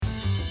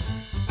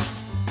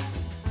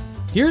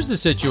Here's the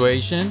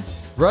situation.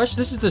 Rush,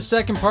 this is the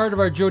second part of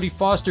our Jodie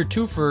Foster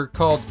twofer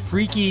called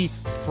Freaky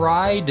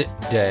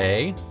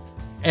Friday.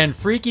 And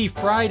Freaky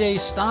Friday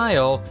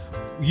style,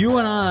 you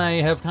and I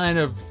have kind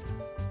of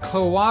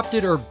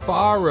co-opted or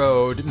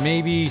borrowed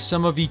maybe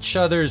some of each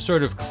other's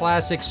sort of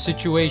classic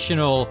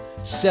situational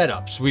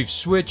setups. We've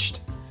switched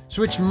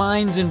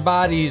minds and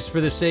bodies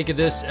for the sake of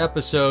this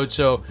episode,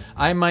 so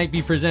I might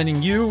be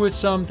presenting you with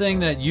something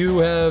that you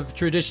have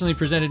traditionally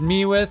presented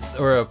me with,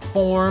 or a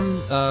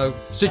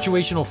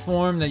situational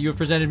form that you have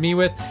presented me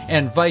with,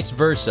 and vice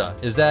versa.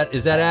 Is that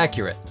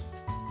accurate?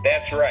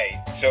 That's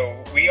right. So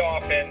we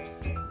often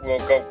will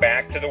go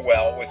back to the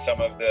well with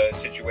some of the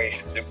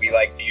situations that we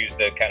like to use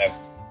the kind of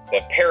the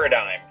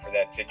paradigm for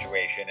that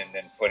situation, and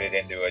then put it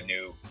into a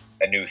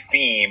new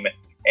theme.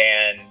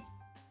 And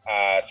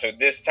so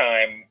this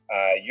time,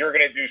 you're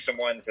going to do some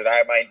ones that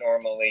I might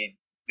normally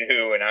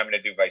do, and I'm going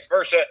to do vice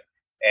versa.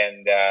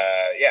 And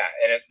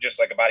and just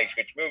like a body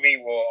switch movie,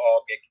 we'll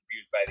all get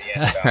confused by the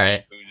end about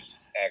right. Who's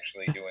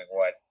actually doing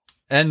what.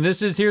 And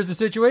Here's the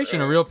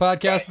Situation, a real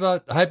podcast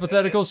about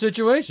hypothetical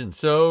situations.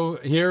 So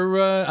here,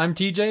 I'm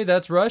TJ,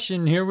 that's Rush,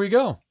 and here we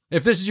go.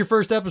 If this is your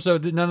first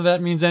episode, none of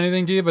that means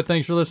anything to you, but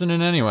thanks for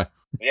listening anyway.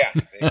 Yeah,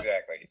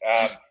 exactly.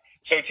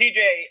 So TJ,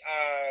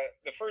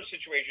 the first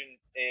situation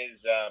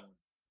is...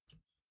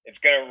 it's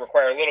going to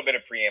require a little bit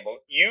of preamble.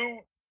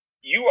 You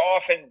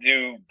often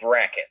do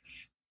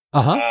brackets,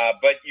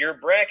 but your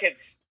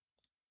brackets,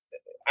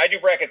 I do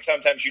brackets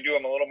sometimes. You do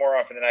them a little more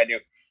often than I do.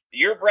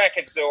 Your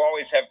brackets, though,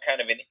 always have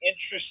kind of an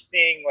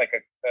interesting, like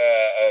a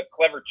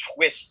clever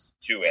twist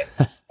to it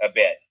a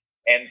bit.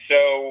 And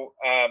so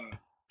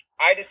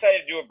I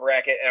decided to do a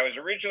bracket, and I was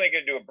originally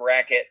going to do a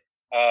bracket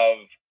of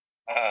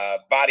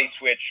body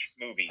switch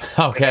movies.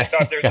 Okay. I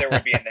thought there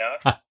would be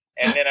enough.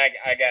 And then I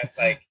got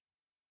like,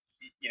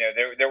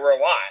 there were a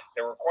lot.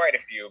 There were quite a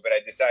few, but I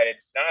decided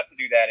not to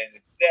do that, and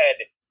instead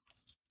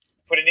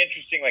put an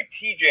interesting like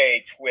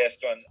TJ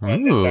twist on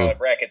this style of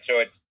bracket.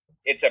 So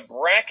it's a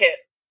bracket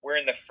where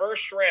in the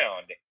first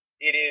round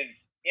it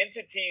is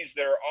entities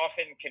that are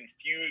often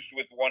confused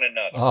with one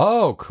another.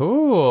 Oh,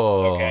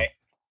 cool. Okay.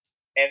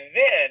 And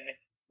then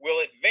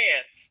we'll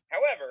advance.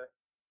 However,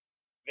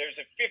 there's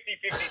a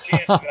 50-50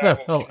 chance that I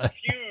will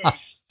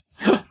confuse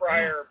your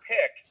prior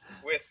pick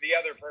with the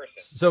other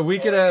person. So we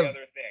could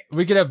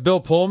have Bill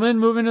Pullman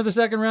move into the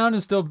second round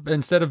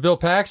instead of Bill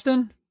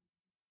Paxton?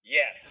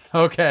 Yes.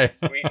 Okay.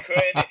 We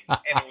could,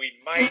 and we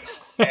might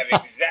have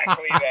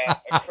exactly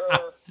that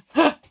occur.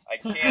 I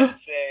can't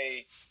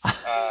say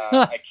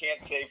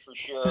for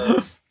sure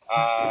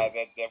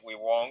that we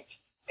won't.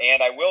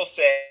 And I will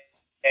say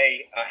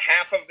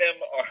half of them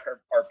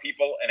are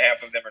people and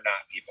half of them are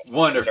not people.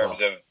 Wonderful. In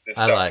terms of the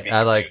stuff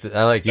I like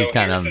these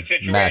kind of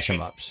mash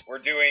em ups. We're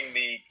doing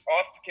the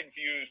oft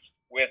confused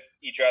with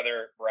each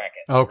other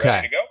bracket. Okay.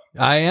 Ready to go?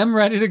 I am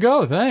ready to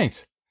go.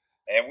 Thanks.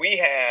 And we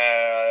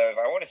have,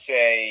 I want to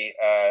say,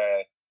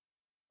 I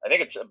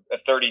think it's a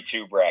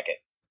 32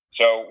 bracket.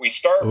 So we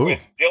start with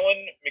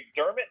Dylan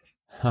McDermott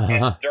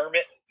and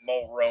Dermot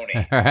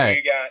Mulroney. All right. Who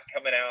you got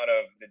coming out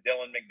of the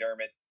Dylan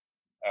McDermott,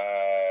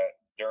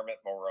 Dermot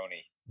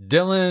Mulroney?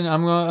 Dylan,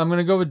 I'm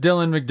gonna go with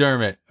Dylan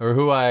McDermott, or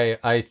who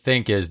I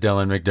think is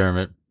Dylan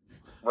McDermott.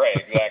 Right,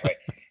 exactly.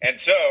 And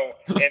so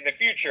in the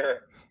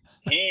future,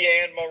 he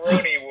and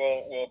Mulroney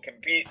will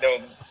compete.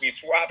 They'll be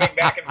swapping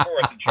back and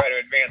forth and try to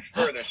advance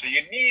further. So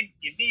you need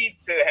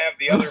to have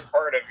the other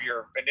part of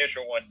your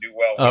initial one do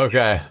well.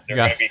 Okay, they're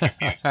going to be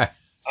confused.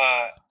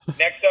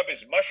 Next up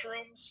is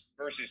mushrooms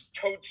versus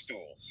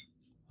toadstools.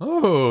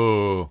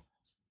 Ooh,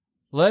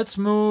 let's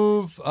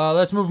move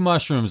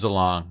mushrooms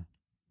along.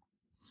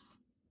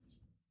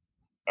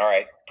 All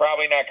right,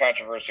 probably not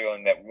controversial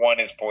in that one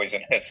is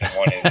poisonous and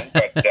one isn't.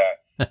 But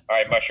all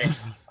right, mushrooms.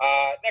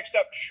 Next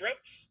up,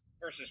 shrimps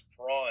versus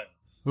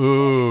prawns.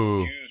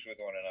 Ooh. Confused with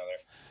one another.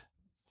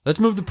 Let's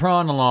move the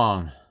prawn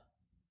along.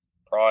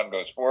 Prawn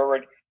goes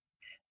forward.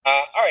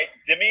 All right,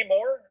 Demi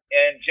Moore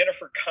and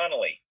Jennifer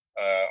Connelly,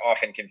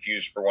 often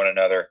confused for one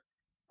another.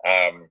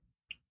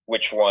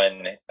 Which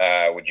one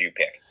would you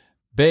pick?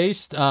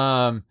 It's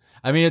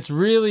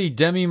really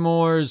Demi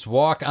Moore's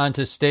walk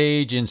onto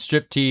stage in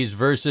Striptease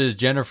versus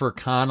Jennifer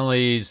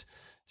Connelly's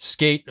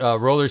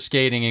roller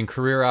skating and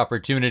career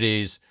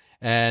opportunities.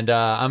 And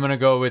I'm going to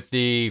go with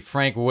the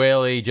Frank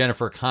Whaley,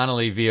 Jennifer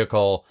Connelly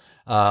vehicle,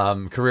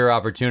 career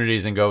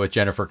opportunities, and go with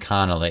Jennifer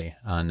Connelly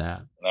on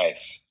that.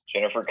 Nice.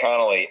 Jennifer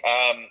Connelly.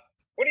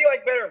 What do you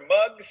like better,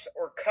 mugs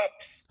or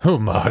cups? Who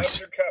mugs?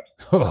 Mugs or cups?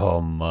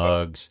 Oh,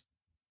 mugs.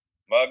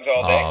 Mugs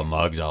all day? Oh,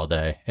 mugs all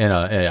day. In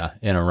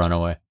a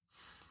runaway.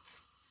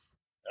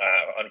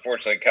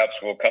 Unfortunately,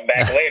 cups will come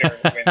back later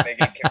when they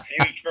get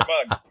confused for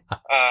mugs.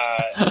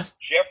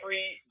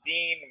 Jeffrey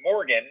Dean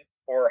Morgan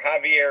or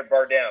Javier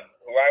Bardem,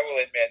 who I will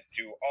admit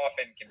to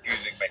often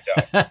confusing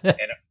myself.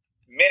 And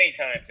many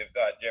times have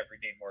thought Jeffrey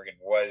Dean Morgan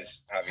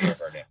was Javier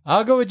Bardem.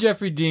 I'll go with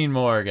Jeffrey Dean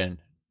Morgan.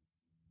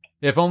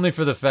 If only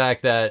for the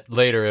fact that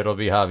later it'll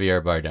be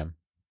Javier Bardem.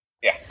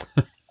 Yeah.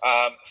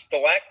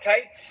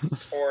 Stalactites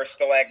or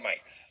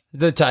stalagmites?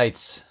 The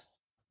tights.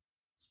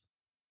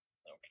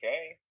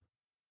 Okay.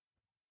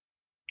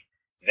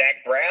 Zach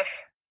Braff,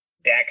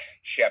 Dax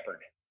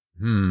Shepard.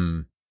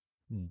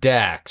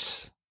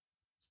 Dax.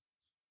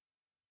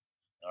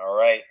 All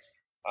right.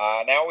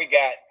 Now we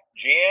got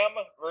Jam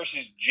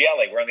versus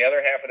Jelly. We're on the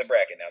other half of the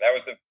bracket now. That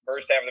was the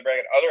first half of the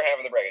bracket. Other half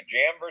of the bracket.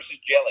 Jam versus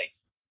Jelly.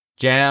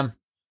 Jam.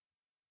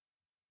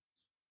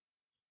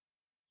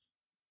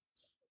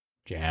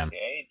 Jam.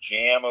 Okay,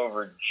 Jam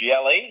over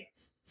Jelly.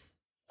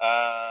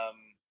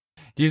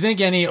 Do you think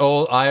any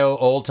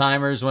old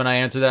timers, when I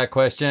answer that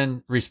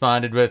question,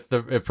 responded with the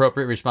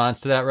appropriate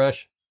response to that,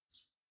 Rush?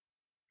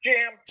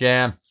 Jam.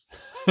 Jam.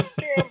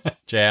 Jam.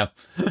 Jam.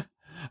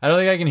 I don't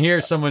think I can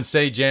hear someone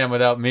say jam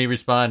without me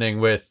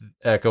responding with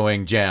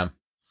echoing jam.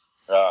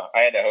 I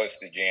had to host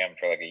the Jam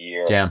for like a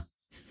year. Jam.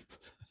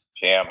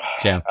 Jam.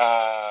 Jam.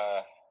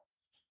 Gosh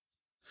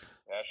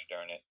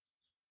darn it.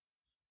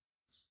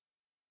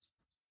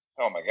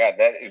 Oh my God,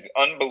 that is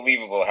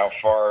unbelievable how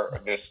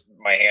far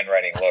my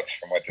handwriting looks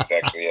from what this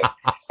actually is.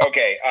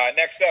 Okay,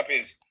 next up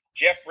is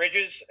Jeff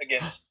Bridges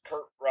against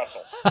Kurt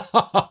Russell.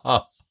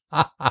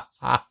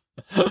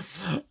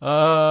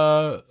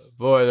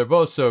 Boy, they're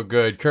both so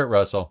good. Kurt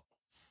Russell.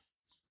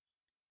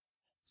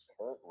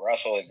 Kurt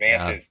Russell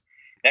advances.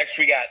 Yeah. Next,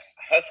 we got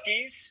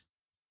Huskies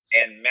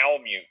and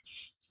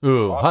Malamutes.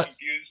 Ooh,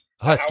 confused.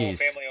 Huskies.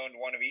 The Howell family owned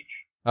one of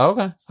each. Oh,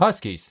 okay,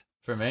 Huskies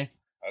for me.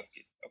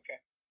 Huskies. Okay.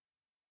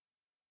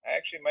 I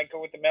actually might go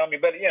with the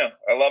Malamute, but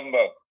I love them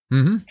both.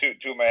 Mm-hmm.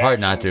 Two of my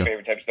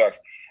favorite types of dogs.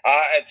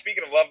 And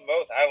speaking of love them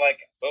both, I like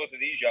both of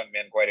these young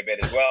men quite a bit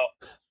as well.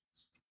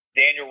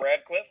 Daniel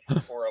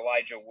Radcliffe or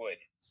Elijah Wood?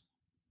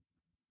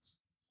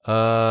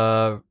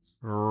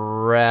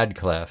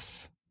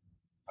 Radcliffe.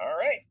 All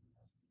right.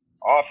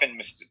 Often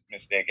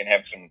mistaken.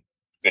 Have some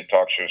good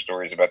talk show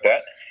stories about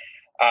that.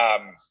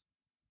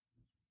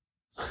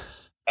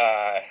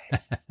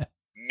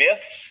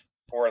 Myths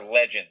or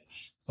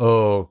legends?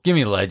 Oh, give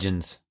me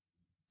legends.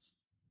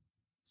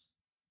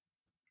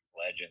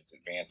 Legends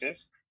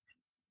advances.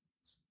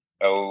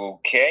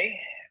 Okay.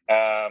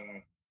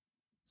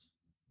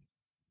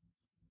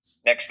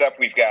 Next up,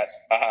 we've got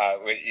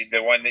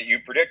the one that you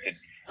predicted.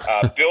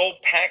 Bill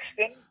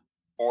Paxton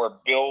or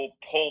Bill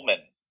Pullman?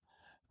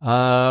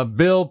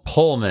 Bill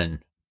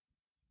Pullman.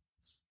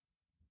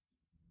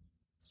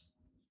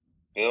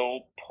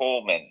 Bill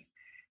Pullman.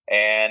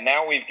 And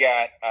now we've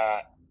got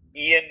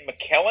Ian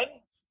McKellen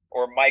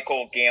or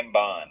Michael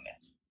Gambon?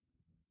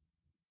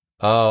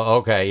 Oh,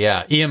 okay.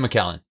 Yeah. Ian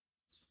McKellen.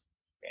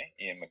 Okay.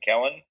 Ian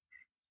McKellen.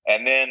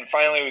 And then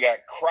finally, we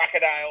got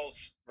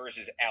crocodiles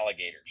versus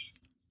alligators.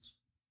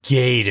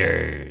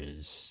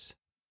 Gators.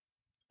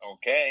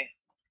 Okay.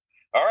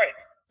 All right.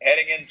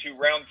 Heading into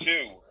round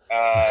 2.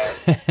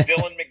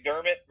 Dylan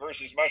McDermott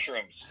versus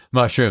mushrooms.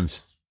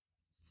 Mushrooms.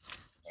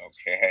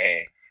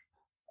 Okay.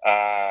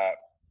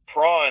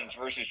 Prawns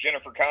versus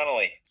Jennifer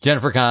Connelly.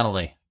 Jennifer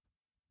Connelly.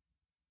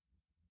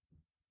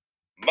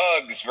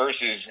 Muggs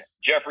versus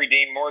Jeffrey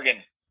Dean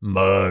Morgan.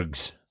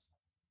 Muggs.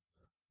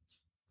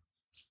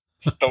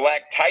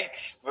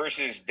 Stalactites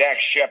versus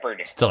Dax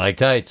Shepard.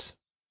 Stalactites.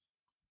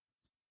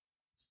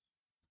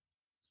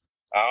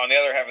 On the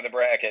other half of the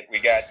bracket, we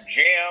got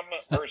Jam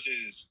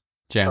versus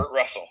Jam. Kurt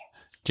Russell.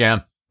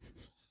 Jam.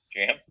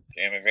 Jam.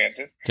 Jam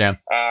advances. Jam.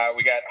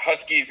 We got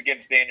Huskies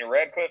against Daniel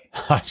Radcliffe.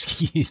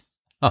 Huskies.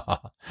 Oh,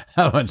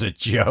 that one's a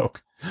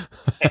joke.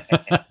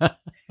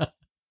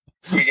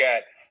 We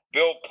got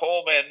Bill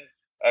Pullman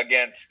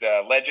against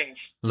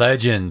Legends.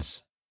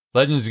 Legends.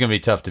 Legends is going to be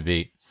tough to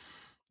beat.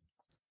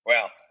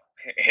 Well,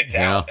 it's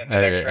out in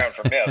the next round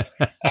from this.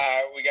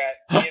 We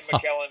got Ian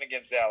McKellen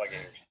against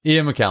Alligators.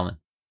 Ian McKellen.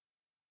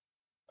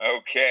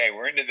 Okay,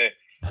 we're into the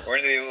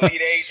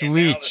Elite Eight, and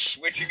now the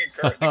switching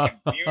occurs. The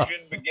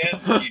confusion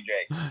begins,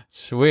 TJ.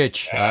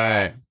 Switch. All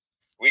right.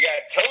 We got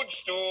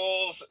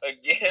Toadstools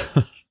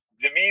against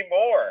Demi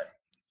Moore.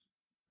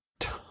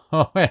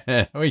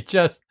 We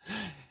just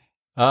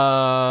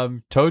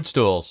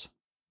Toadstools.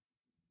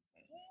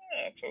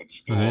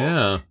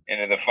 Toadstools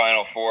into the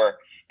final 4,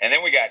 and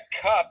then we got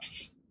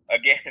Cups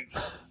against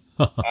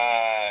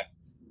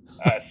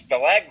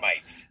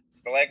Stalagmites.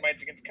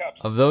 Stalagmites against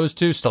Cups. Of those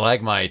two,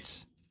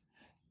 Stalagmites.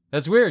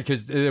 That's weird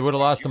because it would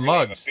have lost to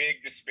Muggs. A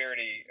big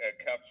disparity,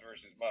 Cups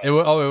versus Muggs. It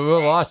would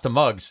have lost to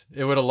Muggs.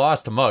 It would have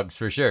lost to Muggs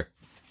for sure.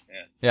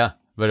 Yeah,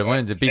 but it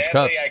wins. It beats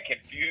sadly, Cups. I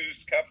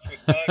confused Cups with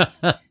Muggs,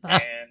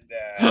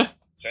 and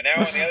so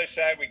now on the other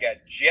side we got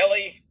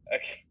Jelly.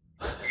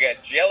 We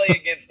got Jelly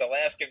against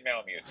Alaskan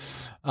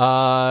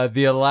Malamutes.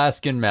 The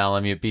Alaskan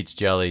Malamute beats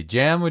Jelly.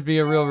 Jam would be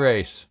a real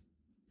race.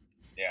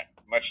 Yeah,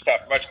 much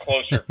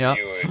closer for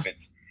you if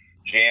it's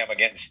Jam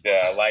against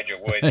Elijah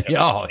Wood.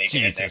 Oh,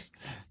 Jesus.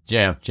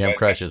 Jam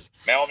crushes.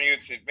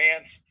 Malamutes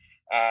advance.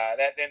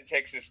 That then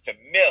takes us to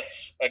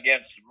Myths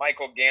against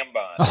Michael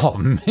Gambon. Oh,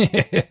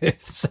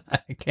 Myths.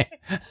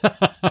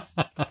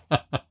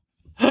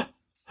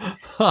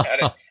 How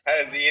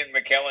does Ian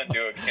McKellen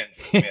do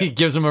against Myths? He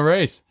gives him a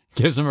race.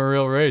 Gives him a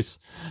real race.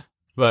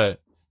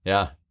 But,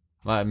 yeah.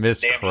 My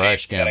Myths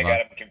crush Gambon. I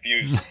got him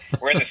confused.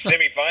 We're in the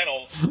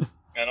semifinals.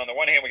 And on the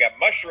one hand, we got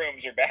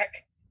Mushrooms are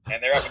back.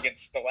 And they're up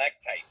against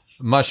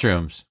Stalactites.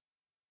 Mushrooms.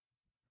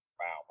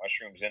 Wow.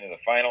 mushrooms into the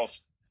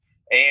finals.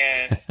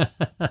 And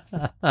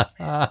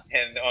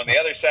and on the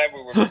other side,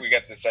 we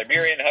got the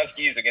Siberian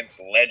Huskies against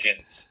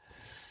Legends.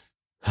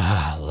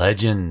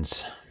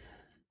 Legends.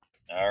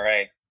 All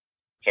right.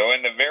 So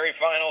in the very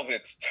finals,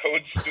 it's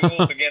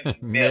Toadstools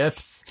against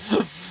Myths.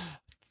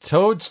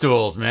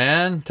 Toadstools,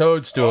 man.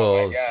 Toadstools.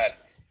 Oh, my God.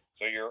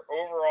 So your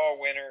overall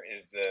winner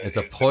is It's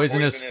a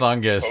poisonous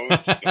fungus.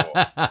 Toadstool.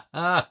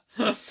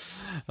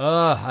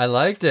 Oh, I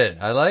liked it.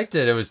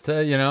 It was,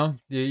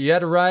 you had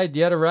to ride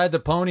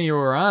the pony you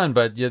were on,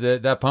 but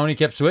that pony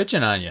kept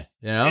switching on you.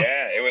 You know?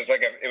 Yeah, it was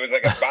like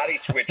a body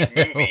switch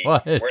movie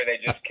where they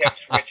just kept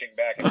switching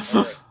back and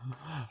forth.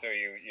 So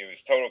it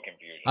was total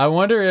confusion. I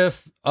wonder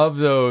if of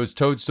those,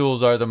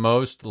 toadstools are the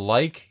most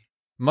like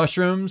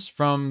mushrooms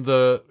from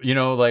the,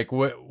 like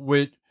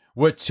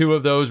what two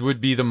of those would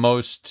be the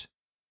most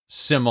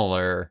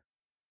similar?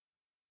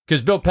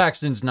 Because Bill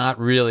Paxton's not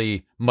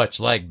really much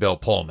like Bill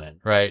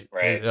Pullman, right?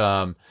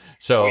 Right.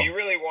 So you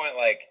really want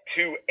like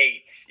 2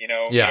 8s,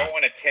 Yeah. You don't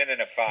want a 10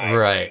 and a 5.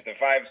 Right. Because the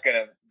 5's going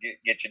to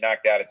get you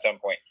knocked out at some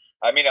point.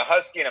 I mean, a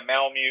husky and a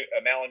Malamute, I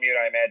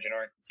imagine,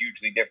 aren't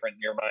hugely different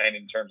in your mind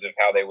in terms of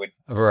how they would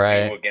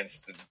do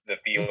against the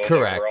field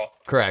overall.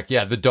 Correct.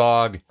 Yeah, the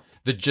dog,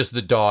 the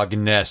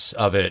dogness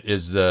of it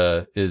is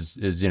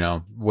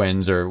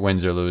wins or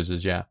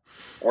loses. Yeah.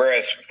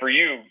 Whereas for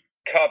you,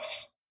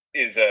 Cups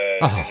is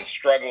a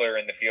struggler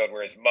in the field,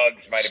 whereas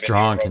Muggs might have been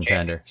strong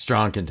contender,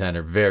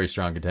 very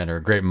strong contender.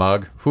 A great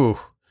mug. Whew.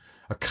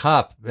 A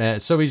cup, man,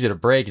 it's so easy to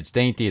break. It's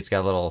dainty. It's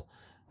got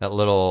that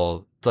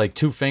little like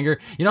 2-finger.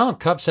 You know how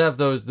cups have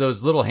those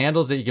little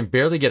handles that you can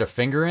barely get a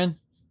finger in?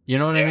 You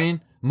know what I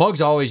mean?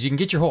 Mugs always, you can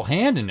get your whole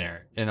hand in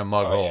there in a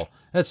mug hole. Yeah.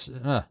 That's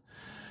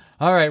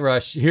all right,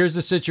 Rush. Here's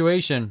the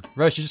situation.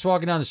 Rush, you're just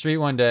walking down the street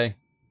one day.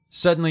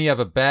 Suddenly you have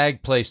a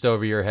bag placed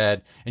over your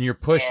head and you're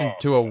pushed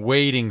into a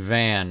waiting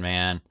van,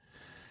 man.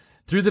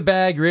 Through the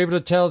bag, you're able to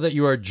tell that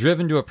you are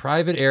driven to a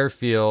private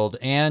airfield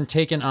and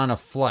taken on a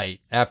flight.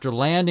 After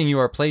landing, you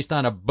are placed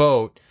on a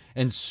boat,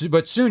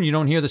 but soon you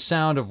don't hear the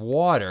sound of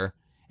water,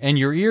 and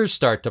your ears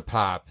start to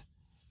pop.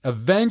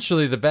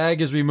 Eventually, the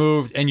bag is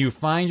removed, and you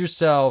find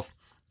yourself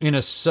in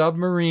a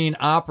submarine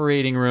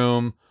operating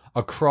room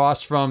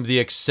across from the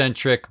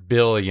eccentric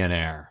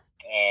billionaire.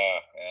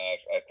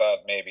 I thought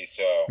maybe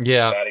so.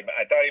 Yeah. I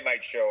thought he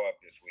might show up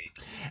this week.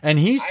 And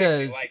he I says...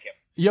 actually like him.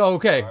 Yeah,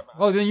 okay.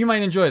 Oh, then you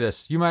might enjoy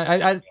this. You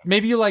might.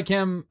 Maybe you like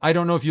him. I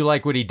don't know if you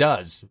like what he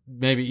does.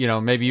 Maybe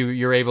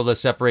you're able to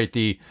separate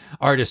the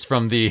artist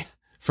from the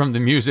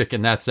music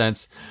in that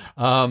sense.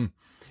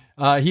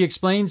 He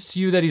explains to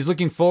you that he's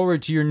looking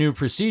forward to your new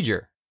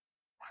procedure.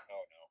 Oh no.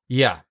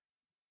 Yeah.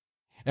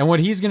 And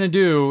what he's going to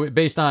do,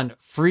 based on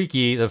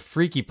the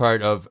freaky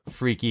part of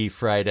Freaky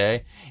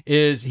Friday,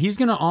 is he is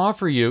going to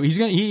offer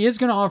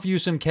you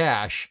some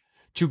cash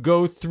to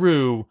go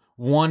through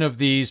one of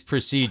these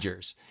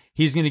procedures.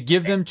 He's going to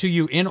give them to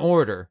you in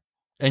order,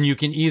 and you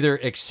can either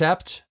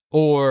accept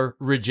or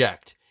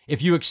reject.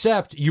 If you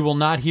accept, you will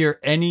not hear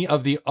any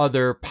of the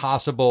other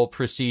possible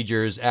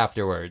procedures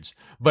afterwards.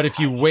 But if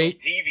you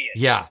wait,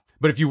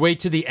 but if you wait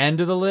to the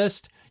end of the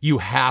list, you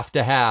have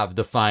to have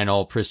the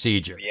final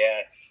procedure.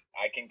 Yes.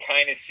 I can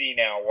kind of see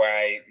now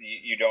why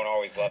you don't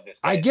always love this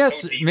guy. I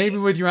guess maybe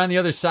with you're on the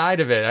other side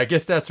of it. I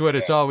guess that's what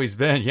it's always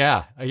been.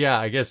 Yeah.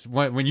 I guess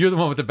when you're the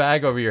one with the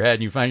bag over your head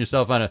and you find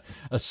yourself on a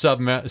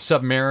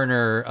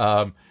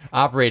submariner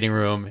operating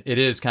room, it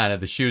is kind of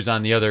the shoes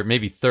on the other,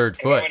 maybe third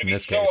foot. I'm going to be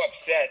so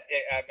upset.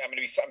 I'm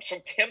so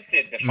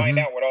tempted to find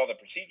out what all the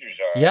procedures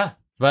are. Yeah.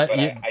 But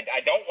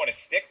I don't want to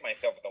stick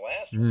myself with the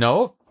last one.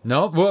 No.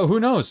 Well, who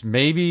knows?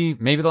 Maybe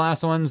the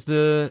last one's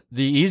the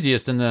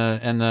easiest and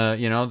the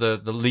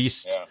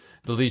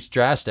least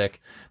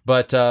drastic.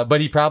 But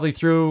he probably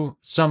threw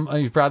a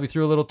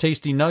little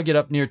tasty nugget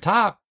up near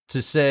top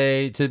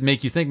to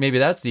make you think maybe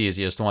that's the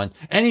easiest one.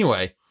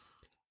 Anyway,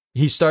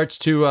 he starts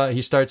to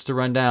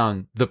run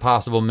down the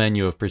possible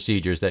menu of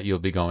procedures that you'll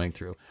be going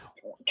through.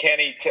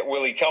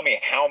 Will he tell me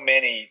how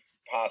many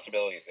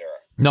possibilities there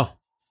are? No.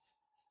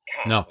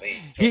 No,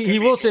 so he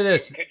will say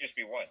this. It could just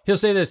be one. He'll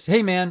say this.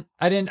 Hey, man,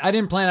 I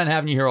didn't plan on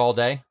having you here all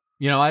day.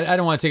 I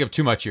don't want to take up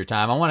too much of your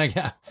time. I want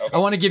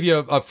to give you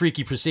a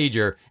freaky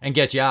procedure and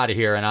get you out of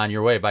here and on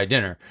your way by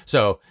dinner.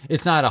 So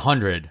it's not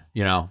 100.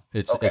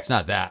 It's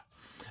not that.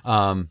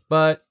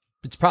 But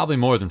it's probably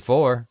more than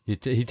 4.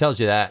 He tells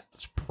you that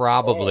it's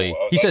probably.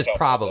 He says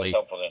probably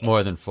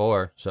more than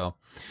 4. So,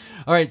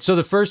 all right. So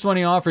the first one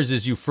he offers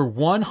is you for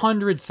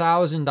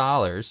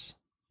 $100,000,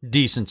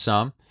 decent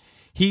sum.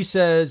 He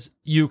says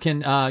you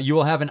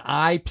will have an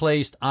eye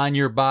placed on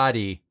your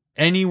body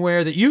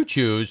anywhere that you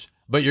choose,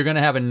 but you're going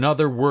to have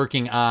another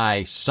working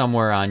eye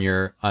somewhere on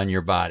your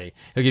body.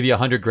 He'll give you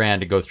 $100,000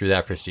 to go through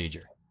that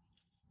procedure.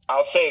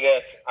 I'll say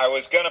this: I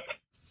was going to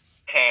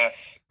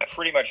pass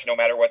pretty much no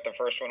matter what the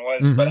first one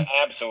was, but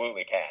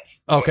absolutely pass.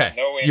 Okay,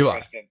 no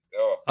interest in.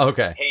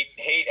 Okay.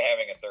 Hate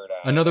having a third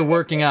eye. Another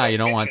working eye. You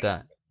don't want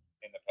that.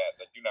 In the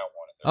past, I do not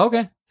want it.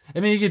 Okay. I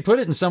mean, you could put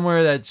it in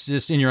somewhere that's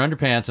just in your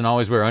underpants and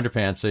always wear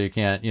underpants so you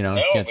can't,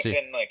 can't see.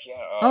 Then,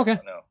 okay.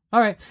 No. All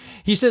right.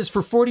 He says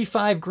for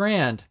 45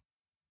 grand,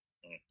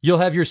 you'll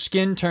have your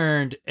skin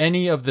turned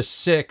any of the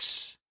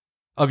 6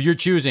 of your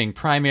choosing,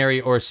 primary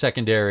or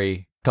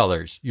secondary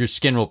colors. Your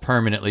skin will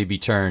permanently be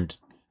turned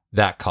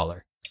that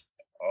color.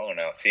 Oh,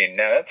 no. See,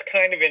 now that's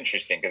kind of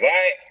interesting because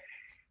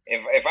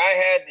if I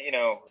had,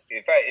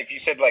 if you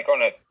said like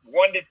on a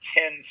 1 to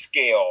 10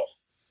 scale,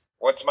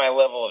 what's my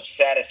level of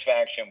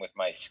satisfaction with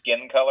my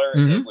skin color?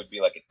 It would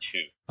be like a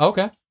 2.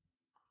 Okay.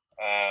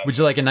 Would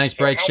you like a nice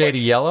bright shade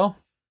of yellow?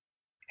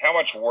 How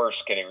much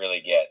worse could it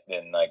really get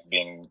than like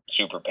being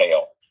super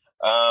pale?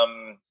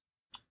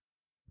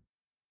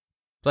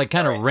 Like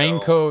kind of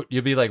raincoat.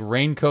 You'll be like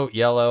raincoat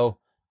yellow,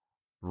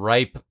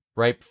 ripe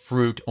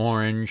fruit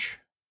orange.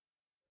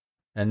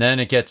 And then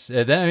it gets,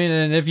 and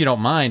if you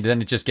don't mind,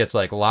 then it just gets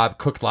like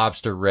cooked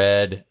lobster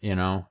red,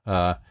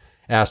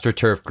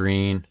 AstroTurf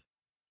green,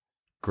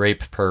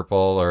 grape purple,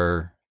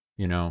 or,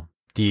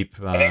 deep.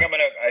 I think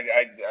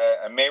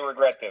I may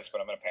regret this,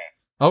 but I'm going to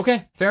pass.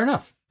 Okay, fair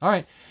enough. All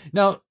right.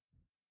 Now,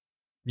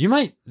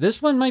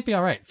 this one might be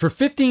all right. For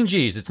 15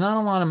 G's, it's not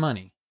a lot of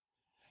money.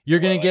 You're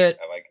going to get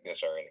I like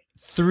this already.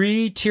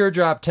 3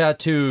 teardrop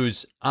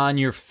tattoos on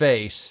your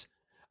face.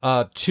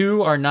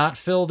 2 are not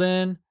filled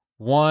in.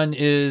 1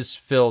 is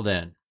filled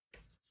in.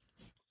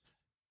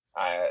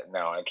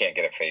 No, I can't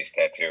get a face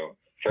tattoo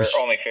for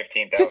only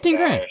 $15,000. 15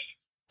 grand.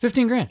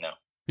 15 grand. No.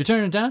 You're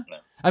turning it down? No.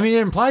 I mean,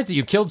 it implies that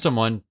you killed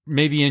someone,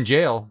 maybe in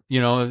jail.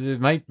 It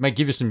might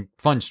give you some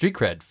fun street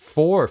cred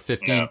for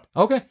 15. No.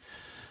 Okay.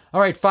 All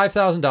right,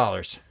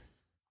 $5,000.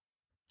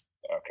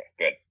 Okay,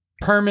 good.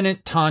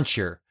 Permanent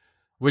tonsure,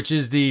 which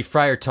is the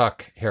Friar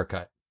Tuck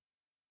haircut.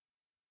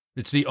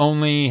 It's the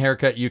only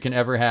haircut you can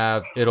ever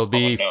have. It'll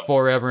be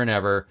forever and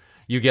ever.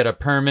 You get a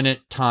permanent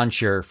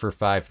tonsure for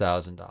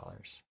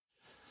 $5,000.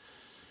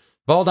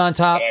 Bald on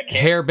top,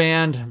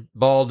 hairband,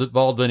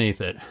 bald beneath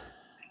it.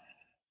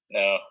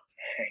 No.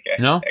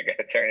 No? I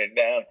gotta turn it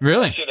down.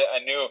 Really? I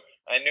knew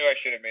I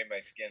should have made my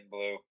skin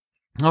blue.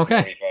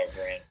 Okay. 45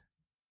 grand.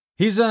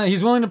 He's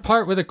willing to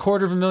part with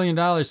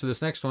 $250,000 for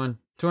this next one.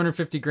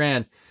 250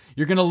 grand.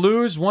 You're gonna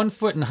lose 1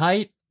 foot in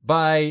height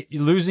by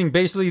losing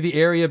basically the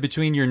area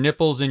between your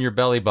nipples and your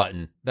belly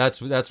button. That's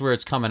where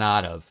it's coming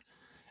out of.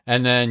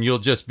 And then you'll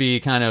just be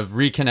kind of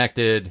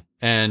reconnected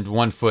and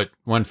 1 foot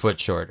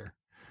shorter.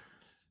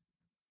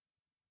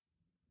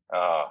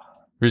 Oh.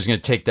 We're just going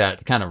to take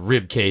that kind of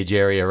rib cage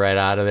area right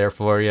out of there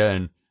for you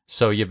and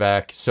sew you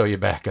back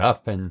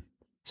up and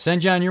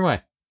send you on your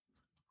way.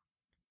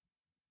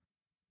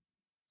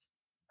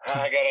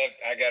 I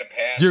gotta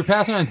pass. You're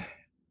passing on.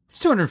 It's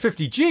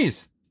 250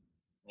 G's.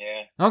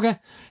 Yeah. Okay.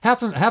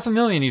 Half a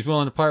million he's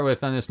willing to part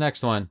with on this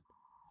next one.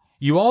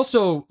 You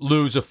also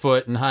lose a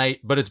foot in height,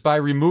 but it's by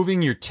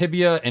removing your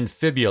tibia and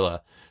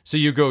fibula. So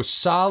you go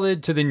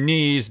solid to the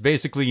knees.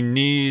 Basically,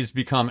 knees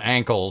become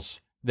ankles.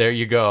 There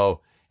you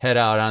go. Head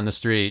out on the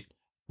street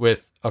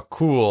with a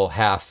cool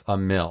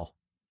 $500,000.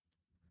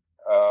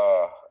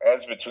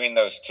 As between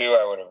those two,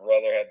 I would have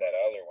rather had that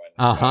other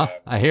one.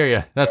 I hear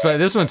you. That's why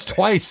this one's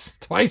twice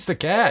the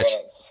cash.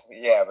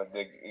 Yeah, but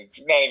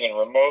it's not even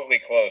remotely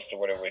close to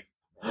what it would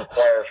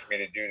require for me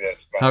to do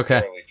this.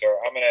 Okay. So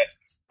I'm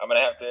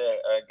gonna have to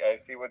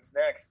see what's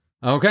next.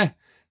 Okay.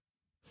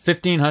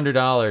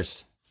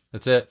 $1,500.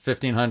 That's it.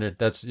 $1,500.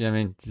 That's,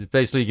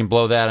 basically you can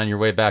blow that on your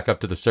way back up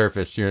to the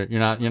surface. You're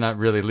not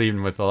really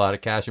leaving with a lot of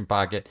cash in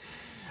pocket.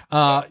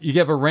 You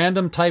have a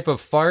random type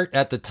of fart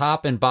at the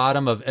top and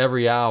bottom of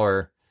every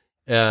hour.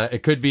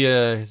 It could be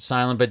a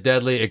silent but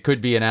deadly. It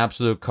could be an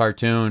absolute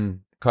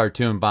cartoon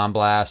bomb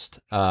blast.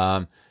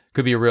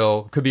 Could be a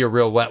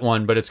real wet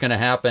one, but it's going to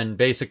happen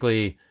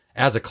basically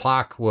as a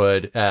clock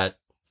would at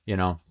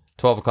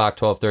 12 o'clock,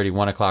 12:30,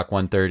 1 o'clock,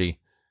 1:30.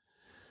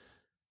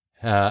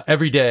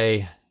 Every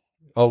day,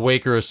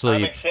 awake or asleep.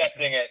 I'm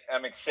accepting it.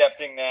 I'm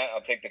accepting that.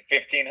 I'll take the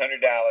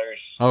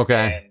 $1,500.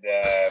 Okay. And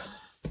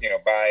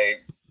buy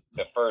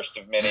the first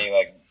of many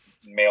like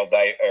male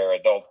or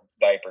adult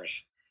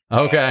diapers.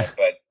 Okay.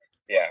 But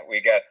yeah,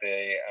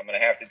 I'm gonna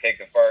have to take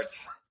the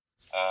farts.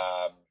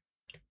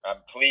 I'm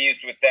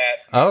pleased with that.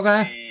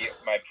 Okay.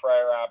 My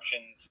prior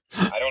options.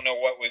 I don't know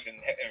what was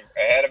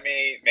ahead of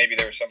me. Maybe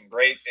there was something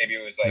great. Maybe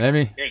it was like,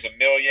 here's $1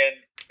 million.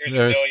 Here's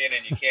 $1 million,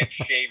 and you can't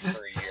shave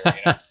for a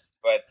year.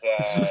 But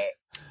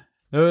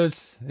it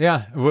was,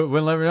 yeah.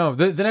 We'll never know.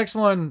 The next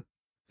one,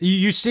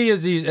 you see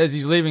as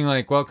he's leaving,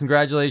 like, well,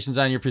 congratulations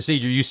on your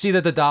procedure. You see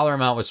that the dollar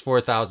amount was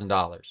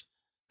 $4,000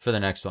 for the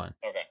next one.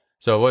 Okay.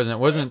 So it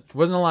wasn't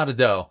a lot of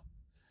dough.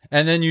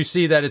 And then you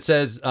see that it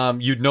says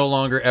you'd no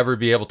longer ever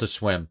be able to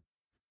swim.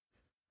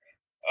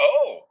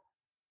 Oh.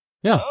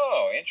 Yeah.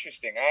 Oh,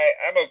 interesting.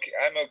 I'm okay.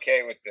 I'm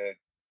okay with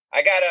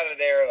I got out of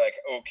there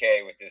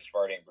okay with this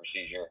farting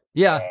procedure.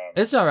 Yeah,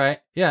 it's all right.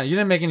 Yeah, you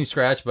didn't make any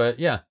scratch, but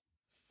yeah.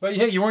 But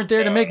hey, you weren't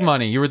there to make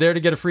money. You were there to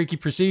get a freaky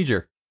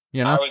procedure.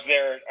 I was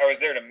there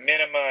to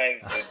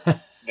minimize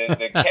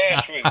the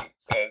cash was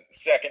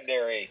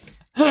secondary.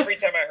 Every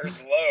time I heard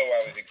low,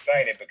 I was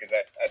excited because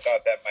I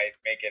thought that might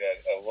make it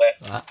a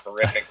less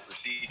horrific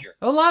procedure.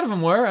 A lot of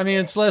them were. I mean,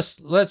 it's less,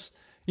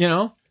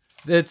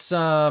 it's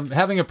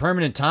having a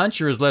permanent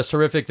tonsure is less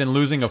horrific than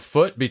losing a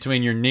foot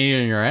between your knee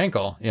and your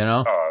ankle, you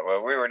know? Oh,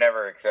 well, we were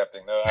never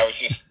accepting those. I was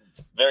just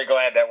very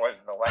glad that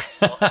wasn't the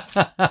last one.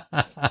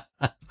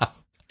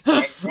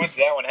 Once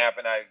that one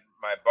happened,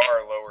 my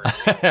bar lowered.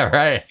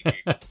 Right.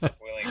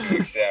 Willing to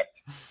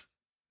accept.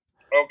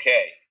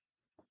 Okay.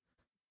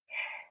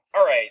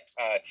 All right,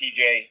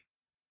 TJ.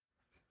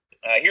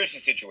 Here's the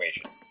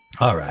situation.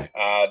 All right.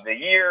 The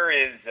year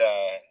is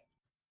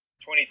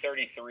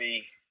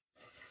 2033,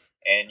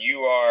 and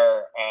you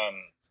are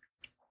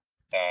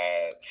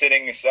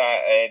sitting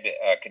aside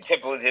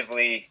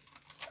contemplatively,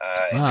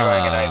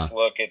 enjoying a nice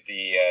look at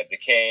the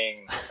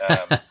decaying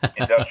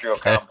industrial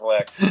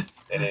complex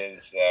that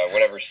is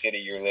whatever city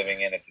you're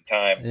living in at the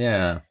time.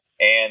 Yeah.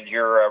 And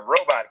your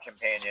robot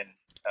companion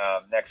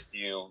next to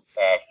you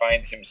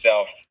finds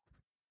himself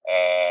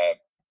to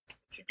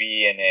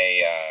be in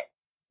a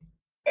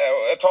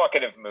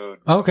talkative mood.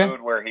 Okay. A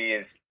mood where he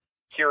is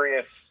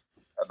curious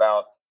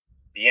about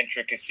the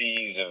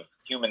intricacies of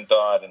human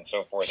thought and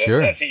so forth,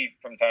 sure. as he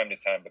from time to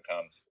time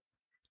becomes.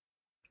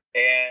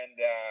 And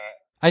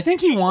I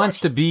think he wants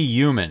to be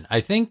human.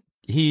 I think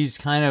he's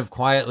kind of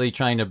quietly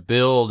trying to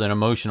build an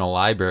emotional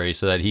library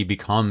so that he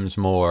becomes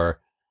more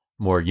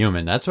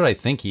human. That's what I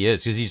think he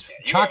is, because he's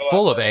chock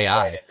full of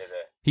AI.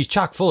 He's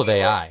chock full of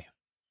AI.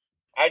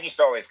 I just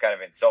always kind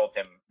of insult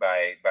him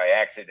by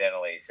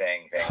accidentally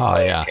saying things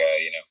yeah.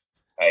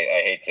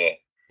 I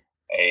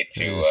hate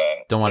to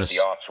don't want hit to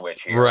the off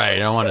switch here. Right, I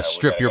don't want to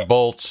strip your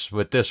bolts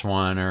with this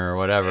one or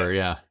whatever.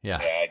 Yeah.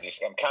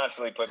 I'm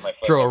constantly putting my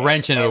foot. Throw a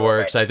wrench into the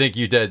works. I think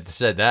you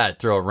said that.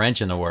 Throw a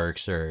wrench in the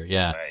works, or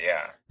yeah.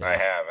 I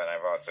have, and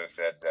I've also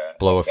said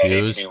blow a that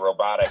fuse. Needs to be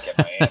robotic in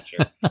my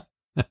answer.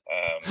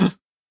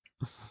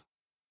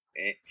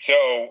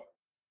 So,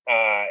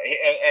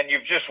 and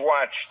you've just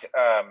watched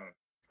a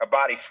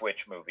Body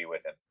Switch movie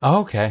with him. Oh,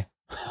 okay.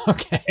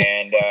 Okay.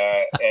 And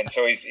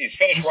so he's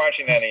finished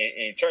watching that. And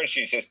he turns to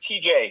you and says,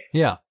 "TJ,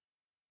 yeah,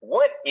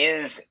 what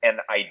is an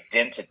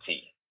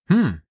identity?"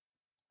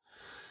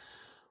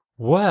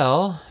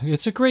 Well,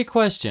 it's a great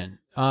question.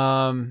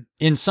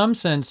 In some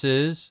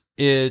senses,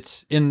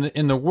 it's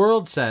in the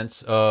world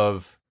sense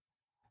of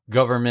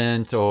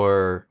government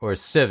or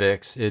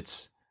civics.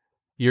 It's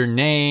your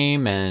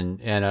name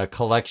and a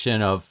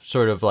collection of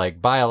sort of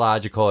like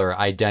biological or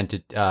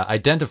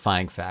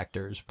identifying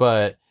factors.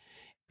 But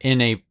in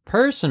a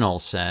personal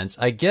sense,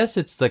 I guess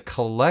it's the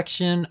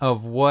collection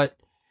of what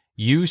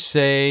you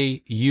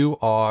say you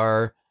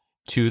are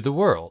to the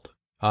world.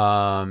 So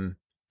part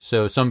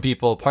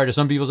of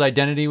some people's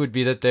identity would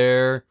be that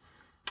they're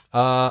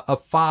a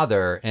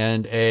father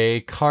and a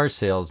car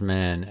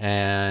salesman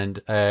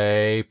and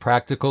a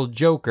practical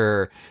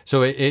joker.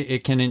 So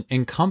it can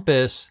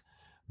encompass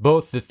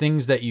both the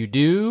things that you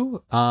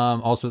do,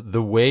 also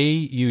the way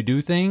you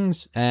do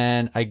things,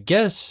 and I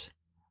guess,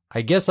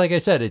 like I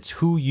said, it's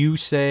who you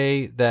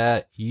say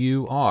that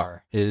you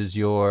are is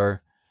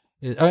your,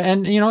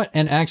 and you know what?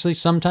 And actually,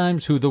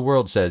 sometimes who the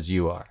world says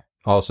you are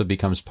also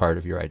becomes part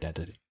of your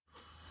identity.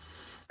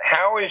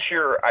 How is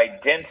your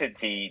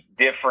identity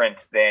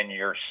different than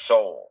your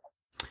soul?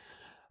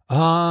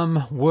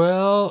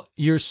 Well,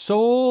 your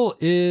soul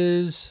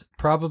is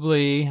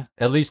probably,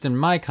 at least in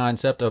my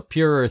concept, a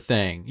purer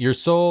thing. Your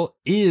soul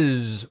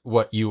is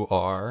what you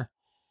are.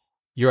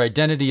 Your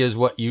identity is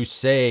what you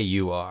say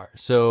you are.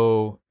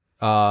 So,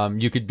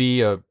 you could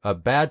be a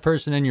bad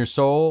person in your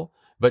soul,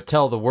 but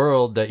tell the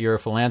world that you're a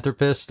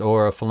philanthropist,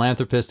 or a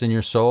philanthropist in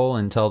your soul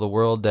and tell the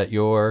world that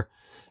you're,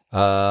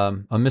 a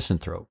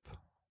misanthrope.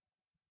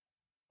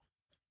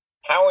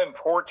 How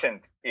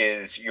important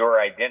is your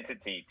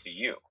identity to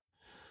you?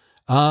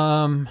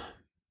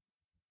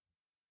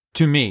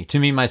 To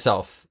me,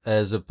 myself,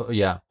 yes.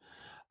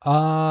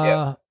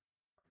 That's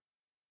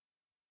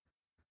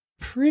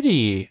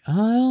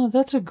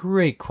a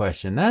great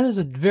question. That is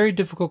a very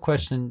difficult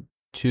question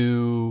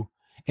to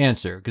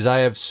answer, because I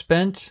have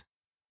spent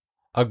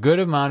a good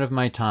amount of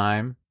my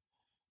time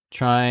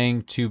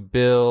trying to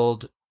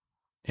build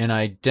an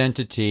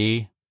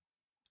identity,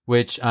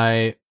 which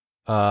is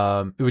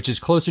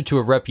closer to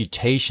a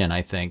reputation,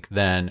 I think,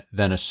 than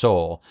a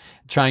soul.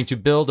 Trying to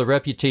build a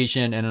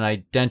reputation and an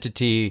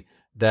identity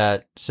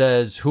that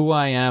says who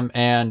I am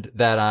and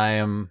that I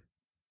am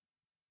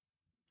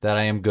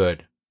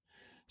good.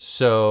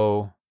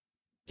 So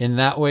in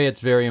that way,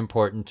 it's very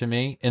important to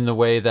me. In the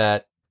way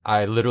that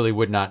I literally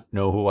would not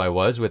know who I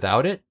was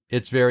without it,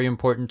 it's very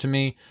important to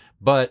me.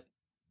 But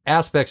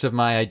aspects of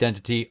my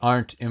identity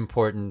aren't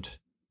important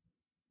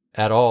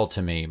at all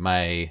to me.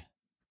 My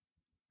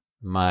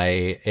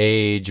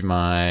age,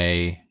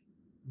 my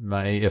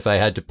if I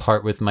had to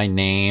part with my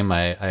name,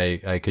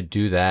 I could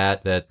do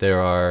that. That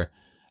there are,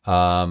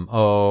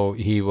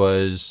 he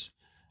was,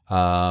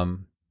 I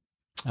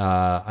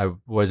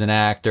was an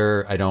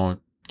actor. I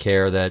don't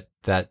care that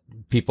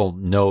people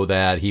know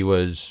that he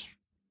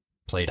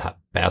played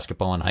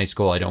basketball in high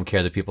school. I don't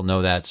care that people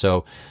know that.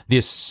 So the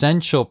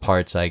essential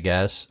parts, I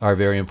guess, are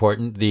very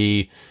important.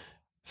 The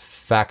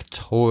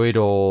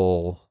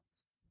factoidal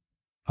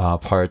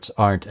parts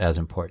aren't as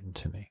important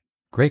to me.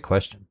 Great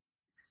question.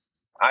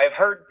 I've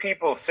heard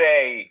people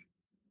say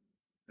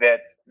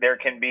that there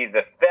can be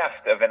the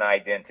theft of an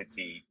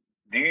identity.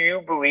 Do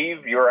you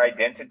believe your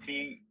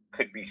identity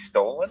could be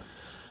stolen?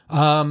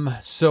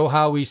 So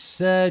how we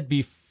said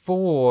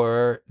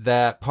before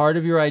that part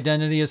of your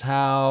identity is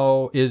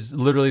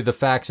literally the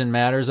facts and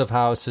matters of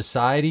how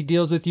society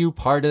deals with you.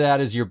 Part of that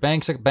is your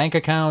bank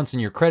accounts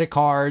and your credit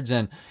cards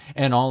and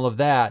all of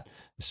that.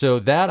 So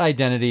that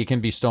identity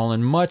can be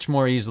stolen much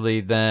more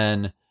easily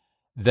than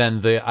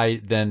the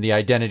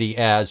identity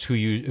as who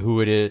you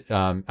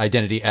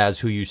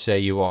say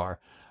you are.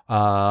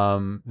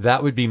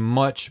 That would be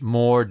much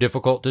more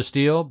difficult to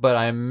steal, but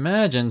I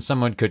imagine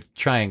someone could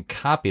try and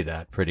copy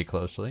that pretty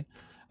closely.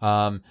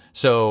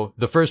 So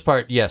the first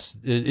part, yes,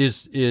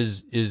 is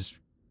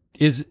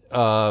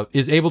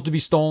able to be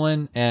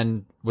stolen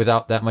and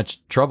without that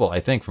much trouble, I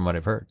think, from what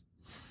I've heard.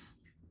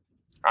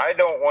 I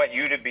don't want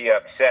you to be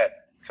upset.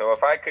 So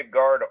if I could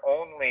guard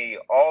only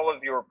all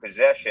of your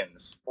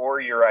possessions or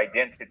your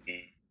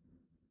identity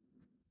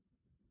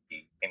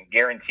and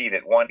guarantee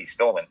that one be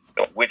stolen,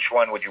 which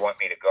one would you want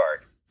me to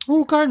guard?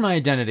 Well, guard my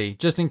identity,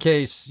 just in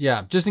case.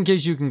 Yeah, just in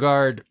case you can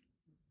guard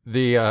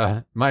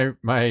the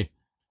my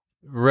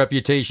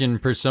reputation,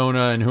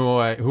 persona, and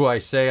who I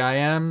say I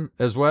am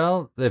as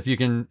well. If you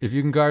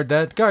can guard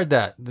that, guard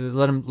that.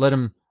 Let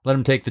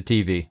him take the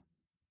TV.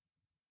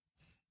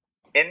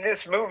 In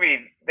this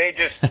movie, they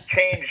just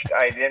changed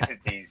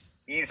identities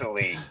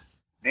easily.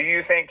 Do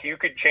you think you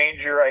could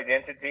change your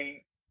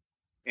identity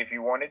if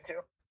you wanted to?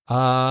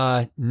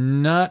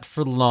 Not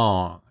for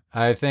long.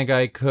 I think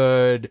I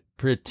could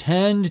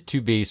pretend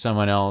to be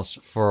someone else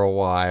for a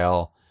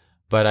while,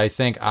 but I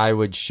think I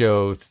would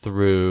show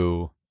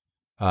through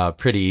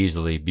pretty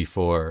easily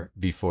before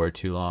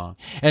too long.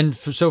 And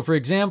so, for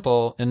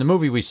example, in the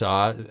movie we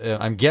saw,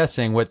 I'm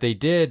guessing what they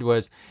did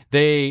was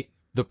the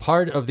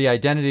part of the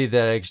identity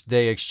that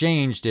they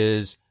exchanged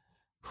is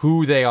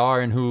who they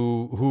are and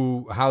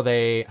how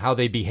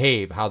they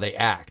behave, how they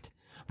act.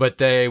 But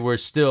they were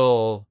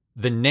still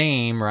the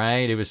name,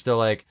 right? It was still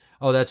like,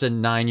 oh, that's a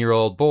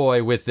 9-year-old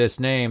boy with this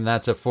name.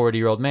 That's a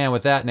 40-year-old man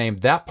with that name.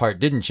 That part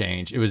didn't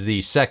change. It was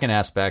the second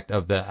aspect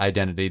of the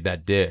identity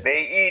that did.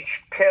 They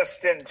each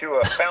pissed into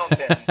a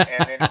fountain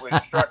and it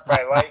was struck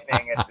by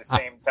lightning at the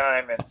same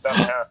time. And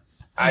somehow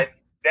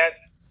that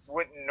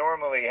wouldn't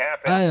normally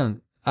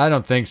happen. I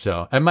don't think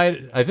so. I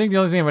think the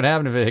only thing that would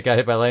happen if it got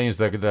hit by lightning is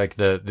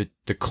the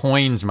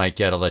coins might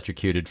get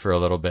electrocuted for a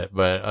little bit.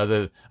 But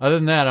other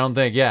than that, I don't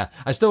think. Yeah,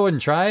 I still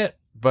wouldn't try it,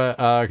 but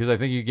because I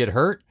think you get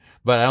hurt.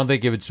 But I don't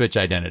think it would switch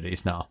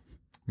identities. No.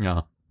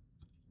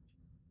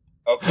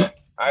 Okay.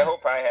 I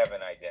hope I have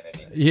an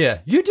identity. Yeah,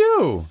 you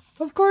do.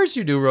 Of course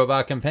you do,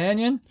 Robot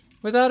Companion.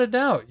 Without a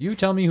doubt. You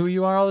tell me who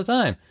you are all the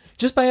time.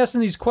 Just by asking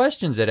these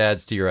questions, it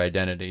adds to your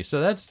identity. So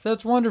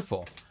that's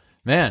wonderful.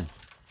 Man,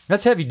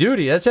 that's heavy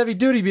duty. That's heavy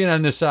duty being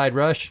on this side,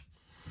 Rush.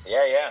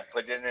 Yeah.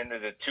 Put it into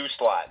the 2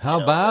 slot.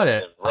 How about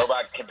it? The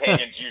Robot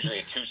Companion's usually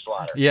a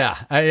 2-slotter. Yeah,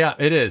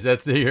 it is.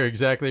 You're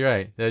exactly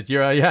right.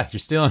 You're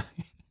stealing...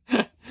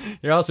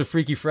 You're also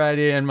Freaky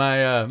Friday in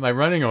my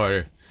running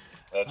order.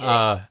 That's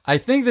right. I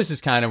think this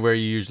is kind of where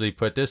you usually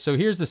put this. So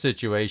here's the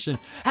situation.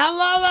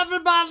 Hello,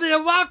 everybody,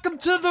 and welcome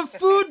to the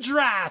food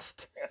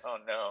draft. Oh,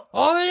 no.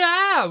 Oh,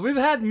 yeah. We've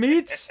had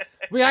meats.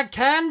 We had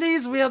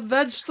candies. We had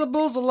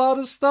vegetables. A lot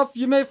of stuff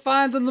you may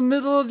find in the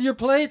middle of your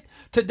plate.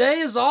 Today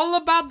is all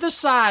about the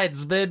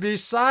sides, baby.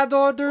 Side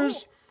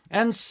orders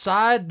and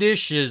side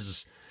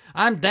dishes.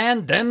 I'm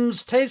Dan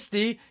Dems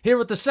Tasty, here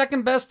with the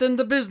second best in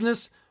the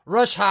business,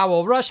 Rush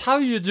Howell. Rush, how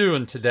are you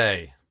doing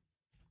today?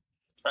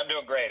 I'm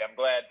doing great. I'm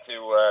glad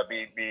to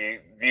be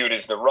viewed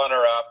as the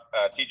runner-up.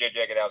 TJ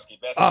Jagodowski,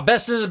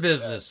 best in the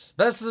business.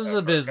 Best in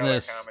the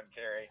business.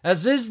 Commentary.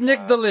 As is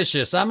Nick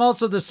Delicious. I'm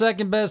also the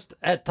second best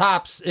at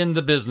tops in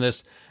the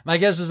business. My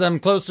guess is I'm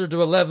closer to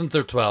 11th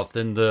or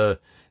 12th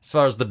as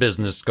far as the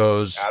business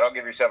goes. Don't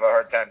give yourself a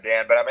hard time,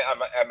 Dan. But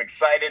I'm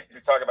excited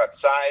to talk about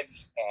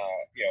sides.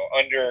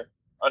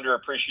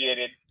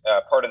 Underappreciated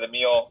part of the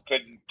meal.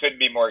 Couldn't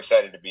be more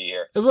excited to be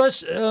here.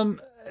 Rush,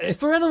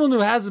 for anyone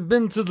who hasn't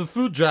been to the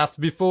food draft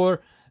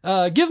before,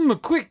 give them a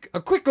quick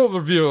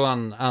overview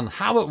on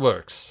how it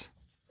works.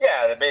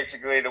 Yeah,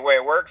 basically the way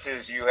it works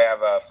is you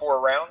have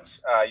 4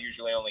 rounds.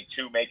 Usually only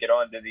 2 make it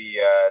onto the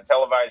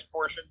televised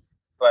portion,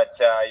 but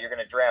you're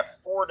going to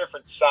draft 4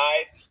 different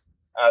sides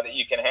that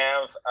you can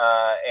have,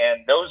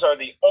 and those are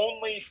the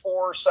only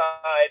 4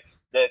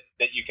 sides that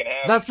you can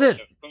have. That's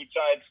it. Food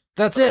sides.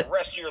 That's for it. The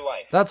rest of your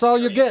life. That's all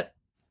you get.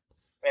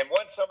 And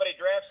once somebody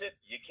drafts it,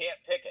 you can't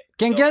pick it.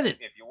 Can't get it.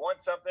 If you want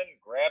something,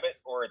 grab it,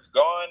 or it's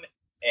gone.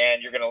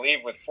 And you're going to leave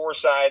with 4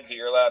 sides that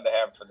you're allowed to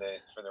have for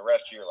the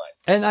rest of your life.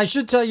 And I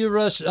should tell you,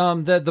 Rush,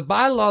 that the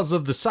bylaws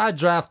of the side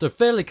draft are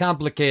fairly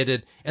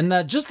complicated, and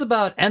that just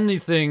about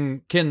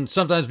anything can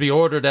sometimes be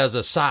ordered as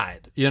a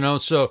side.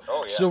 So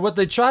what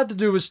they tried to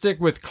do was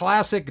stick with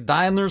classic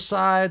diner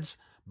sides,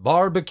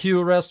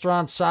 barbecue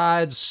restaurant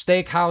sides,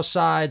 steakhouse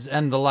sides,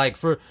 and the like.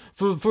 For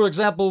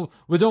example,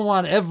 we don't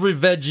want every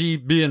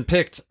veggie being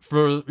picked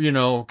for,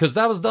 because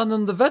that was done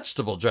in the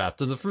vegetable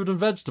draft, in the fruit and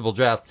vegetable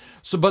draft.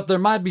 So, but there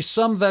might be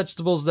some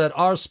vegetables that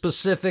are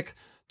specific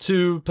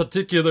to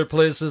particular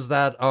places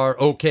that are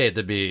okay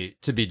to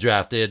be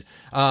drafted.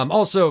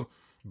 Also,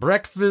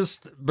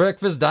 breakfast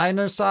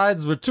diner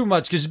sides were too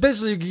much, because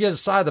basically you can get a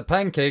side of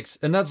pancakes,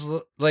 and that's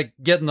like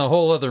getting a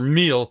whole other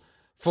meal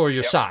for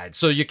your side.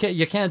 So you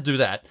can't do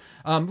that.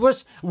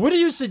 What do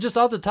you say, just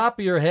off the top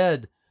of your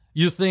head,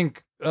 you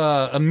think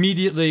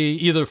immediately,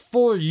 either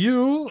for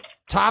you,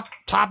 top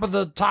of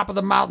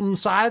the mountain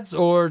sides,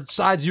 or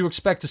sides you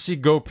expect to see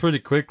go pretty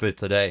quickly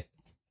today?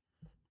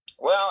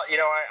 Well,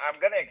 I'm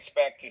going to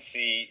expect to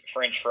see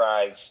French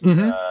fries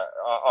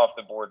off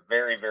the board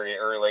very, very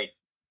early.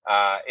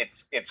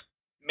 It's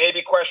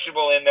maybe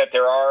questionable in that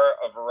there are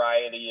a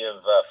variety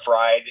of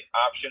fried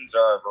options.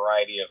 There are a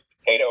variety of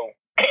potato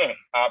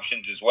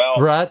options as well.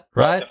 Right.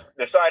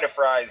 The side of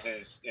fries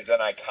is an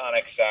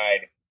iconic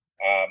side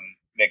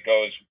that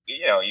goes,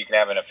 you can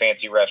have in a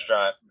fancy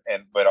restaurant,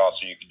 but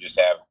also you can just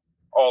have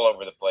all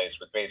over the place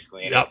with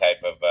basically any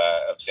type of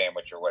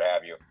sandwich or what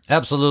have you.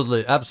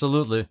 Absolutely.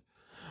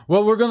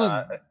 Well, we're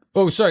gonna.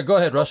 Sorry. Go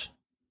ahead, Rush.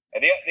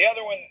 And the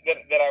other one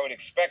that I would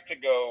expect to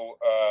go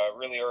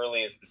really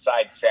early is the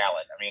side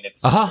salad. I mean,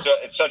 it's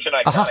such an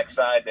iconic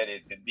side that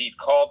it's indeed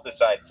called the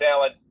side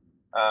salad.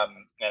 I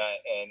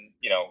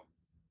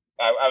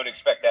would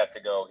expect that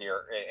to go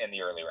here in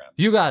the early round.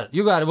 You got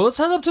it. Well, let's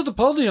head up to the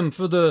podium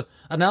for the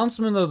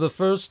announcement of the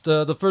first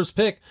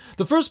pick.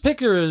 The first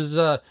picker is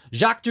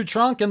Jacques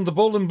Dutronc and the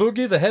Bowling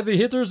Boogie, the Heavy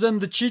Hitters,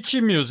 and the Chi-Chi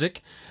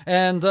Music.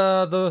 And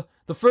the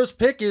first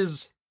pick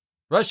is,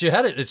 Rush, you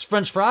had it. It's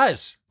French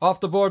fries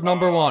off the board,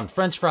 number one.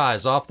 French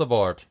fries off the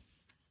board.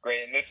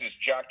 Great, and this is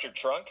Jacques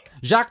Dutronc?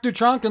 Jacques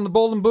Dutronc and the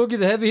Bowling Boogie,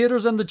 the Heavy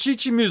Hitters, and the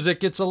Chi-Chi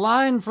Music. It's a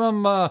line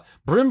from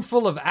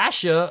Brimful of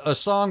Asha, a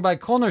song by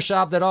Corner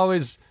Shop that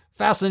always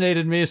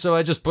fascinated me, so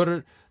I just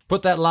put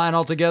that line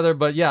all together.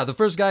 But yeah, the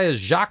first guy is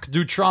Jacques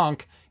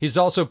Dutronc. He's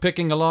also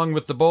picking along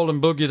with the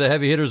Bowling Boogie, the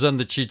Heavy Hitters, and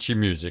the Chi-Chi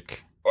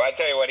Music. Well, I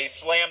tell you what, he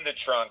slammed the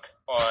trunk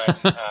on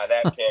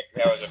that pick.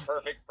 That was a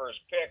perfect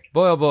first pick.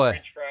 Boy, oh boy.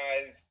 French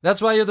fries.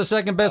 That's why you're the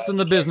second best in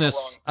the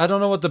business. I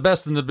don't know what the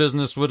best in the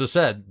business would have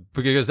said,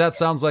 because that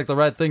sounds like the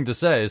right thing to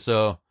say.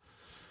 So,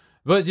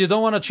 but you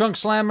don't want a trunk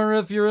slammer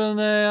if you're in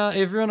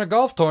a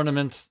golf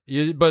tournament.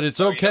 But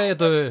it's okay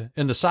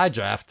in the side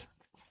draft.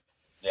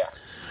 Yeah,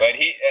 but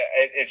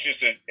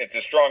it's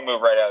a strong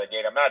move right out of the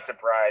gate. I'm not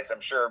surprised.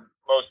 I'm sure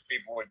most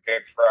people would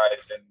pick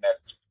fries in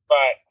that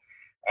spot.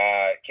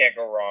 Can't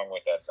go wrong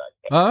with that side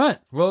pick. All right.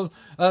 Well,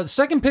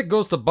 second pick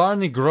goes to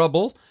Barney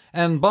Grubble,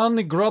 and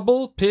Barney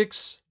Grubble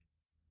picks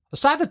a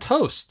side of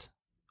toast.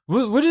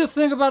 What do you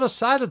think about a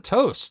side of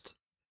toast?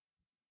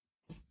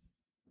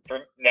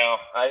 No,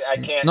 I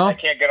can't. No? I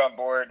can't get on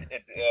board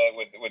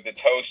with the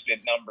toast at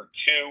number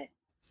 2.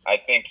 I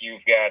think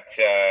you've got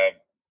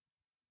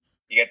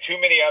you got too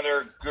many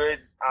other good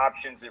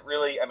options. It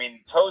really, I mean,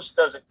 toast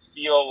doesn't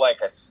feel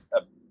like a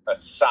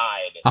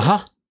side.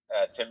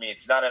 To me,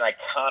 it's not an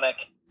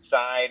iconic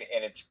side,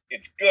 and it's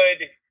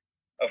good.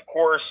 Of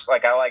course,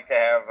 like I like to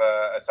have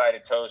a side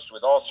of toast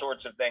with all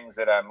sorts of things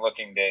that I'm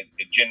looking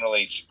to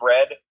generally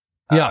spread.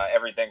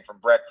 Everything from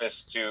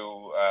breakfast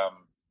to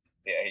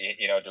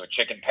to a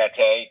chicken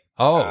pate.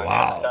 Oh,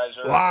 wow.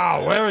 Appetizer.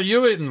 Wow, where are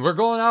you eating? We're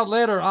going out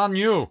later on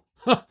you.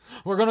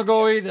 We're going to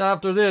go eat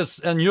after this,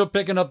 and you're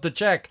picking up the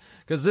check,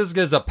 because this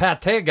guy's a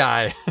pate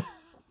guy.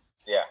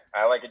 Yeah,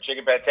 I like a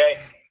chicken pate.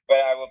 But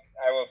I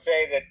will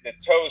say that the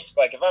toast,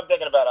 like if I'm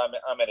thinking about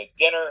I'm at a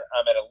dinner,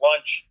 I'm at a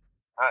lunch,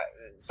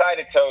 side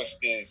of toast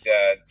is,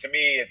 to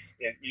me,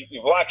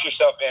 you've locked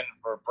yourself in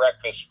for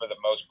breakfast for the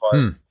most part.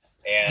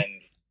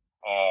 And,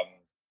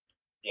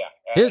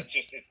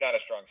 it's not a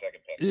strong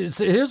second pick.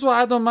 Here's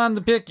why I don't mind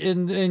the pick,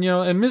 and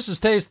Mrs.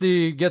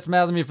 Tasty gets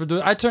mad at me for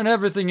doing. I turn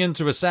everything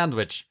into a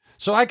sandwich,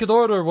 so I could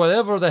order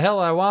whatever the hell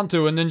I want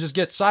to, and then just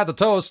get side of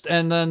toast,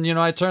 and then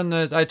I turn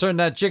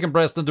that chicken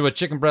breast into a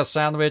chicken breast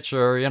sandwich,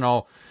 or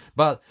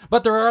But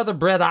there are other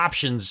bread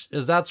options.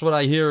 That's what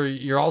I hear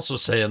you're also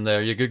saying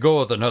there. You could go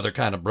with another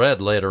kind of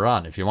bread later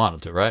on if you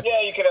wanted to, right?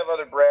 Yeah, you could have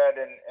other bread,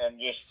 and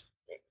just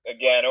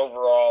again,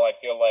 overall, I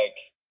feel like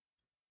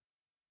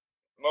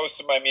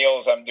most of my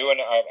meals I'm doing.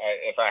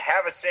 If I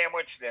have a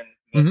sandwich, then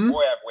boy,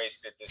 I've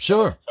wasted this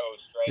toast,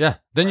 right? Yeah,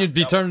 then you'd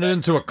be turning it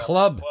into a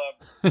club.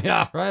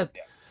 Yeah, right.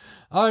 Yeah.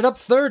 All right, up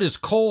third is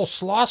Cole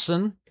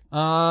Slauson,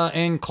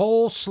 and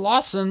Cole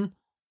Slauson.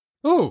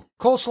 Ooh,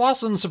 Cole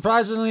Slauson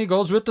surprisingly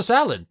goes with the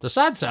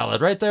side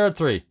salad, right there at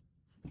 3.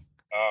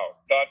 Oh,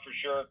 thought for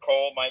sure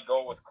Cole might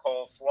go with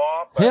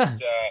coleslaw, but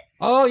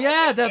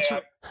that's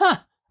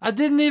I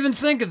didn't even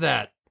think of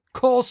that.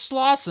 Cole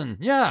Slauson,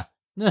 yeah.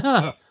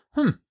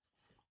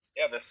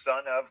 Yeah, the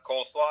son of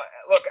coleslaw.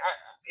 Look,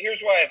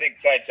 here's why I think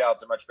side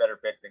salad's a much better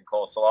pick than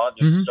coleslaw.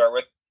 Just to start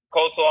with,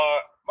 coleslaw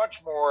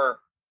much more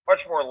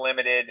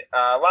limited.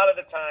 A lot of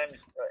the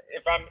times,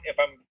 if I'm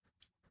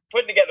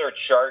putting together a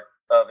chart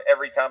of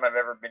every time I've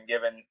ever been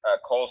given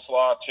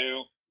coleslaw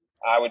to,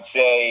 I would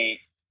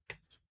say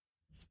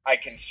I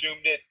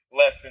consumed it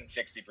less than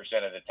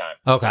 60% of the time.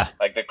 Okay.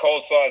 Like the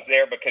coleslaw is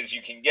there because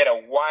you can get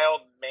a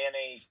wild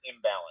mayonnaise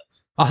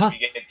imbalance. Uh-huh. You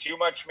get too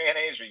much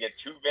mayonnaise, or you get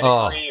too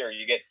vinegary, or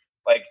you get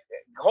like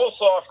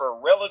coleslaw for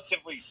a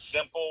relatively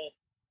simple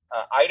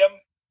item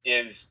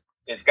is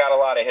got a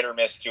lot of hit or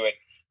miss to it.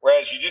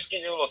 Whereas you just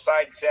get your little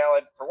side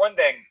salad. For one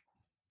thing,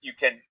 you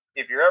can,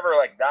 if you're ever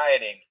like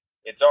dieting,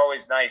 it's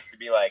always nice to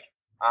be like,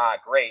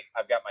 great,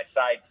 I've got my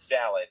side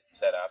salad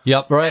set up.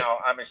 Yep, right. Now,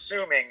 I'm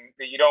assuming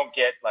that you don't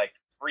get like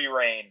free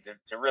reign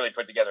to really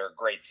put together a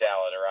great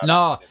salad. Or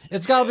no,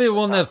 it's got to be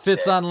one that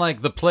fits on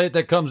like the plate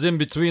that comes in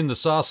between the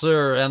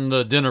saucer and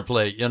the dinner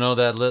plate. You know,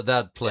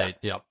 that plate.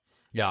 Yeah. Yep.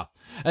 Yeah.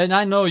 And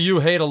I know you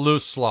hate a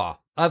loose slaw.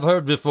 I've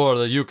heard before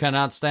that you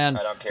cannot stand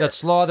that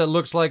slaw that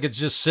looks like it's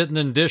just sitting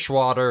in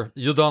dishwater.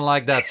 You don't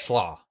like that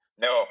slaw.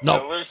 No.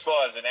 The loose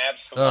slaw is an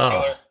absolute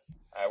killer.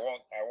 I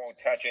won't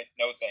touch it.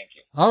 No, thank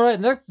you. All right,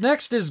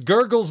 next is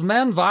Gurgles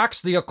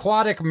Manvox, the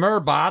aquatic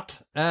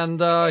merbot, and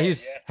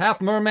he's half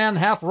merman,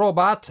 half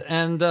robot,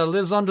 and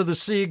lives under the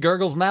sea.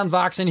 Gurgles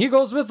Manvox, and he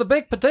goes with the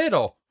baked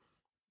potato.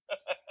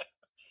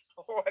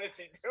 What is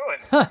he doing?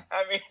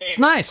 I mean, it's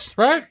nice,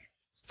 right?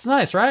 It's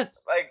nice, right?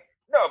 Like,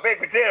 no, baked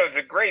potato is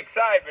a great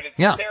side, but it's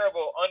a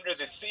terrible under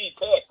the sea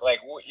pick. Like,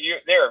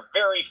 there are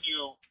very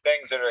few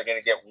things that are going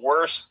to get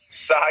worse,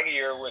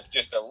 soggier with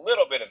just a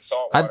little bit of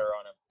salt water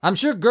on them. I'm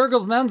sure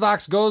Gurgles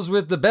Manvox goes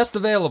with the best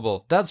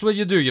available. That's what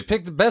you do. You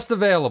pick the best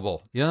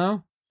available, you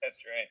know?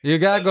 That's right. You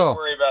gotta go. Don't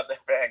worry about the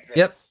fact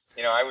that,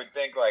 I would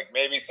think like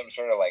maybe some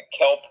sort of like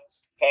kelp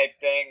type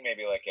thing,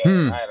 maybe like I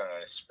don't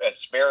know,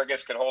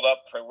 asparagus could hold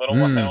up for a little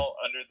while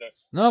under the...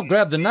 No,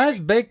 grab the nice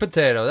baked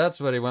potato. That's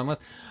what he went with.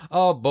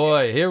 Oh,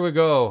 boy, here we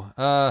go.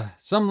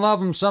 Some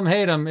love him, some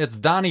hate him. It's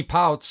Donnie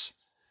Pouts.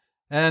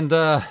 And,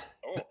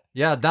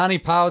 Donnie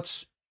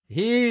Pouts,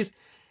 he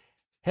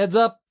heads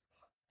up.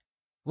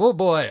 Oh,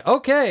 boy.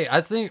 Okay, I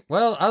think,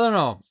 well, I don't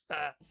know.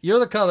 You're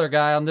the color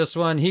guy on this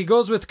one. He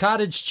goes with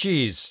cottage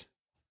cheese.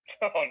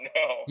 Oh,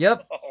 no.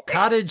 Yep,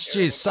 cottage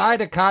cheese. Side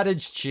of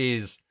cottage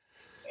cheese.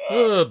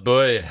 Oh,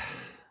 boy.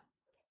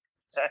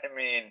 I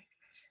mean,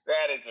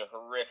 that is a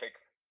horrific...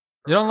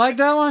 You don't like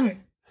that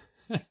one?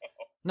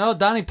 No,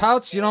 Donnie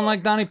Pouts? You don't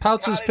like Donnie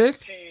Pouts' pick?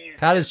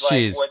 Cottage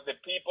cheese. What the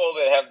people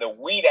that have the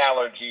wheat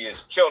allergy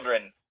as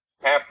children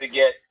have to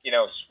get,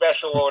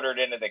 special ordered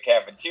into the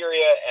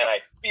cafeteria, and I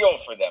feel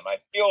for them. I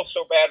feel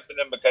so bad for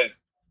them because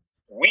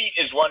wheat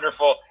is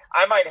wonderful.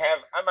 I might have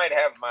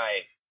my,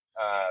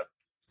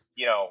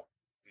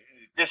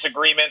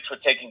 disagreements with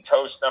taking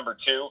toast number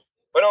 2,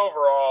 but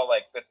overall,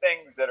 like the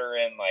things that are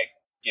in, like,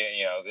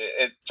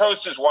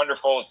 toast is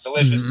wonderful. It's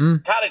delicious. Mm-hmm.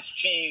 Cottage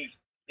cheese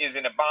is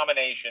an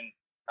abomination.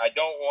 I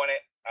don't want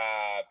it.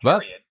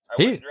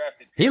 Period.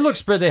 He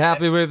looks pretty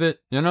happy with it.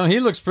 He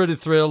looks pretty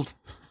thrilled.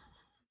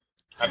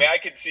 I mean, I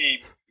could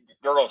see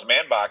Gurgles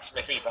Manvox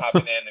maybe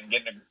popping in and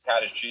getting a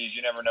cottage cheese.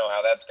 You never know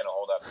how that's going to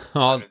hold up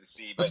under the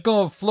sea. It's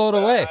going to float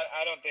away.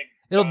 I don't think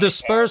it'll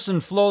disperse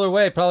and float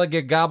away. Probably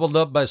get gobbled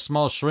up by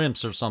small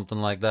shrimps or something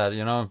like that.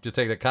 If you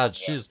take the cottage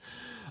cheese.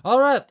 All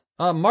right.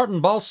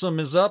 Martin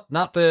Balsam is up,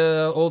 not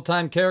the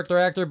old-time character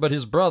actor, but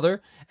his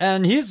brother,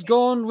 and he's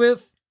going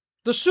with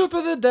the soup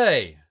of the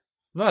day.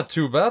 Not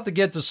too bad to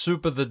get the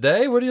soup of the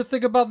day. What do you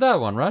think about that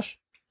one, Rush?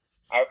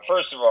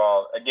 First of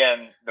all,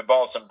 again, the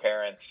Balsam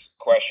parents,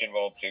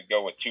 questionable to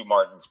go with 2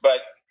 Martins, but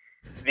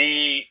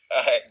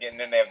and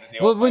then they have the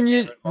well,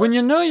 when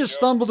you know you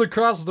stumbled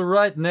across the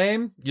right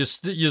name, you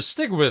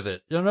stick with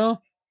it. That's right.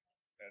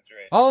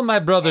 All of my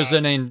brothers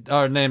are named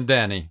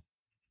Danny.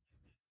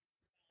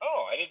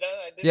 Oh, I did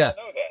not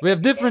know that. We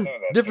have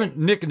different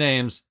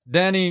nicknames.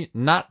 Danny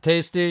Not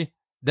Tasty,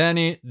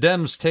 Danny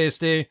Dem's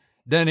Tasty,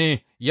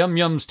 Danny Yum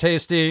Yum's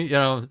Tasty.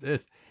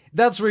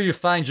 That's where you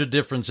find your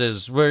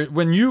differences,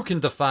 when you can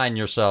define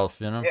yourself.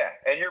 Yeah,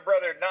 and your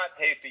brother Not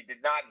Tasty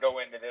did not go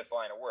into this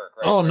line of work,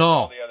 right? Oh, no.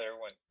 All the other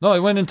ones. No, he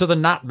went into the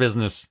knot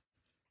business.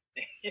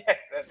 Yeah,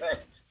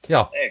 thanks.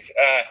 Yeah. Thanks.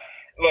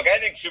 Look, I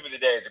think soup of the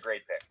day is a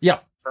great pick. Yeah.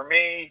 For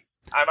me,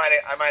 I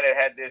might have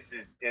had this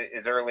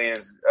as early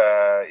as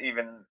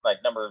even like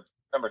number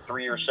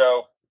 3 or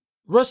so.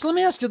 Russ, let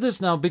me ask you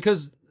this now,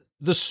 because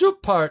the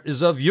soup part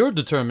is of your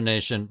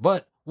determination,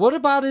 but what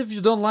about if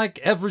you don't like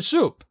every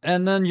soup,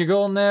 and then you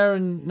go in there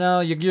and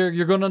now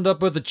you're going to end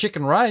up with a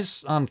chicken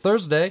rice on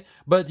Thursday,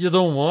 but you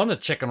don't want a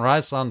chicken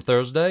rice on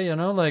Thursday,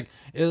 like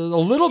a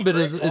little bit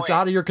it's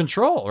out of your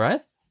control,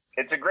 right?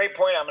 It's a great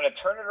point. I'm going to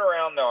turn it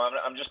around though.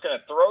 I'm just going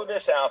to throw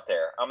this out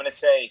there. I'm going to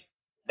say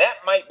that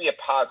might be a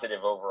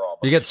positive overall.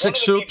 You get 6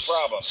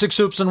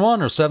 soups in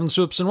one, or 7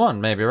 soups in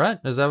one, maybe, right?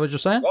 Is that what you're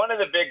saying? One of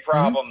the big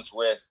problems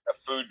with a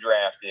food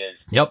draft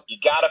is you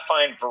got to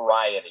find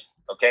variety.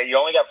 Okay, you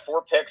only got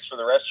 4 picks for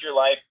the rest of your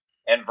life,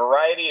 and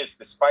variety is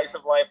the spice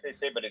of life, they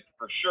say, but it's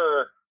for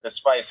sure the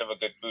spice of a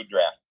good food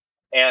draft.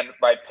 And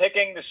by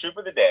picking the soup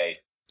of the day,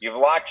 you've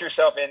locked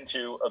yourself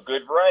into a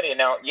good variety. And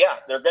now,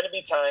 there are going to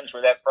be times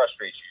where that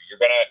frustrates you.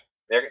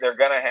 They're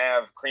gonna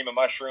have cream of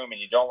mushroom, and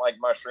you don't like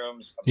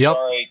mushrooms. I'm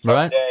sorry,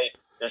 tough day.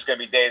 There's gonna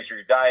be days where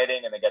you're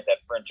dieting, and they got that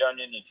French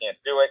onion. You can't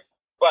do it.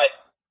 but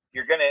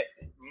you're gonna,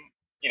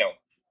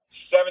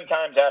 7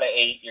 times out of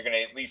 8, you're gonna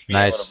at least be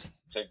Nice.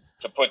 able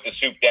to put the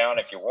soup down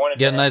if you wanted.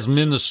 Get a to nice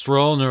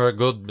minestrone or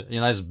a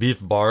nice beef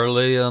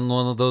barley on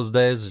one of those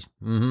days.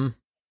 Mm-hmm.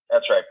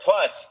 That's right.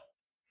 Plus,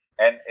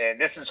 and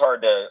this is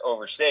hard to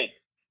overstate,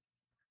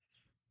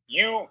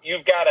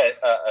 you've got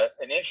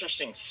an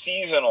interesting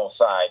seasonal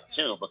side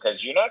too,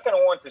 because you're not going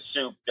to want the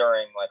soup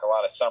during like a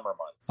lot of summer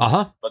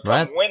months. But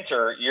come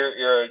winter,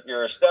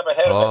 you're a step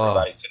ahead of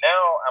everybody. So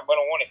now I'm going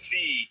to want to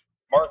see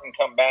Martin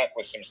come back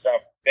with some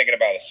stuff, thinking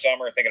about a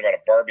summer, thinking about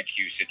a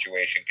barbecue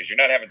situation, because you're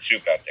not having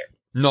soup out there.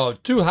 No,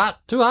 too hot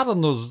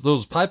on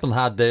those piping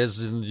hot days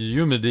in the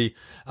humidity.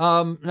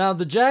 Now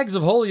the Jags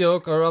of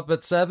Holyoke are up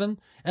at 7,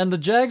 and the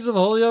Jags of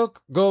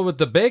Holyoke go with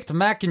the baked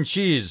mac and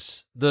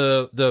cheese,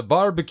 the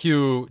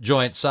barbecue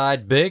joint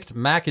side baked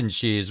mac and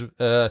cheese.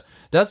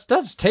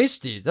 That's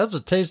tasty. That's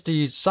a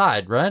tasty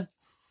side, right?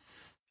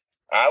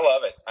 I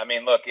love it. I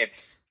mean, look,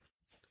 it's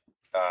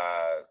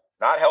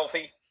not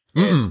healthy.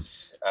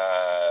 It's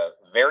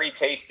very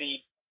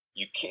tasty.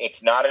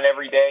 It's not an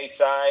everyday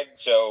side,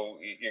 so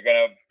you're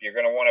gonna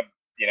want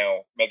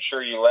to make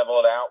sure you level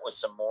it out with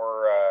some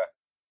more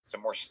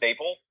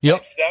staple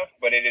type stuff.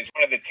 But it is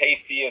one of the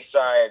tastiest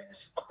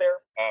sides out there,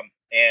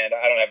 and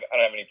I don't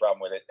have any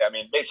problem with it. I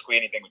mean, basically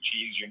anything with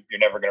cheese, you're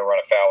never gonna run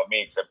afoul of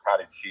me, except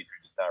cottage cheese,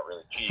 which is not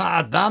really cheese.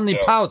 Donnie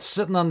Pouch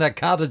sitting on that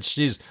cottage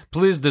cheese.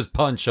 Please, this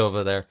punch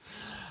over there.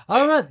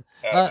 All right.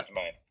 That's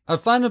mine. Our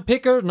final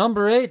picker,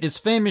 number 8, is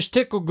Famish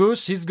Tickle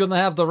Goose. He's going to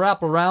have the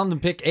wrap around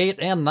and pick 8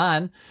 and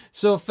 9.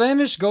 So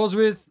Famish goes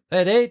with,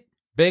 at 8,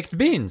 baked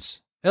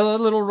beans. A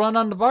little run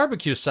on the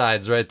barbecue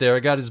sides right there.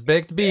 I got his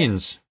baked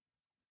beans.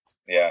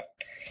 Yeah.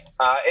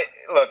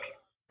 Look,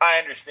 I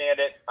understand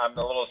it. I'm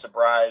a little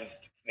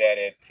surprised that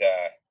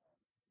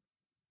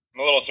I'm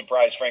a little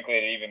surprised, frankly,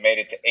 that it even made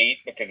it to 8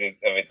 because of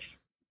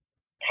its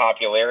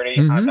popularity.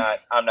 Mm-hmm.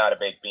 I'm not a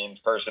baked beans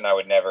person. I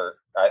would never.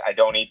 I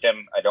don't eat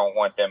them. I don't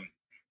want them.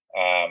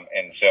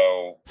 And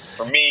so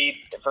for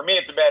me,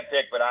 it's a bad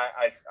pick, but I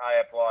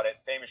applaud it.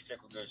 Famish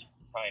Tickle Goose,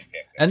 fine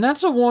pick. And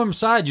that's a warm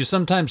side you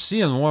sometimes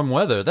see in warm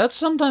weather. That's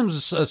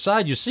sometimes a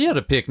side you see at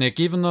a picnic,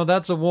 even though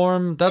that's a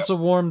warm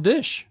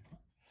dish.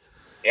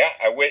 Yeah,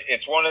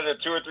 it's one of the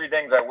 2 or 3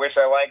 things I wish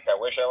I liked. I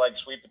wish I liked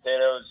sweet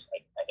potatoes.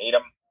 I hate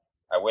them.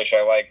 I wish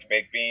I liked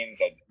baked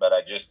beans, but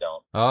I just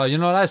don't. Oh, you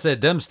know what I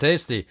said? Them's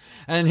tasty.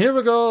 And here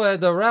we go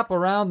at the wrap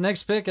around.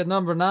 Next pick at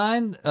number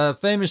 9,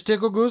 Famish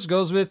Tickle Goose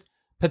goes with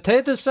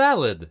potato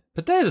salad.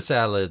 Potato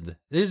salad.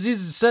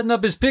 He's setting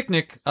up his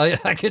picnic. I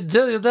can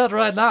tell you that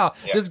right now.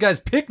 Yeah. This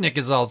guy's picnic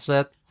is all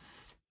set.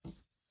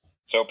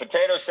 So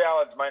potato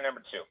salad's my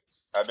number 2.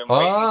 I've been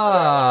waiting for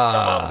that to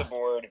come off the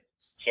board.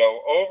 So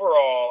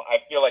overall, I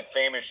feel like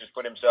Famish has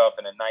put himself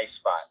in a nice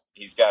spot.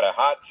 He's got a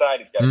hot side.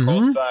 He's got a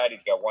cold side.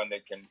 He's got one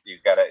that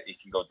he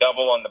can go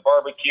double on the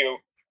barbecue.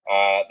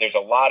 There's a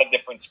lot of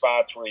different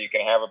spots where you can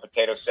have a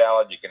potato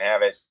salad. You can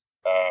have it.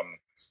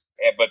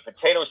 But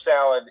potato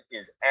salad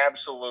is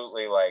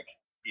absolutely like,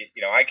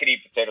 I could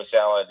eat potato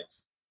salad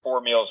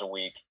 4 meals a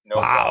week. No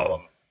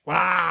problem.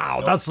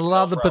 Wow. That's a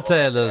lot of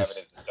potatoes. Have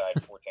it as a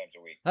side 4 times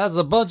a week. That's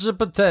a bunch of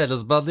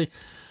potatoes, buddy.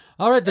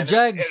 All right, the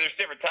Jags. There's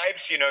different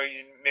types, you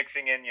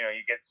mixing in, you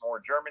get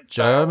more German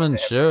style.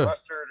 Sure.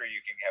 Mustard, or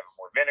you can have it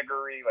more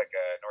vinegary, like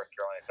a North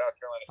Carolina, South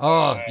Carolina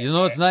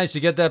style. It's nice.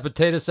 You get that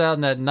potato salad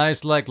and that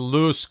nice, like,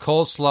 loose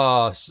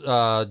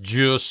coleslaw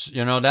juice.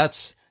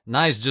 That's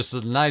nice, just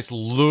a nice,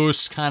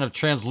 loose, kind of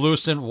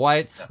translucent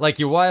white, like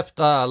you washed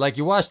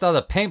out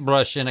a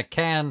paintbrush in a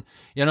can,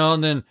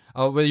 and then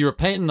when you were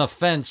painting a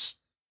fence,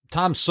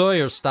 Tom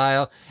Sawyer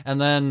style,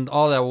 and then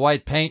all that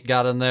white paint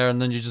got in there,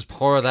 and then you just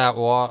pour that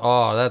water.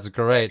 Oh, that's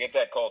great. Get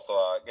that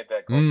coleslaw out of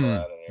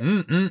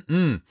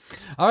there.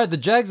 All right, the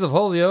Jags of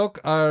Holyoke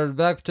are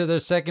back to their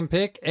second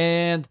pick,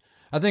 and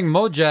I think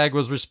Mojag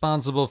was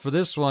responsible for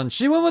this one.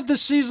 She went with the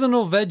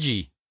seasonal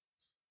veggie.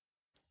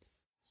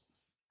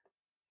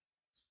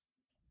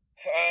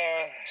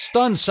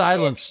 Stunned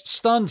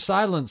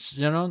silence.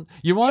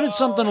 You wanted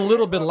something a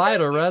little bit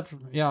lighter, right?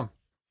 Yeah.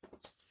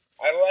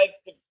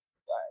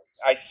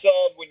 I said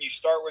when you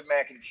start with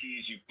mac and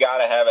cheese, you've got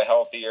to have a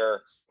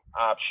healthier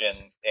option,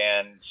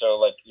 and so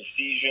like your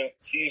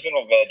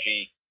seasonal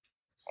veggie.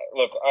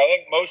 Look, I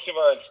think most of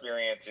our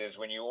experience is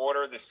when you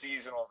order the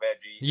seasonal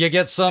veggie, you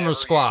get summer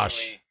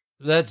squash.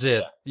 That's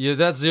it. Yeah,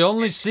 that's the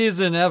only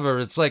season ever.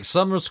 It's like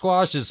summer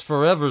squash is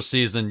forever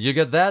season. You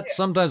get that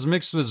sometimes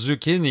mixed with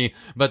zucchini,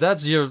 but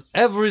that's your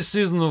every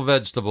seasonal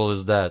vegetable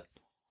is that.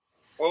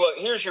 Well, look,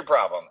 here's your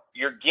problem.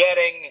 You're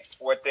getting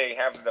what they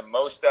have the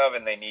most of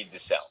and they need to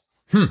sell.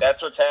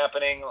 That's what's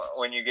happening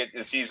when you get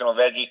the seasonal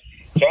veggie.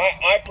 So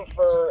I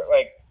prefer,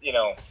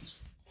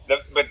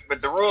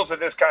 but the rules of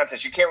this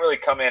contest, you can't really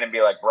come in and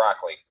be like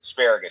broccoli,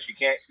 asparagus. You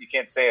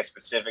can't say a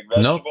specific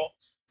vegetable. Nope.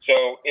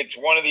 So it's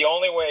one of the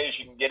only ways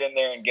you can get in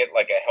there and get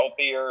like a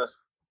healthier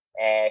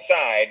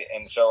side.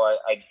 And so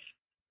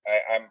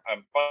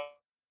I'm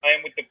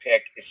fine with the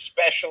pick,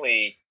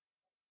 especially,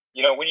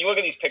 when you look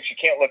at these picks, you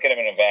can't look at them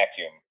in a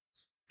vacuum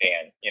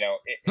Dan.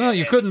 No,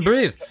 you couldn't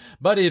breathe.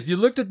 Buddy, if you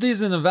looked at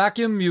these in a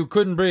vacuum, you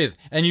couldn't breathe.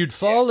 And you'd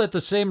fall at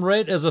the same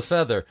rate as a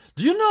feather.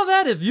 Do you know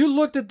that? If you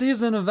looked at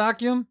these in a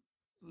vacuum,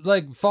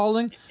 like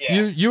falling,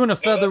 you and a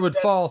feather would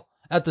fall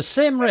at the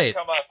same rate.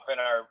 Come up in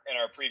our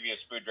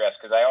previous food drafts,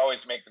 because I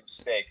always make the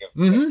mistake of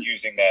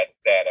using that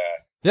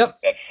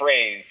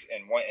phrase,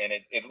 and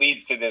it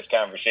leads to this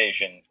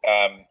conversation.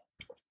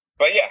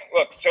 But yeah,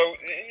 look, so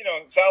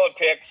solid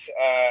picks.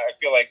 I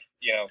feel like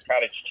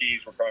cottage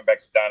cheese. We're coming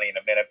back to Donnie in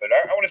a minute, but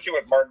I want to see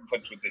what Martin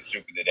puts with this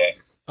soup of the day.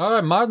 All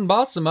right, Martin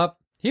bossed him up.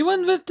 He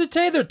went with the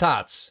tater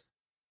tots.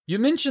 You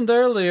mentioned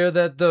earlier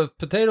that the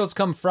potatoes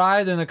come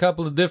fried in a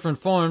couple of different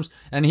forms,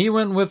 and he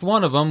went with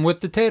one of them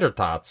with the tater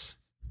tots.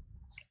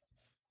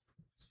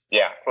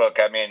 Yeah, look,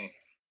 I mean,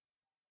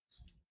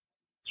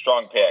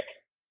 strong pick.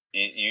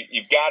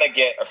 You've got to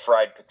get a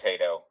fried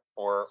potato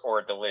or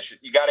a delicious.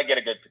 You got to get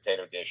a good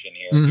potato dish in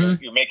here.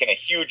 Mm-hmm. You're making a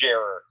huge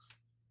error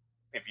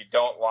if you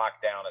don't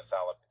lock down a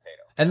solid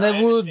potato. And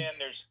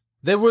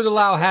they would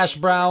allow hash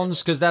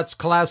browns, because that's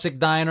classic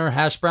diner.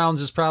 Hash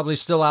browns is probably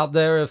still out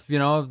there if,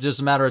 just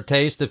a matter of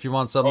taste if you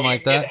want something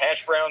like that. Get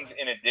hash browns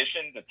in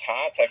addition to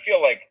tots? I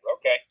feel like,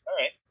 okay, all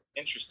right,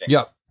 interesting.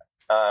 Yep.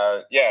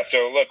 Yeah,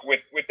 so look,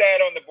 with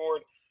that on the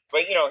board,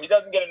 but, he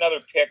doesn't get another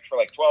pick for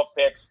like 12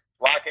 picks.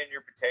 Lock in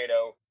your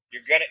potato.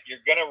 You're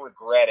gonna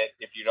regret it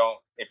if you don't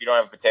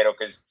have a potato,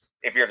 because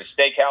if you're at a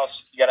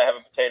steakhouse, you got to have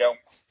a potato.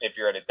 If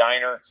you're at a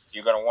diner,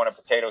 you're going to want a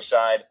potato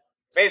side.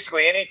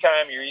 Basically,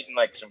 anytime you're eating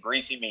like some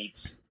greasy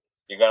meats,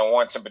 you're going to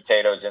want some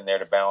potatoes in there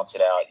to balance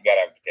it out. You got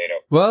to have a potato.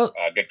 Well,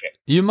 good pick.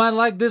 You might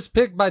like this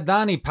pick by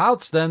Donnie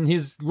Pouts then.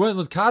 He's went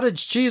with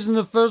cottage cheese in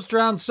the first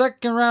round.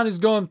 Second round, he's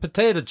going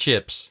potato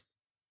chips.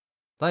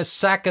 Nice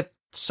sack of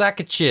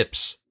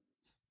chips.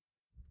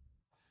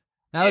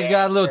 Now he's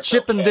got a little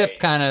chip and dip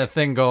kind of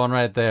thing going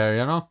right there,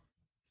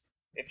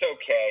 It's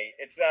okay.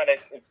 It's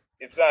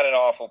not an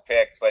awful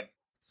pick, but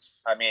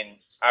I mean,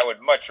 I would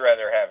much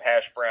rather have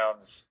hash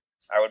browns.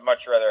 I would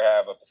much rather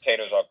have a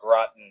potatoes au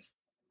gratin.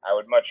 I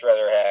would much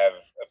rather have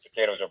a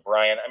potatoes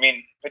O'Brien. I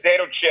mean,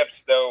 potato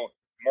chips, though,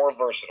 more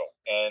versatile.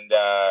 And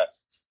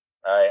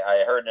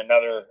I heard in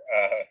another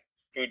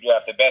food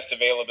draft, the best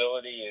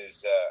availability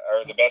is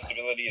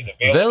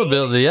availability.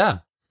 Availability, yeah.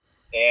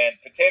 And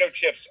potato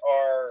chips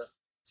are,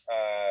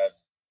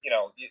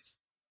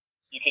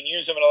 you can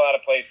use them in a lot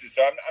of places.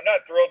 So I'm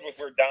not thrilled with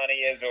where Donnie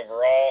is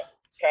overall.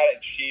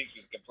 Cottage cheese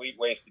was a complete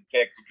wasted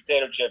pick. But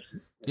potato chips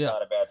is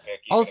not a bad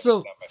pick.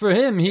 Also, for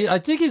him, I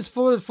think he's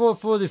 44,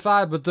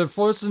 45, but they're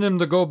forcing him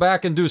to go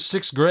back and do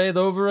 6th grade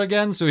over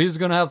again, so he's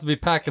going to have to be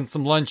packing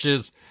some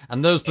lunches,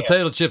 and those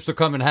potato chips will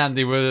come in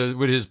handy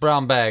with his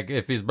brown bag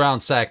if he's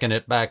brown sacking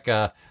it back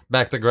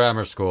to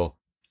grammar school.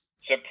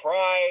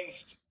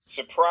 Surprised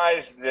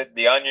that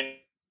the onion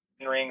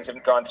rings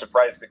haven't gone.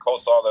 Surprised the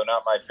coleslaw, though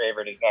not my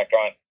favorite, is not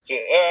gone. So,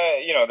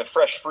 the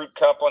fresh fruit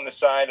cup on the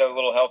side, a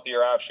little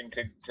healthier option,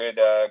 could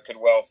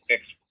well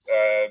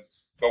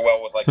go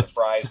well with like the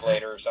fries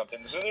later or something.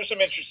 So there's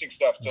some interesting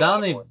stuff.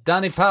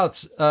 Donnie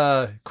Pouts,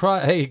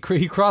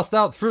 he crossed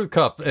out fruit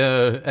cup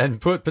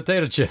and put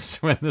potato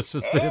chips when this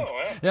was.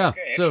 Yeah.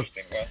 Okay, so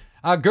interesting.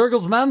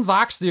 Gurgles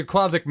Manvox, the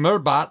aquatic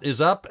merbot,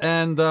 is up,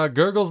 and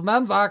Gurgles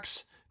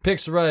Manvox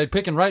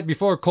picking right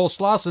before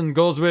Coleslawson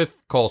goes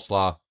with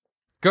coleslaw.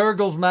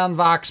 Gurgles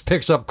Manvox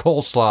picks up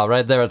coleslaw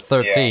right there at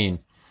 13. Yeah.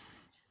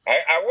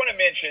 I want to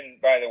mention,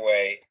 by the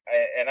way,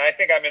 and I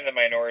think I'm in the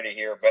minority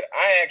here, but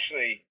I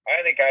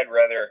think I'd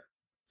rather,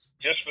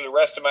 just for the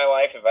rest of my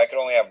life, if I could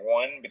only have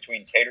one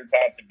between tater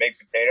tots and baked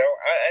potato,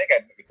 I think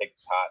I'd take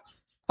the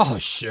tots. Oh,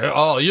 sure.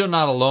 Oh, you're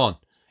not alone.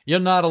 You're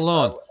not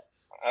alone.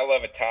 I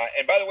love a tot.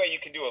 And by the way, you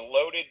can do a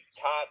loaded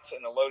tots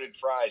and a loaded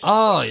fries.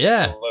 Oh,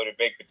 yeah. A loaded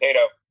baked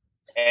potato.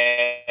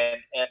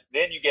 And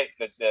then you get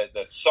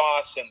the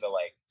sauce and the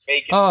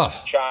bacon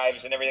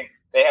chives and everything.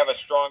 They have a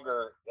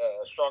stronger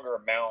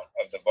amount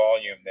of the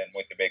volume than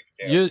with the baked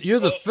potato. You're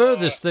the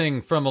furthest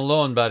thing from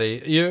alone,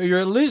 buddy. You're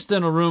at least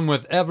in a room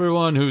with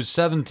everyone who's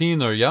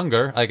 17 or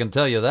younger. I can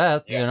tell you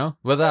that,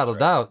 without a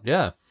doubt.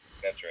 Yeah.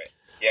 That's right.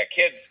 Yeah,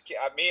 kids.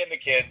 Me and the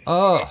kids.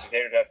 Oh.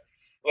 Potato tots.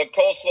 Look,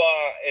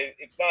 coleslaw.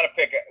 It's not a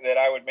pick that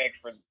I would make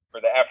for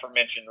the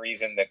aforementioned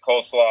reason that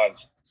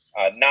coleslaw's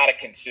not a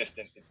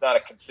consistent. It's not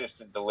a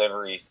consistent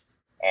delivery.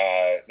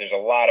 There's a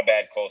lot of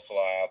bad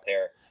coleslaw out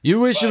there. You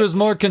wish it was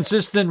more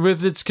consistent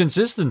with its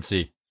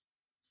consistency.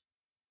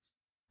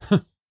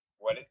 What's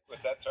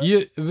that,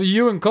 sorry?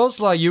 You and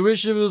coleslaw, you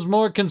wish it was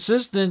more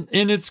consistent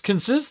in its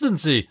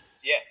consistency.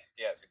 Yes,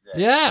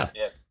 exactly. Yeah.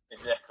 Yes,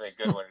 exactly.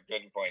 Good one.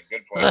 Good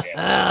point,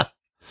 Dan.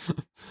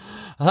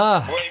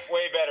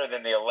 Way better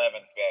than the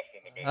 11th best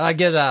in the business. I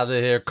get out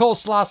of here.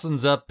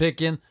 Coleslawson's up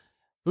picking.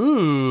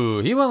 Ooh,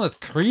 he went with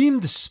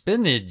creamed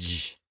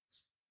spinach.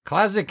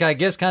 Classic, I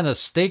guess, kind of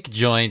steak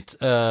joint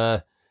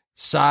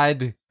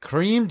side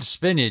creamed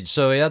spinach.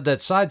 So he had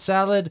that side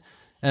salad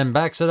and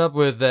backs it up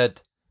with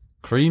that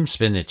creamed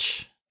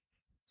spinach.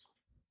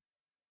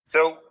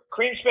 So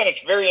creamed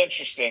spinach, very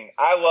interesting.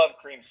 I love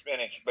creamed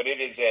spinach, but it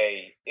is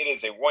a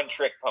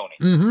one-trick pony.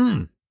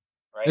 Mm-hmm.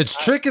 right? Its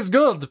trick is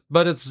good,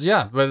 but that's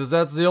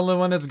the only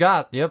one it's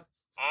got. Yep.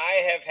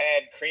 I have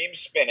had cream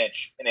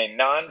spinach in a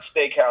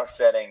non-steakhouse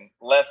setting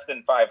less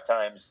than 5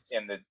 times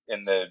in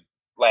the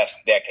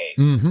last decade.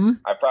 Mm-hmm.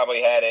 I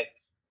probably had it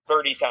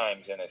 30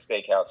 times in a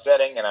steakhouse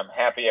setting, and I'm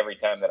happy every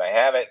time that I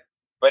have it.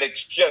 But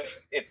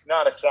it's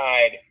not a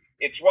side.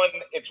 It's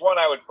one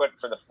I would put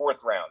for the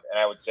 4th round, and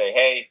I would say,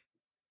 hey,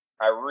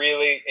 I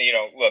really,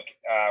 look,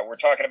 we're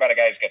talking about a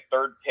guy who's got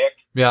 3rd pick.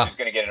 Yeah. He's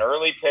going to get an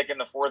early pick in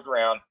the 4th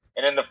round.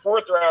 And in the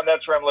 4th round,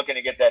 that's where I'm looking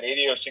to get that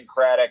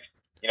idiosyncratic,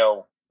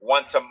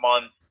 once a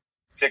month,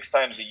 6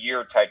 times a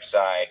year type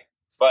side.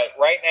 But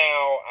right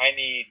now, I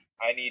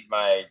need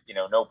my,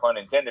 no pun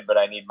intended, but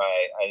I need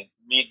my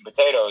meat and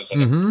potatoes.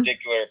 And in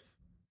particular,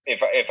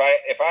 if I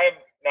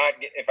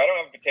don't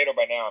have a potato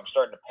by now, I'm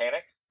starting to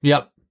panic.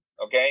 Yep.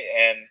 Okay,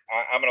 and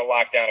I'm going to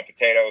lock down a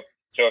potato.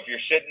 So if you're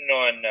sitting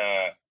on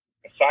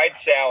a side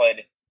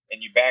salad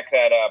and you back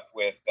that up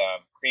with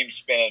cream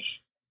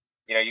spinach,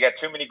 you got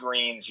too many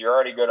greens. You're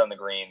already good on the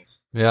greens.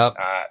 Yep.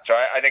 So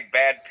I think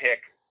bad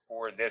pick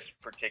for this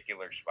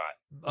particular spot.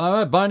 All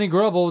right, Barney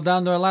Grubble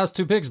down to our last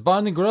 2 picks.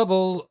 Barney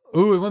Grubble,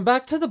 he went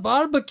back to the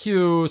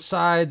barbecue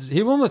sides.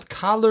 He went with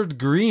collard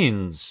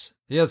greens.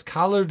 He has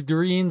collard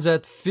greens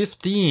at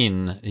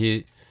 15.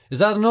 Is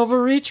that an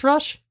overreach,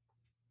 Rush?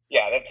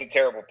 Yeah, that's a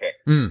terrible pick.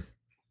 Mm.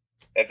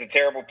 That's a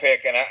terrible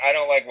pick, and I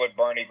don't like what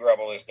Barney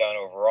Grubble has done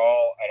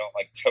overall. I don't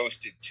like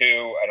toasted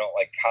too. I don't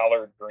like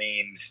collard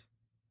greens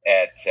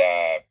at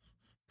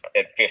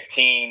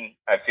 15.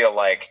 I feel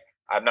like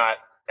I'm not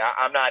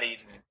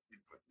eating.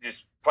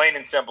 Just plain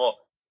and simple.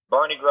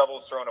 Barney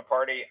Grubble's throwing a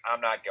party.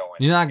 I'm not going.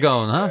 You're not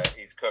going, huh?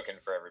 He's cooking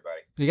for everybody.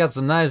 You had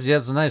some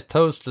nice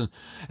toast.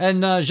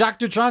 And Jacques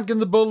Dutronc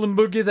and the Bowling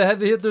Boogie, the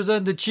heavy hitters,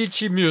 and the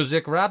Chi-Chi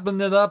music,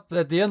 wrapping it up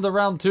at the end of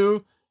round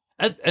 2.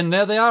 And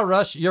there they are,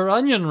 Rush, your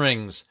onion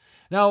rings.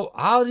 Now,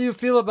 how do you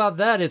feel about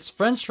that? It's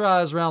French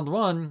fries round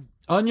 1,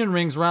 onion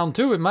rings round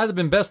 2. It might have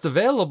been best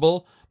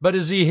available, but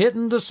is he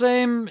hitting the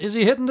same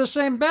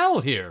bell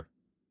here?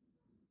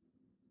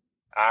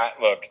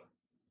 Look,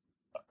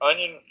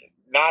 onion,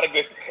 not a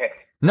good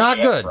pick.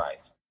 Not good.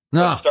 Fries.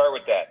 No. Let's start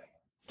with that.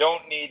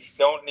 Don't need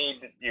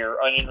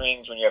your onion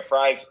rings when you have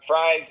fries.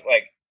 Fries,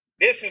 like,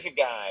 this is a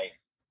guy,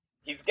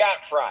 he's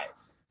got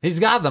fries. He's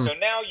got them. So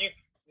now you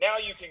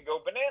can go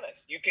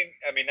bananas. You can,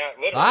 I mean, not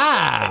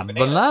literally.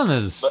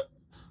 Bananas.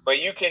 But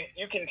you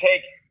can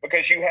take,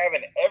 because you have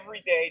an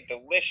everyday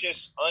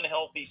delicious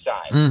unhealthy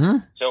side. Mm-hmm.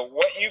 So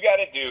what you got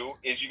to do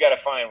is you got to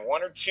find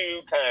 1 or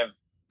 2 kind of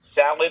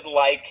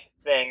salad-like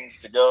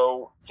things to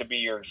go to be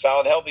your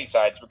solid healthy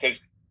sides,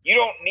 because you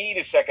don't need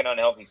a second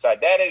unhealthy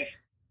side. That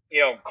is,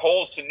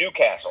 Coles to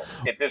Newcastle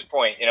at this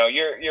point.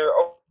 You're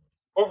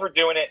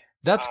overdoing it.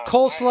 That's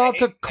coleslaw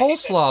to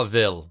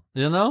coleslawville,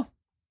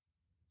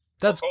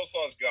 That's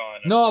coleslaw's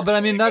gone. No, but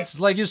I mean, that's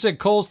like you said,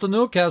 Coles to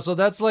Newcastle.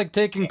 That's like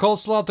taking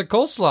coleslaw to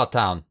coleslaw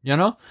town,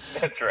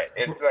 That's right.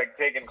 It's like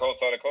taking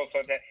coleslaw to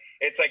coleslaw town.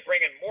 It's like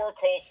bringing more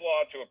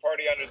coleslaw to a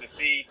party under the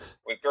sea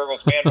with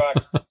Gurgle's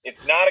Bandbox.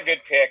 It's not a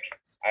good pick.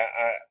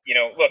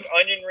 Look,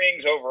 onion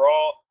rings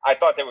overall, I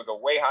thought they would go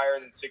way higher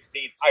than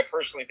 16th. I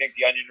personally think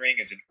the onion ring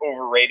is an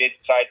overrated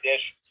side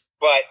dish,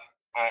 but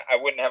I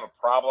wouldn't have a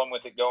problem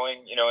with it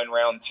going, in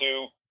round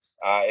 2.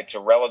 It's a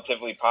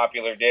relatively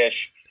popular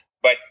dish.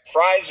 But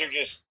fries are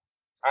just,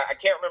 I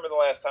can't remember the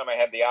last time I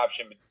had the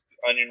option between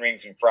onion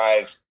rings and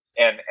fries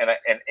and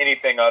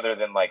anything other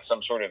than like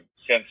some sort of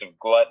sense of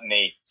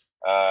gluttony,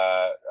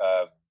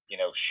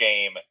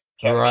 shame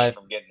kept me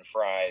from getting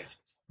fries.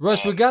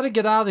 Rush, we got to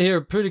get out of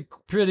here pretty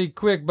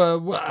quick, but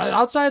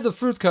outside the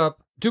fruit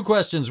cup, 2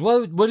 questions.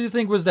 What do you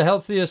think was the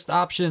healthiest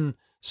option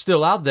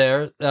still out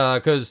there?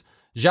 Because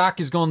Jacques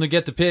is going to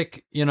get the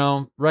pick,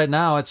 right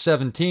now at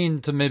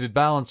 17 to maybe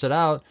balance it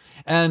out.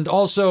 And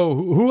also,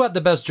 who had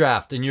the best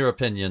draft, in your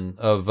opinion,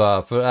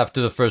 for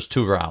after the first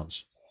 2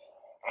 rounds?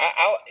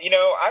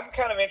 I'm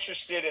kind of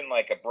interested in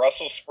like a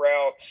Brussels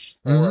sprouts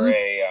or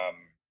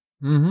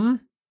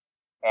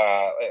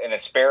an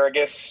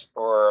asparagus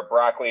or a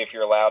broccoli, if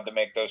you're allowed to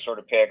make those sort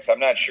of picks. I'm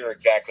not sure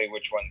exactly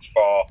which ones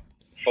fall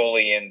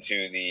fully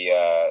into the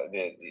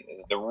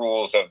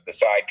rules of the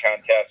side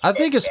contest. I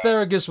think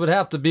asparagus would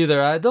have to be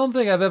there. I don't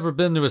think I've ever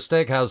been to a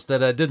steakhouse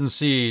that I didn't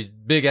see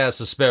big ass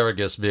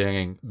asparagus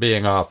being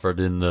offered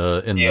in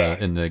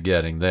the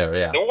getting there.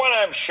 Yeah. The one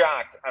I'm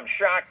shocked.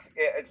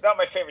 It's not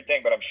my favorite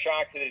thing, but I'm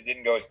shocked that it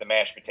didn't go as the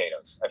mashed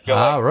potatoes. I feel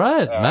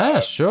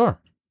mash, sure.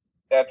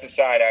 That's a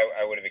side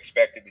I would have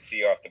expected to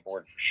see off the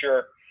board for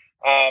sure.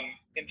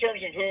 In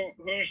terms of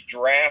whose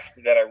draft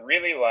that I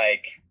really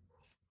like.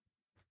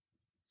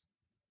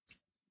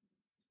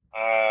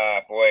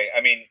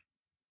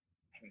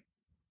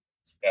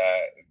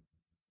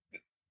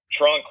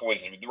 Trunk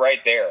was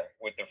right there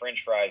with the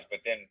French fries, but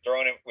then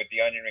throwing it with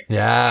the onion rings.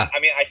 Yeah. I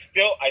mean, I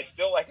still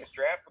like his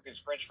draft because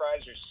French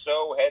fries are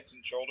so heads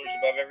and shoulders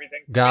above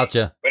everything.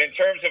 Gotcha. But in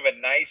terms of a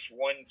nice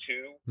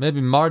 1-2. Maybe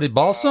Marty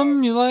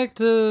Balsam, you like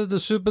the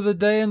soup of the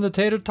day and the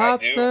tater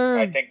tots there?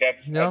 I think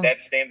that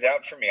stands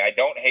out for me. I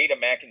don't hate a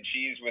mac and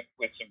cheese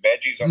with some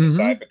veggies on the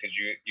side because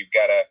you've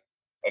got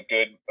a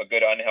good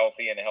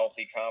unhealthy and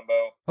healthy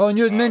combo. Oh, and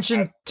you had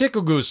mentioned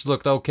Tickle Goose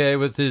looked okay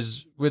with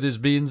his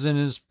beans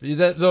and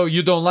though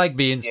you don't like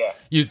beans. Yeah.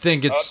 You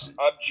think it's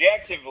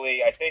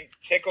objectively, I think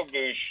Tickle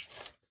Goose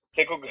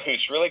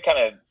really kind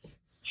of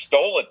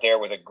stole it there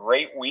with a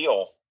great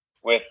wheel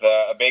with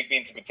a baked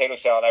beans and potato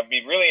salad. I'd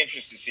be really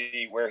interested to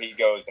see where he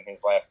goes in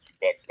his last 2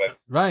 picks. But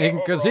right,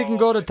 because he can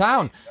go to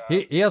town.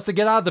 He has to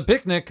get out of the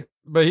picnic,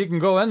 but he can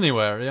go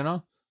anywhere,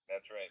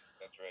 That's right.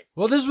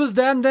 Well, this was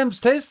Dan Dem's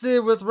Tasty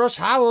with Rush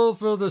Howell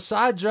for the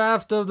side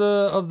draft of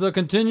the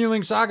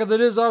continuing saga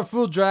that is our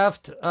full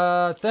draft.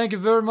 Thank you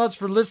very much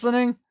for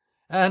listening,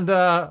 and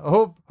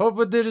hope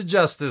it did it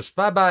justice.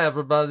 Bye,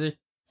 everybody.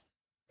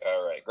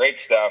 All right, great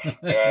stuff.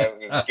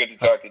 It was good to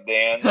talk to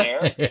Dan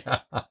there. Yeah.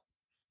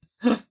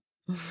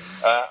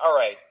 All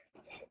right,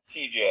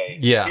 TJ.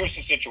 Yeah. Here's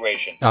the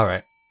situation. All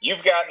right.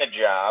 You've gotten a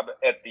job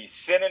at the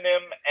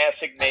Synonym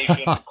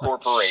Assignation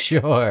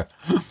Corporation. Sure.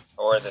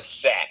 Or the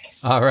SAC.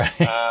 All right.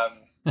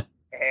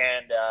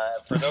 And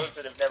for those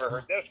that have never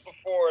heard this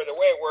before, the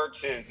way it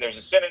works is there's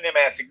a Synonym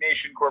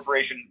Assignation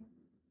Corporation.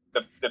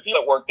 The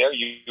people that work there,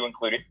 you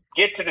included,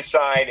 get to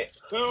decide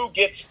who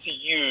gets to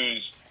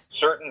use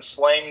certain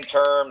slang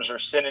terms or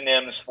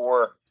synonyms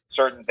for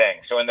certain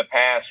things. So in the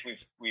past,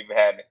 we've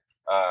had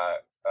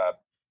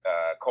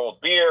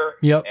cold beer,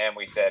 yep. And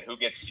we said who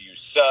gets to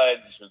use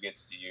suds, who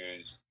gets to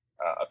use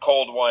a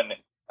cold one,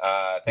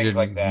 things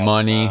like that.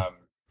 Money.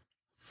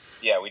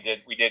 Yeah, we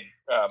did.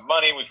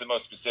 Money was the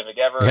most specific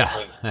ever. Yeah.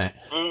 It was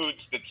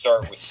foods that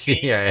start with C.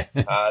 Yeah.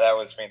 That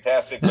was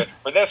fantastic. But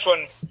for this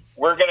one,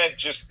 we're gonna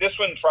this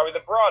one's probably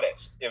the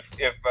broadest. If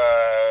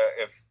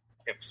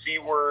C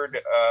word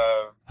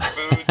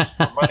foods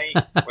for money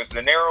was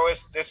the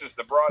narrowest, this is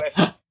the broadest.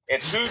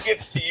 It's who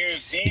gets to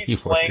use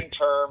these slang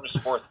terms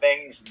for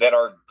things that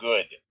are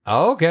good.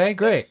 Oh, okay,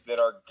 great. Things that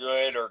are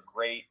good or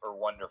great or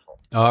wonderful.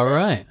 All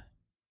right.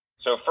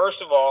 So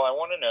first of all, I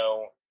want to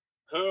know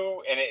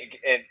who, and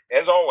it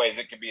as always,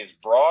 it can be as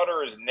broad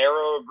or as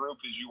narrow a group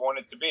as you want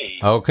it to be.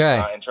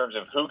 Okay. In terms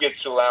of who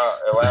gets to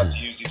allowed to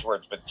use these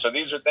words. But so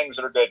these are things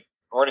that are good.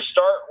 We're going to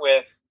start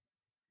with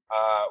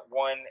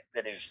one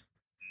that is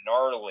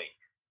gnarly.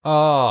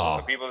 Oh.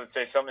 So people that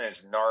say something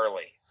is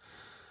gnarly.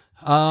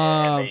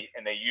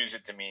 And they use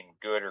it to mean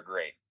good or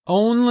great.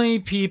 Only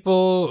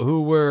people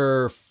who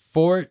were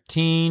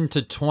 14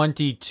 to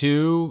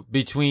 22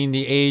 between the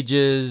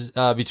years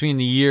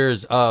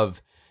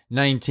of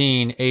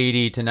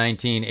 1980 to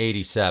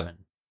 1987.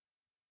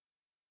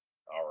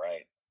 All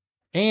right.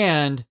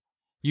 And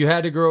you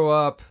had to grow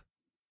up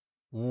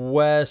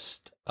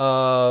west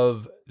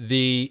of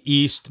the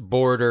east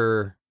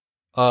border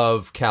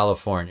of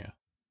California.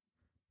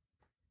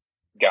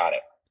 Got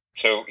it.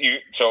 So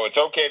it's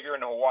okay if you're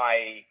in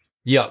Hawaii.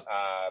 Yep.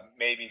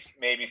 Maybe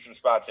some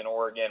spots in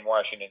Oregon,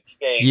 Washington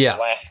State, yeah.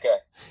 Alaska,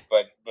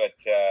 but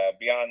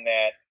beyond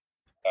that,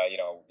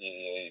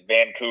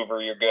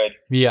 Vancouver, you're good.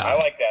 Yeah. I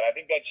like that. I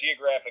think that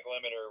geographic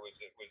limiter was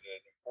an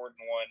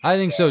important one. I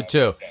think so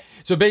too.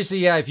 So basically,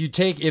 yeah, if you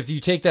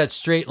take that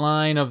straight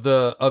line of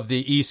the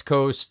East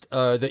Coast,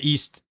 the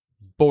east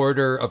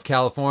border of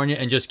California,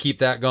 and just keep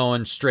that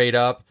going straight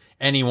up,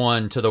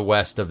 anyone to the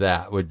west of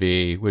that would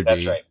be.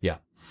 That's right. Yeah.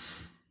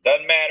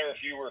 Doesn't matter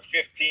if you were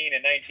 15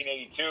 in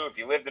 1982. If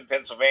you lived in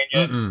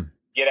Pennsylvania,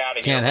 get out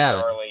of here. Can't have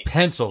it.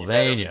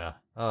 Pennsylvania.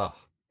 Oh.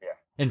 Yeah.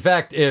 In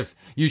fact, if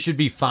you should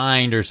be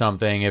fined or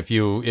something if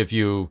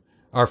you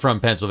are from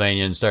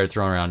Pennsylvania and start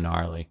throwing around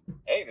gnarly.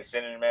 Hey, the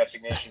Synonym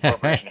Assignation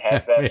Corporation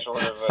has that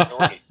sort of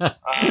authority.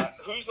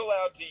 Who's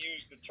allowed to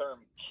use the term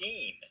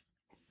keen?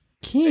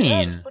 Keen?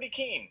 Yeah, it's pretty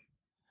keen.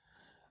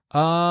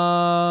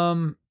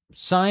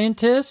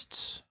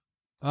 Scientists.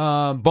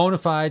 Bona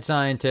fide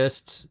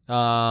scientists.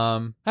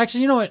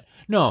 Actually, you know what?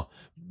 No,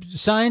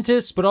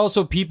 scientists, but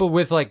also people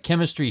with like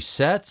chemistry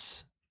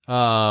sets.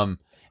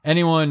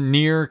 Anyone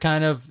near,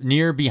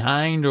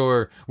 behind,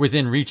 or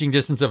within reaching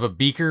distance of a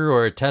beaker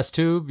or a test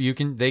tube,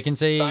 they can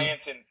say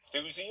science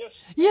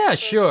enthusiasts. Yeah,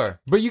 sure,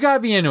 but you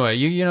gotta be into it.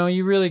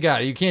 You really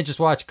got it. You can't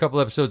just watch a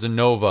couple episodes of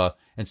Nova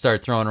and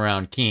start throwing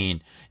around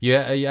keen.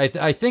 Yeah,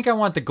 I think I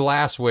want the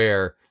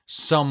glassware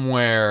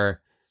somewhere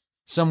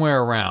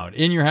around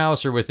in your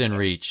house or within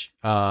reach.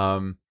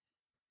 And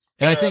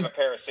I think have a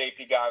pair of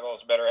safety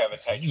goggles. Better have a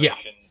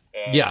titration.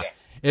 Yeah.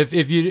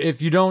 If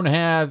you don't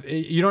have,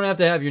 you don't have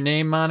to have your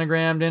name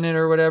monogrammed in it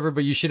or whatever,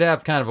 but you should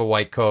have kind of a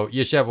white coat.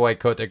 You should have a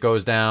white coat that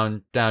goes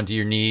down to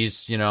your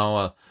knees.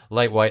 A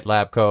light white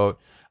lab coat.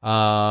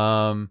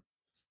 I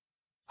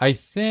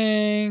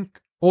think,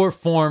 or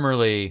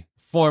formerly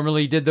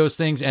did those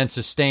things and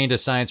sustained a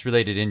science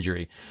related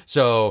injury.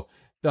 So.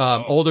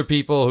 Older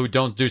people who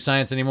don't do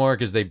science anymore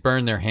because they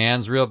burn their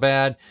hands real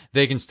bad,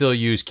 they can still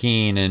use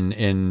keen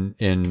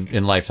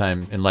in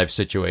life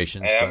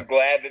situations. And I'm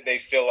glad that they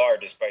still are,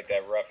 despite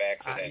that rough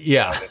accident.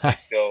 Yeah, that they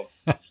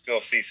still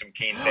see some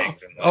keen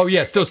things.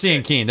 Still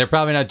seeing keen. They're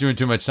probably not doing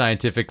too much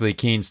scientifically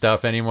keen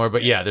stuff anymore,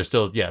 but yeah, they're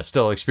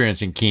still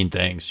experiencing keen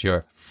things.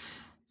 Sure.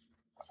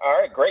 All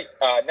right, great.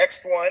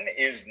 Next one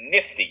is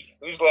nifty.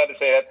 Who's allowed to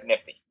say that's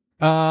nifty?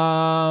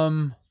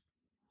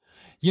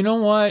 You know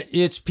what?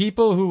 It's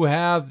people who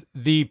have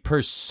the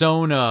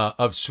persona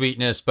of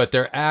sweetness, but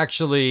they're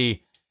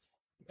actually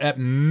at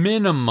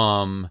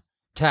minimum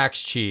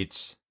tax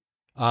cheats,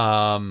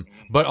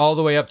 but all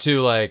the way up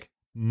to like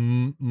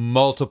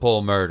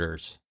multiple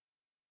murders.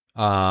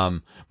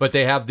 But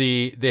they have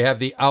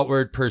the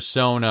outward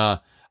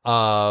persona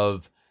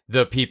of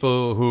the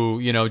people who,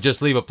 you know,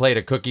 just leave a plate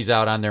of cookies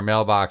out on their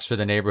mailbox for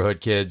the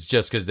neighborhood kids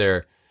just because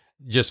they're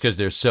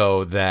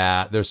so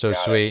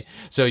sweet.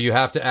 So you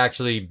have to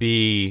actually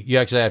be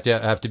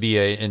have to be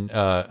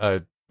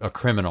a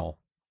criminal,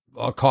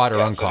 caught or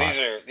uncaught.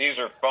 So these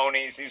are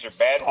phonies. These are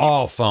bad people,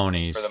 all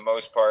phonies for the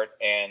most part,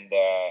 and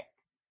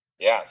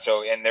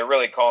and they're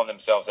really calling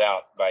themselves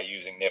out by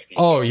using Nifty.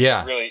 Oh, so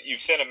yeah. You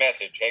sent a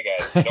message. Hey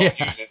guys, don't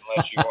use it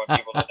unless you want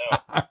people to know.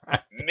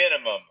 Right.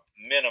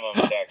 Minimum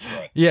tax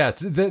fraud. Yeah,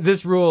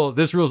 this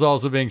rule's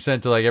also being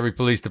sent to like every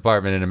police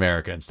department in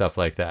America and stuff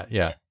like that.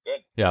 Yeah. Good.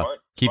 Yeah. Smart.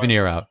 Keep an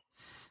ear out.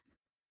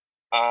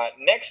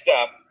 Next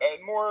up, a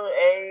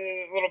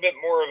little bit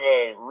more of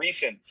a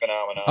recent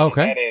phenomenon.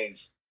 Okay. And that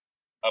is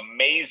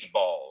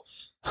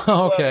amazeballs.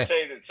 Okay. To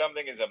say that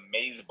something is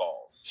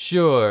amazeballs.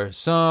 Sure.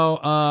 So,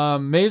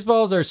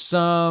 amazeballs are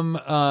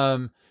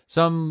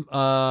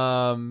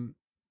some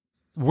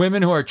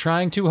women who are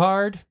trying too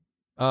hard.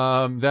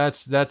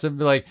 That's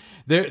like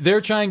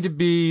they're trying to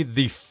be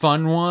the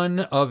fun one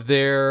of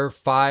their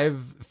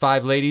five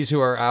ladies who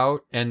are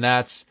out, and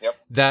that's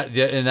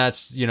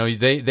you know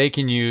they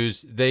can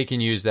use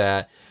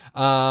that.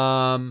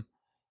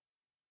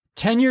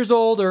 10 years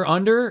old or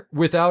under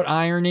without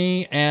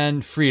irony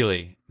and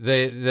freely.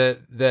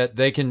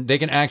 They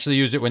can actually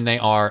use it when they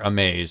are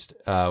amazed.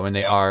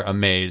 Are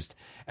amazed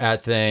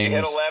at things. You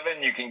hit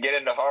 11, you can get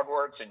into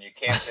Hogwarts, and you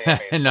can't say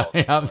amazeballs. No,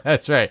 yeah,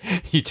 that's right.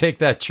 You take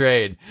that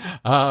trade.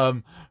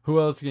 Who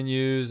else can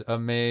use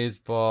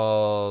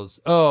amazeballs?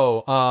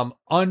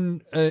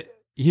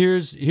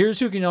 Here's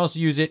who can also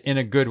use it in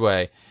a good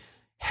way.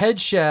 Head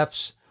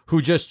chefs who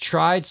just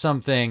tried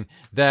something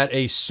that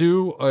a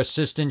sous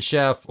assistant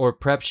chef or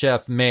prep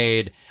chef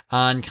made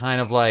on kind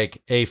of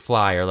like a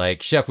flyer.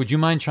 Like, chef, would you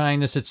mind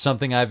trying this? It's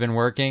something I've been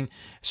working.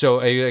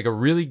 So a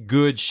really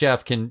good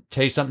chef can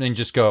taste something and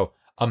just go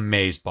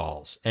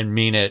amazeballs and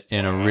mean it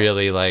in a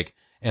really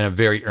in a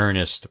very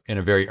earnest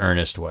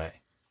way.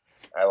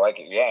 I like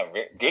it. Yeah,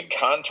 good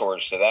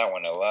contours to that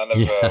one. A lot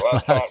of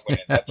thought with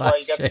it. That's why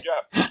you got the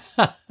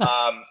job.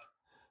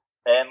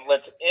 And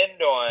let's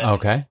end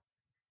on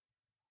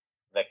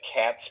the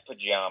cat's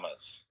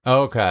pajamas.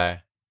 Okay.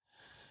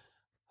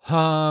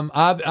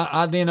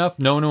 Oddly enough,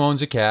 no one who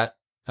owns a cat.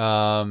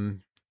 That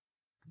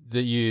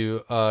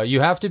you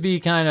have to be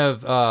kind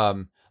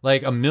of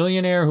like a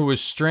millionaire who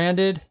was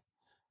stranded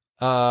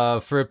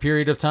for a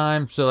period of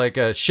time. So like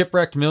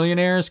shipwrecked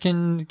millionaires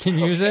can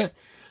use it.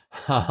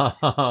 A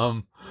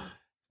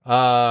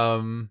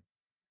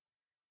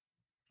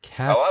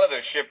lot of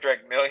those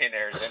shipwrecked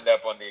millionaires end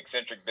up on the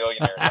eccentric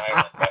billionaires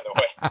island, by the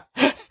way.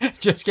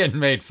 Just getting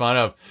made fun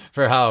of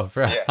for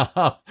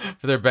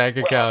their bank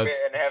accounts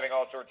and having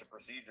all sorts of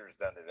procedures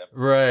done to them.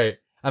 Right.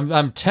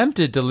 I'm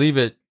tempted to leave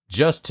it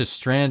just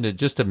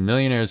to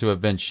millionaires who have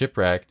been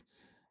shipwrecked,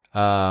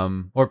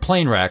 or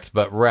plane wrecked,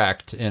 but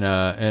wrecked in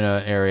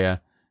a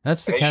area.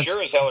 That's the they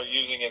sure as hell are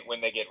using it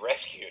when they get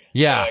rescued.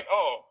 Yeah. They're like,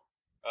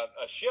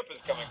 a ship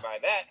is coming by.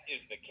 That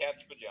is the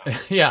cat's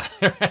pajamas. Yeah.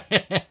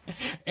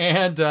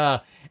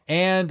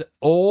 and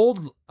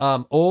old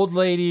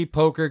lady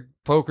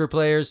poker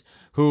players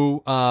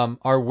who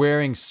are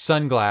wearing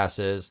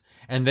sunglasses,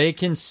 and they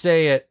can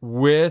say it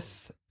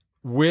with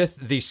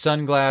the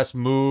sunglass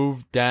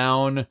move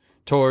down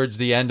towards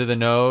the end of the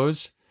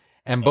nose.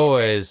 And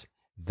boys,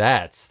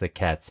 that's the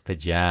cat's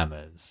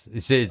pajamas.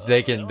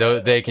 They can do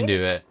it. They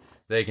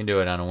can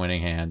do it on a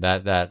winning hand.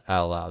 That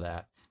I'll allow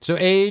that. So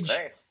age,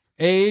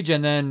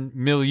 and then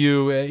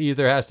milieu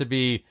either has to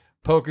be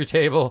poker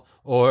table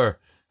or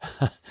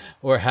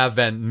have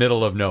been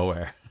middle of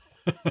nowhere.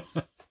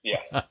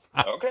 Yeah.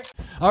 Okay.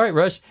 All right,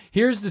 Rush.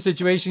 Here's the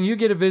situation. You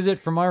get a visit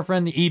from our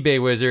friend the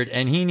eBay Wizard,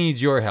 and he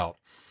needs your help.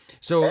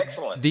 So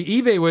excellent. The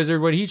eBay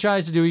Wizard, what he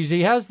tries to do is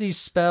he has these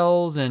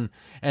spells and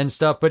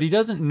stuff, but he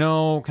doesn't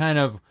know kind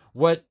of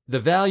what the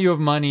value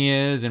of money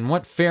is and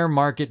what fair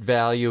market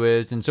value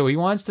is. And so he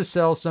wants to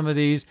sell some of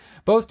these,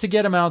 both to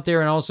get them out there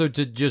and also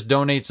to just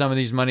donate some of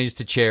these monies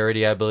to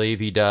charity, I believe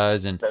he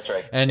does. And that's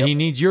right. And he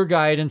needs your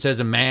guidance as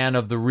a man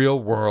of the real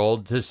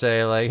world to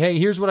say, like, hey,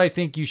 here's what I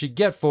think you should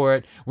get for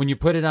it when you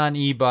put it on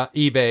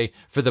eBay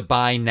for the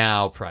buy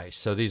now price.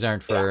 So these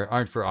aren't for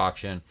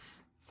auction.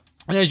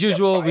 And as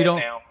usual, we don't.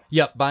 Now.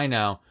 Yep, buy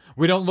now.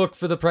 We don't look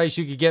for the price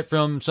you could get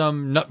from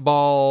some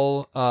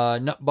nutball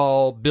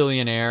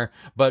billionaire,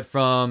 but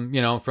from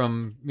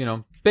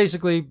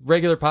basically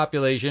regular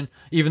population,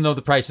 even though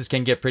the prices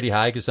can get pretty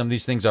high because some of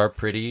these things are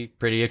pretty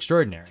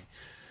extraordinary.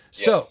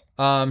 Yes.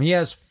 So he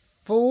has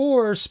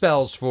 4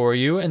 spells for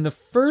you, and the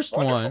first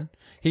one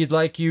he'd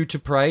like you to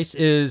price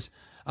is,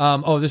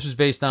 this was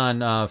based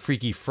on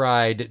Freaky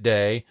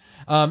Friday,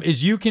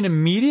 is you can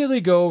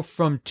immediately go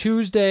from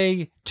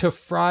Tuesday to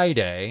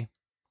Friday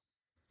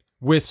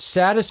with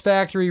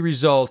satisfactory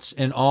results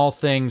in all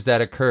things that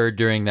occurred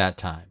during that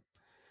time.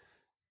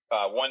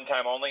 One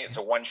time only. It's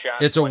a one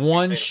shot. It's a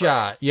one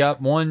shot.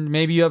 Yep.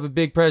 Maybe you have a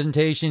big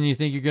presentation. You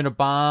think you're going to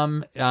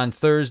bomb on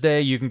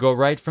Thursday. You can go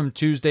right from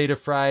Tuesday to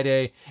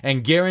Friday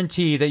and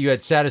guarantee that you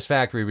had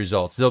satisfactory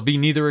results. They'll be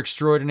neither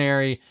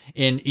extraordinary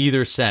in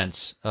either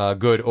sense,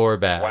 good or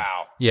bad.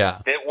 Wow.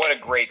 Yeah. What a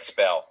great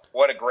spell.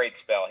 What a great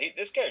spell.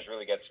 This guy's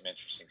really got some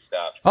interesting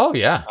stuff. Oh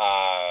yeah.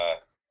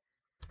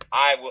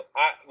 I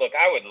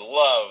would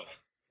love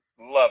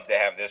to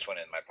have this one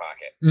in my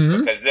pocket,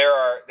 because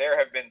there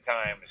have been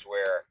times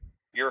where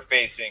you're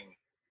facing,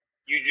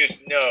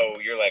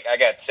 you're like, I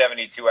got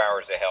 72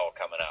 hours of hell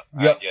coming up.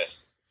 Yep.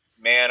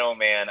 Man, oh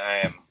man, I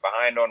am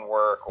behind on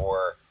work,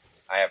 or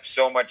I have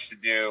so much to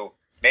do.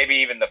 Maybe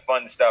even the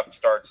fun stuff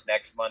starts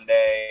next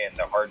Monday and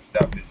the hard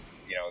stuff is,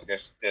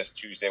 this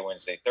Tuesday,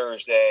 Wednesday,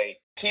 Thursday.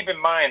 Keep in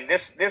mind,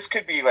 this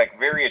could be like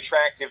very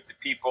attractive to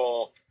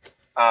people,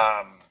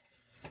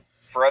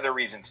 for other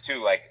reasons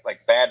too, like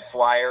bad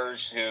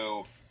flyers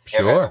who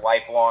have had a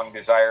lifelong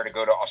desire to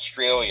go to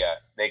Australia.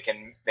 They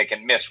can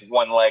miss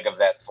one leg of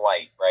that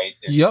flight, right?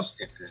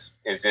 It's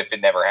as if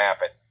it never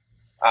happened.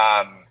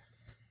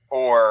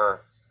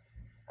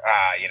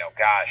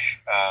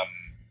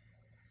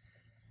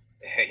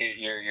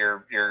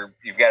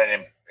 You've got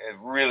a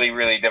really,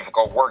 really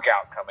difficult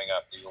workout coming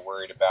up that you're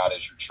worried about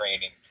as you're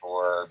training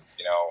for,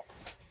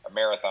 a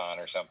marathon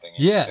or something.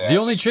 Yeah. The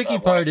only tricky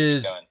part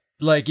is,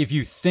 like, if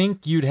you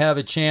think you'd have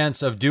a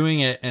chance of doing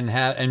it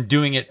and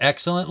doing it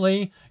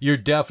excellently, you're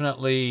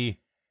definitely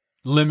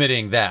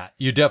limiting that.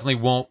 You definitely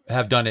won't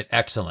have done it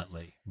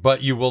excellently,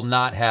 but you will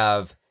not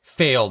have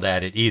failed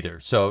at it either.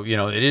 So,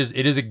 it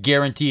is a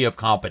guarantee of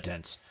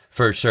competence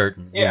for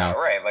certain. Yeah,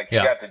 right. Like, you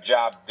got the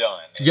job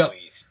done at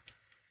least.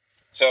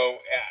 So,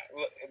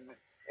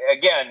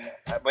 again,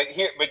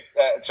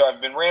 so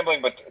I've been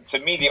rambling, but to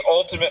me, the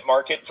ultimate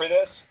market for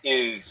this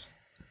is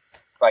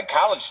like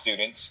college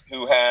students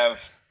who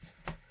have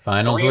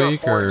finals 3 or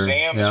week 4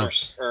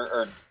 exams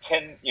or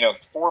 10,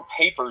 4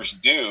 papers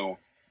due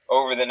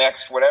over the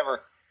next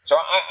whatever. So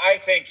I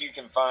think you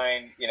can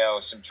find,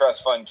 some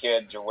trust fund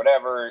kids or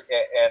whatever.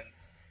 And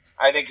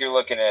I think you're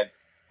looking at,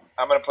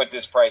 I'm going to put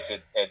this price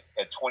at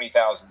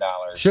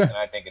 $20,000. Sure. And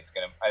I think it's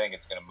going to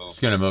move. It's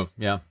going to move.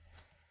 Yeah.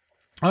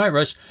 All right,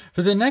 Rush.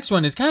 For the next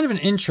one, it's kind of an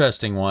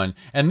interesting one.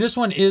 And this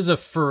one is a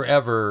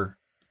forever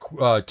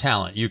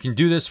talent. You can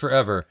do this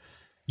forever.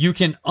 You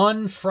can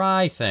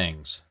unfry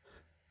things.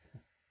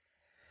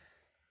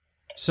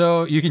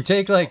 So you can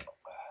take like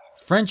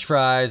French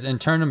fries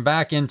and turn them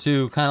back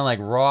into kind of like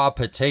raw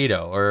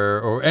potato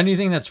or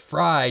anything that's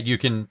fried. You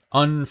can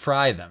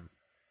unfry them.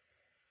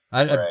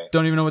 I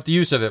don't even know what the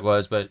use of it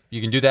was, but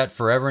you can do that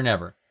forever and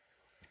ever.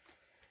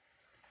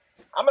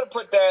 I'm going to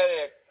put that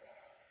at,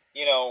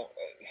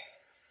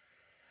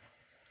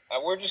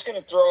 we're just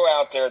going to throw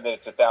out there that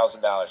it's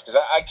 $1,000 because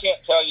I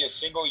can't tell you a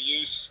single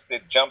use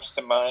that jumps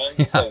to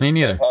mind as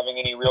having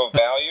any real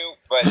value.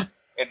 But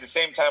at the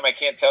same time, I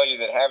can't tell you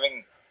that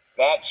having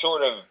that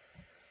sort of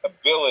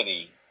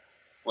ability,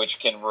 which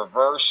can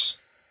reverse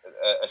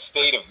a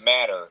state of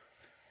matter,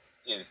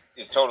 is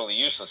totally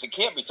useless. It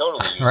can't be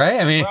totally useless.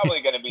 Right? I mean, it's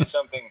probably going to be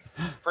something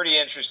pretty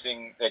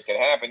interesting that could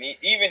happen,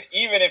 even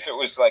if it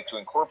was like to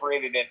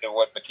incorporate it into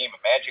what became a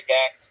magic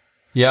act,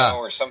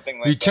 or something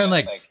like that. You turn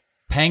like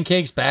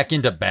pancakes back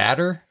into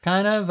batter,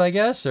 kind of, I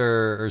guess,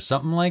 or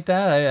something like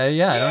that. I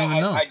don't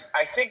even know.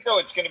 I think though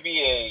it's going to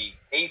be a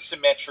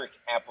asymmetric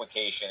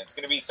application. It's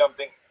going to be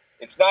something.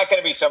 It's not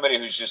going to be somebody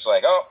who's just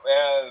like,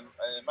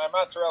 my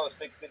mozzarella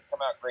sticks didn't come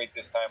out great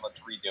this time. Let's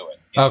redo it.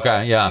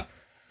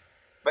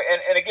 But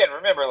again,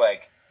 remember,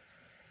 like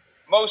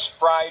most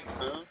fried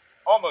food,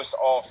 almost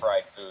all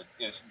fried food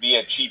is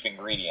via cheap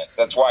ingredients.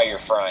 That's why you're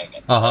frying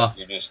it.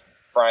 You're just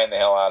frying the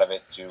hell out of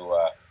it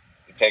to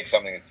take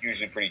something that's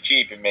usually pretty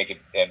cheap and make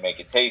it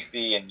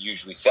tasty, and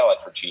usually sell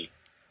it for cheap.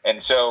 And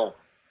so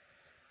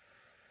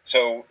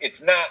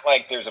it's not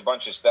like there's a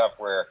bunch of stuff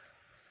where,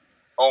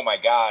 oh my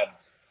God,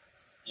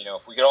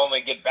 if we could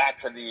only get back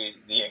to the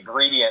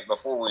ingredient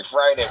before we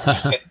fried it,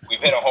 we've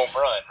hit a home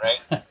run, right?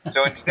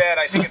 So instead,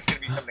 I think it's going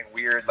to be something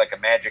weird, like a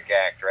magic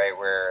act, right?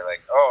 Where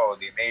like,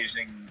 the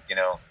amazing,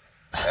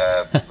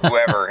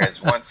 whoever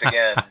has once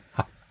again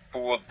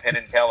fooled Penn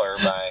and Teller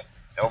by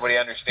nobody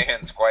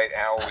understands quite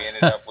how we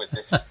ended up with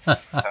this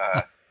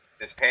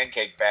this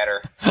pancake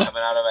batter coming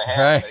out of a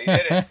hat, right. But he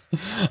did it.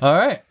 All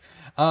right.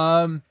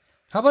 How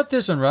about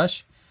this one,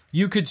 Rush?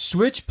 You could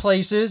switch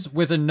places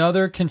with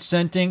another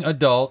consenting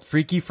adult,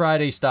 Freaky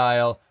Friday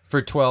style,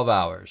 for 12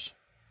 hours.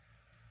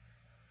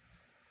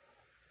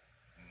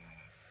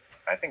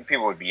 I think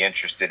people would be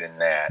interested in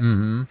that.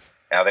 Mm-hmm.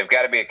 Now, they've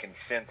got to be a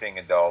consenting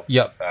adult,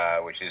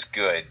 which is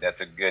good.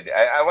 That's a good...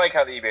 I like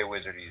how the eBay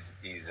Wizard, he's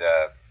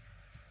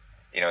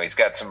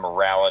got some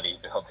morality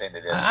built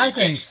into this. I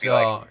think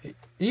so.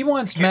 He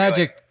wants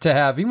Magic to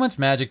have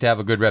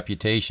a good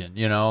reputation,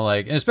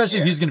 especially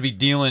if he's going to be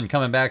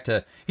coming back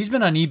to. He's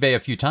been on eBay a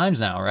few times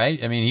now, right?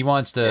 I mean, he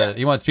wants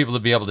people to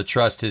be able to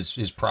trust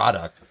his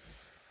product.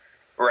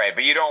 Right,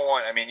 but you don't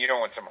want. I mean, you don't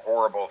want some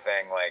horrible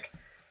thing like,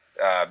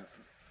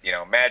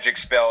 magic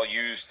spell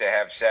used to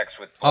have sex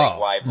with Blake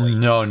Lively.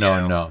 No.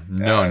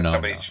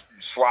 Somebody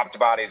swapped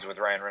bodies with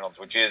Ryan Reynolds,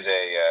 which is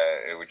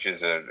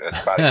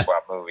a body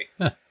swap movie.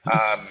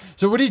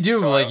 So what do you do?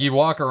 So like you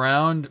walk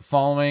around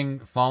following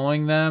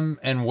them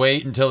and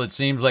wait until it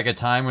seems like a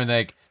time when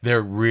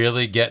they're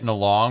really getting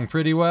along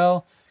pretty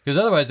well? Because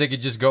otherwise they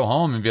could just go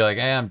home and be like,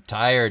 hey, I'm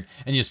tired.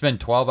 And you spend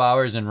 12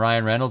 hours in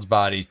Ryan Reynolds'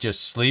 body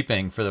just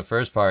sleeping for the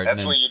first part.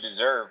 That's what you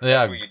deserve. Yeah,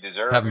 that's what you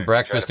deserve. Having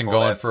breakfast and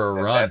going for a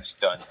run. That's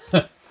done.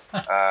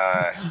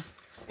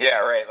 Yeah,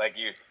 right. Like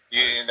you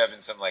end up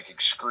in some like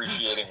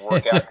excruciating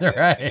workout.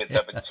 Right. It gets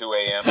up at 2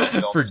 a.m.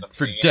 for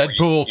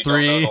Deadpool you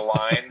 3. Don't know the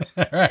lines,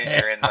 right.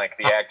 And you're in like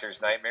the actor's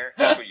nightmare.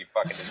 That's what you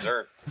fucking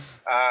deserve.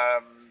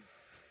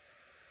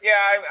 Yeah,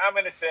 I'm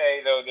going to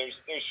say though,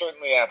 there's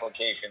certainly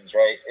applications,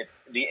 right? It's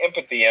the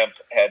Empathy Imp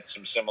had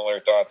some similar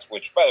thoughts,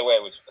 which, by the way,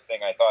 was the thing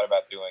I thought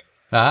about doing.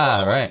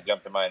 Right. To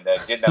jump to mind that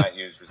I did not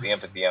use was the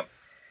Empathy Imp,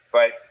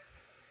 but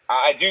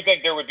I do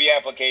think there would be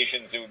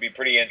applications that would be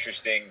pretty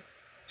interesting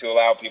to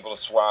allow people to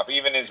swap,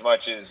 even as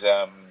much as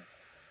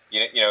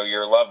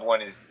your loved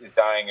one is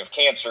dying of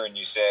cancer, and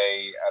you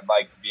say, "I'd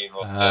like to be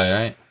able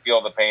to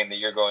feel the pain that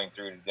you're going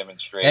through to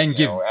demonstrate," and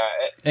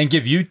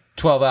give you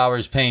 12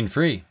 hours pain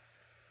free.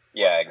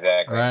 Yeah,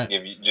 exactly. Right.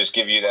 Give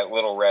you that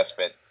little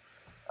respite.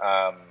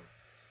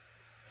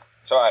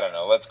 So I don't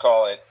know. Let's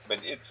call it, but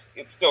it's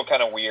still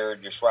kind of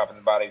weird. You're swapping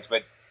the bodies,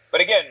 but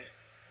again,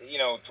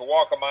 to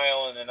walk a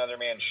mile in another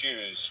man's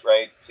shoes,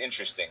 right? It's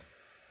interesting.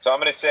 So I'm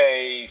going to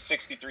say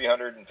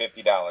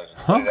 $6,350.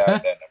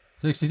 Okay.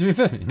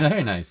 $6,350.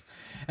 Very nice.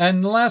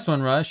 And the last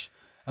one, Rush.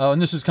 Oh,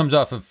 and this comes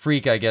off of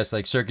Freak, I guess,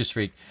 like Circus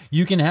Freak.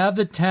 You can have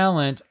the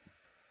talent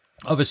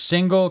of a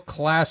single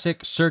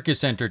classic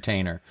circus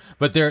entertainer,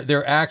 but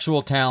their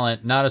actual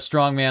talent, not a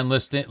strongman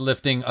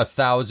lifting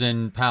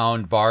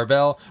 1,000-pound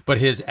barbell, but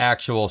his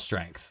actual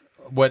strength.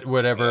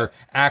 Whatever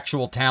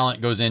actual talent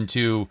goes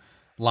into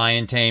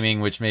lion taming,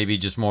 which may be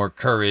just more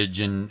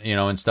courage and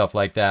and stuff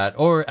like that,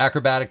 or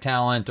acrobatic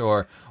talent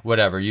or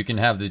whatever. You can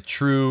have the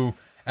true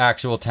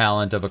actual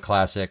talent of a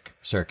classic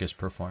circus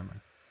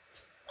performer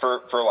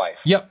for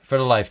life. Yep, for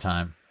the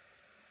lifetime.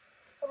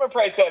 I'm gonna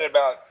price that at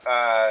about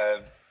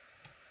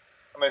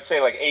I'm gonna say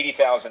like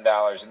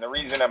 $80,000, and the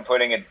reason I'm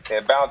putting it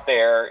about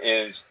there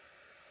is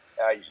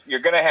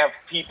you're gonna have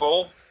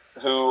people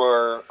who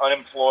are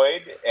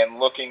unemployed and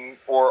looking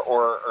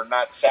or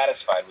not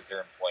satisfied with their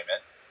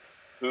employment,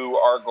 who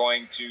are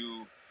going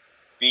to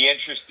be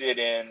interested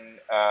in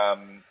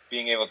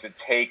being able to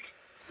take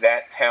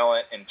that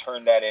talent and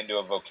turn that into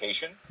a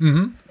vocation.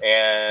 Mm-hmm.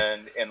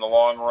 And in the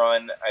long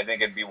run, I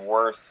think it'd be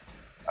worth,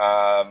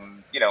 a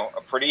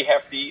pretty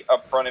hefty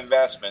upfront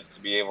investment to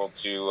be able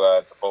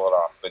to pull it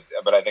off.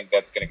 But I think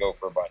that's going to go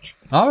for a bunch.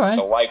 All right.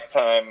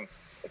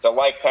 It's a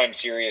lifetime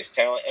serious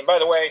talent. And by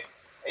the way,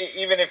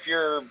 even if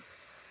you're,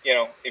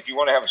 if you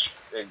want to have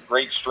a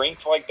great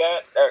strength like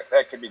that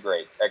could be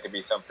great. That could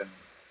be something.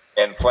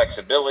 And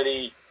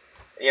flexibility,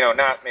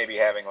 not maybe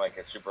having like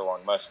a super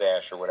long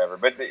mustache or whatever,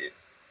 but there's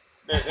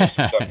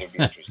some stuff that would be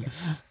interesting.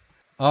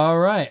 All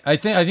right, I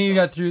think you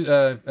got through.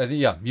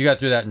 You got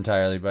through that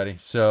entirely, buddy.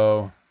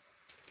 So,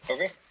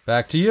 okay,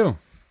 back to you.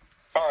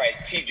 All right,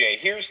 TJ.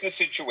 Here's the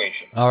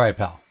situation. All right,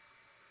 pal.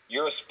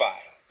 You're a spy.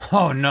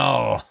 Oh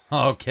no.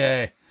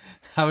 Okay,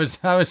 I was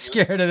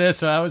scared of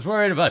this one. I was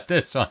worried about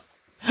this one.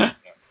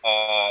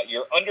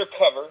 You're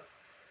undercover,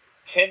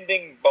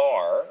 tending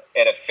bar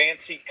at a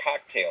fancy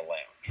cocktail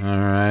lounge. All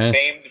right.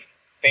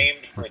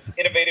 Famed for its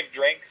innovative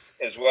drinks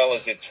as well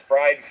as its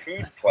fried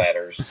food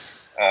platters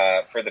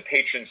for the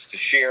patrons to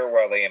share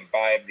while they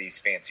imbibe these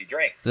fancy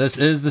drinks. This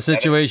is the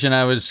situation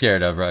I was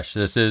scared of, Rush.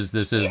 This is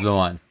the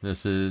one.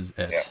 This is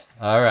it. Yeah.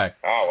 All right.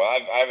 Oh, well,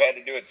 I've had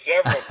to do it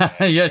several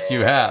times. Yes, so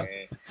you have.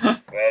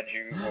 Glad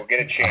you will get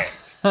a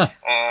chance.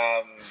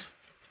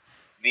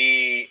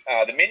 The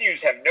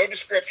menus have no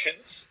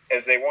descriptions,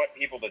 as they want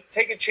people to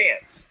take a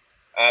chance.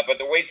 But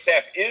the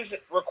waitstaff is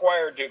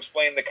required to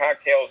explain the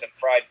cocktails and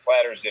fried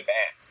platters if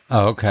asked.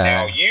 Oh, okay.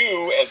 Now,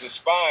 you, as a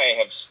spy,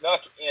 have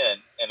snuck in,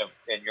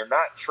 and you're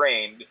not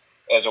trained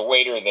as a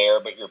waiter there,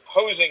 but you're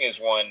posing as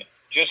one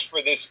just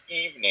for this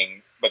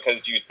evening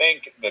because you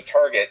think the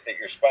target that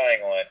you're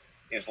spying on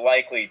is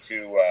likely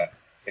to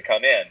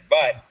come in.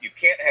 But you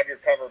can't have your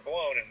cover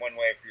blown, and one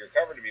way for your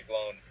cover to be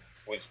blown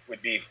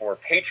would be for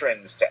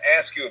patrons to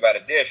ask you about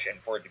a dish and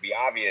for it to be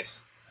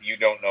obvious you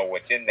don't know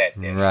what's in that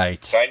dish.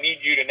 Right. So I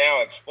need you to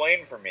now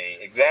explain for me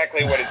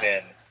exactly what is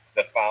in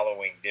the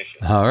following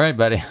dishes. All right,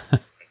 buddy.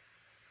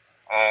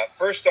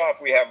 First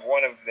off, we have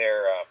one of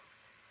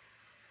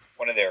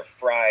their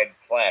fried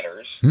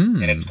platters,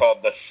 and it's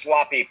called the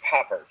sloppy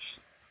poppers.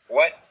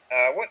 What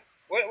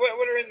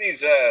are in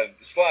these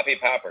sloppy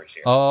poppers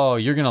here? Oh,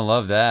 you're gonna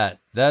love that.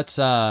 That's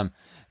a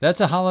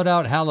hollowed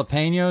out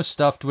jalapeno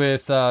stuffed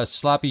with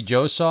sloppy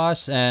Joe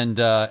sauce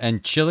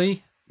and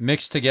chili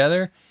mixed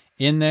together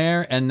in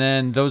there, and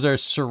then those are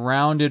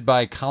surrounded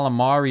by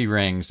calamari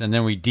rings, and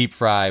then we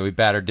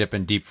batter dip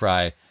and deep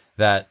fry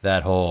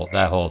that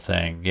whole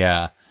thing.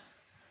 Yeah.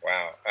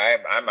 Wow.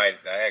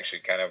 I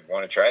actually kind of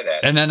want to try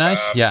that. Isn't that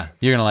nice? Yeah,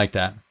 you're gonna like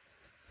that.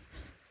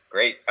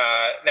 Great.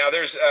 Now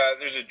there's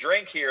a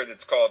drink here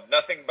that's called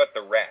Nothing But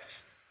the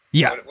Rest.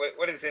 Yeah.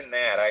 What is in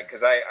that?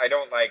 Because I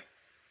don't like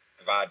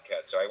vodka,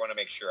 so I want to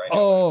make sure I know.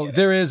 Oh,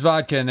 there is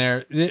vodka in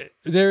there.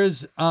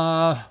 There's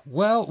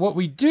well, what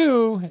we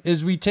do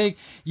is we take,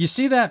 you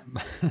see that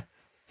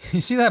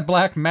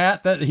black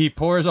mat that he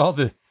pours all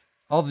the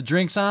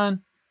drinks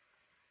on?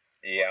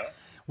 Yeah.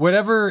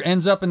 Whatever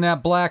ends up in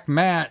that black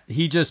mat,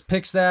 he just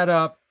picks that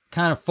up,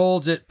 kind of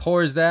folds it,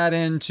 pours that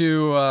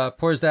into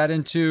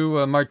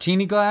a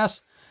martini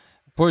glass,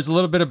 pours a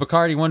little bit of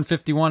Bacardi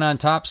 151 on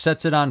top,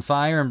 sets it on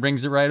fire, and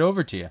brings it right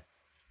over to you.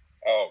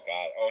 Oh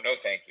God! Oh no,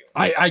 thank you.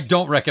 I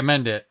don't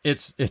recommend it.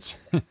 It's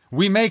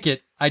we make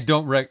it. I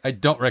don't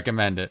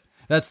recommend it.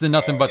 That's the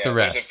Nothing But the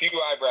Rest. There's a few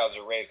eyebrows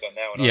are raised on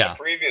that one. Yeah. On the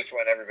previous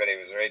one, everybody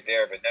was right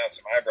there, but now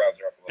some eyebrows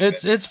are up a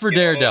little bit. It's for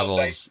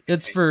daredevils.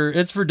 It's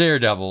for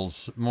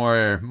daredevils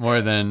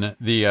more than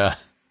the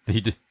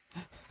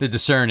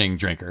discerning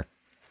drinker.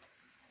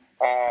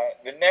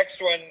 The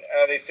next one,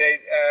 they say,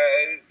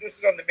 this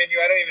is on the menu.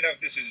 I don't even know if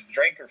this is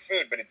drink or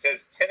food, but it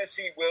says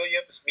Tennessee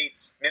Williams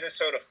meets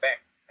Minnesota Fat.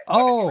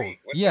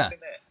 Yeah. What's in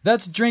that?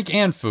 That's drink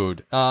and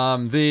food.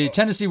 The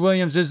Tennessee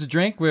Williams is the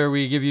drink where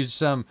we give you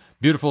some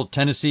beautiful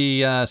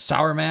Tennessee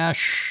sour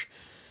mash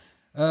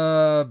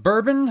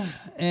bourbon,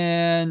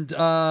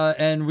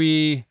 and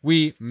we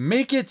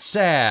make it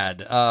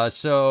sad.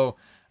 So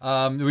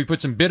we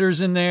put some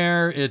bitters in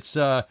there. It's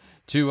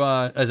to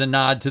as a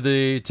nod to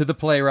the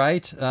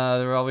playwright.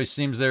 There always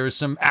seems there is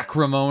some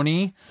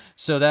acrimony.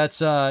 So that's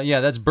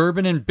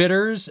bourbon and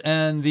bitters,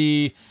 and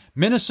the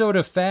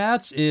Minnesota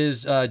Fats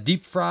is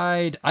deep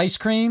fried ice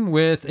cream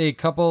with a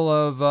couple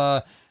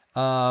of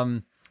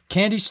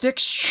candy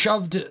sticks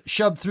shoved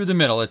through the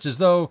middle. It's as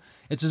though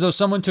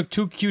someone took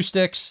 2 cue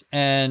sticks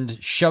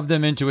and shoved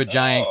them into a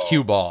giant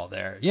cue ball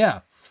there.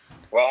 Yeah.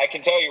 Well, I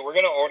can tell you, we're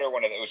going to order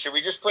one of those. Should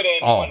we just put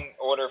in one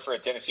order for a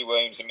Tennessee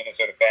Williams and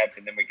Minnesota Fats,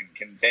 and then we can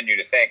continue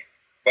to think?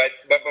 But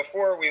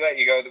before we let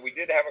you go, we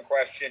did have a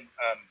question.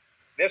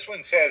 This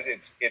one says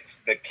it's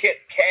the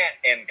Kit Kat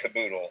and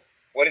Caboodle.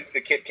 What is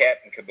the Kit Kat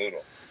and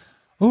Caboodle?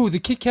 Oh, the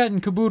Kit Kat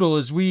and Caboodle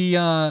is we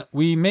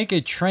make a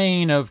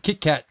train of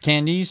Kit Kat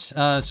candies.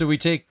 So we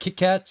take Kit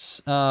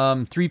Kats,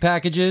 3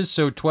 packages,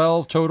 so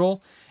 12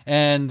 total,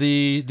 and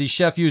the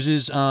chef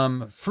uses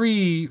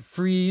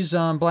freeze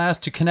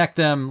blast to connect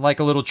them like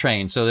a little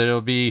train, so that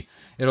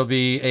it'll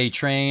be a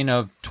train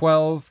of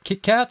 12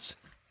 Kit Kats.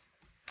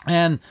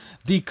 And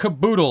the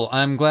Caboodle,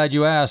 I'm glad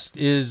you asked,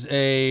 is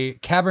a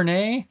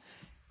Cabernet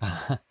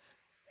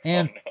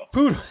and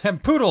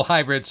poodle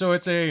hybrid. So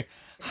it's a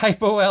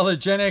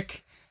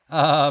hypoallergenic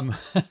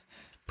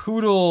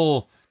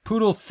poodle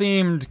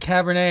themed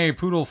Cabernet,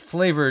 poodle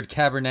flavored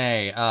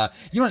Cabernet.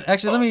 You want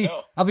actually?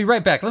 I'll be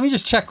right back. Let me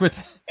just check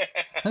with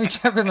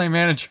my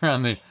manager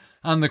on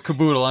the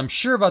Caboodle. I'm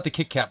sure about the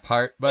Kit Kat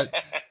part,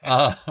 but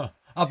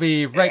I'll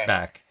be right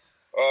back.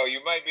 Oh,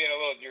 you might be in a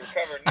little. Your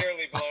cover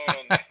nearly blown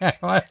on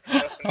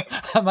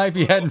I might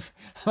be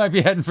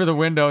heading for the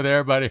window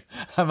there, buddy.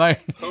 I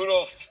might.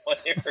 Poodle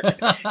flavored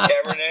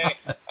Cabernet,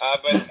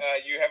 but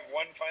you have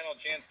one final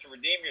chance to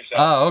redeem yourself.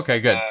 Oh, okay,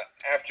 good.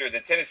 After the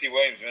Tennessee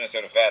Williams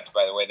Minnesota Fats,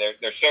 by the way,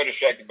 they're so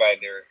distracted by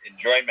their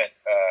enjoyment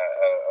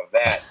of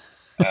that,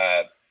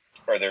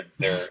 or their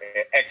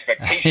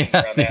expectations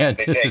around that.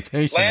 They say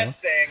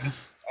last thing.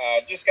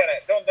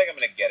 Don't think I'm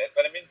going to get it,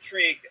 but I'm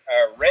intrigued.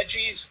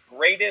 Reggie's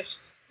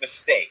Greatest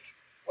Mistake.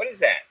 What is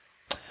that?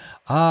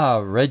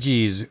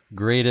 Reggie's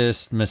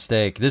Greatest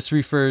Mistake. This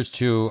refers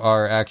to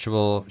our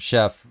actual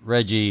chef,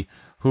 Reggie,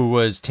 who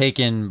was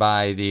taken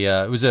by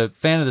was a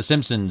fan of The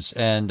Simpsons,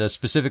 and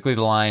specifically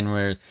the line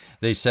where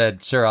they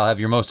said, "Sir, I'll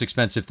have your most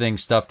expensive thing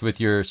stuffed with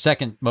your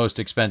second most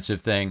expensive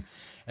thing."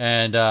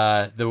 And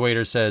the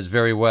waiter says,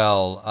 "Very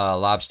well,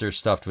 lobster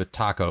stuffed with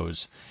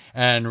tacos."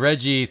 And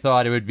Reggie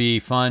thought it would be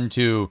fun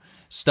to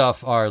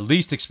stuff our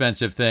least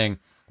expensive thing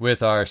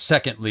with our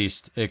second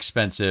least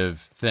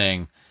expensive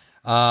thing,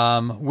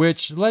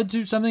 which led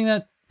to something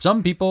that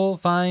some people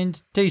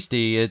find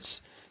tasty.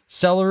 It's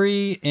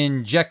celery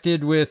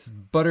injected with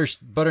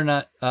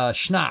butternut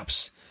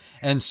schnapps,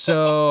 and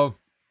so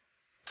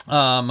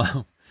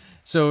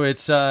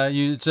it's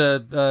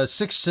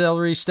 6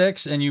 celery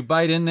sticks, and you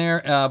bite in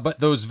there,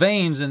 but those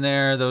veins in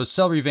there, those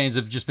celery veins,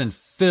 have just been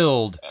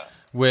filled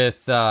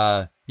with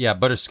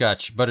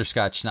butterscotch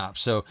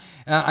schnapps. So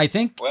I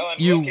think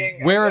you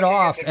wear it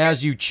off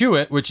as you chew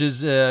it, which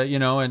is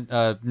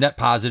net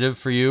positive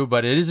for you,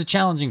 but it is a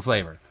challenging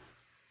flavor.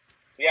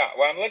 Yeah,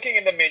 well, I'm looking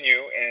in the menu,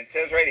 and it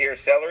says right here,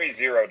 celery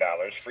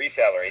 $0, free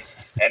celery,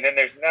 and then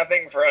there's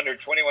nothing for under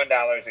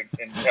 $21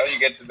 until you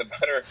get to the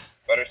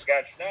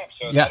butterscotch schnapps.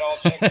 So that all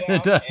checks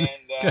out,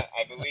 and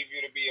I believe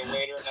you to be a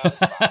waiter and not a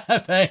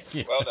spot. Thank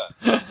you. Well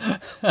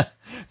done.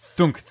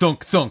 Thunk,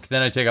 thunk, thunk.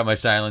 Then I take out my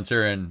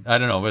silencer, and I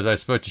don't know, was I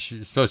supposed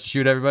to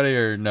shoot everybody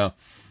or no?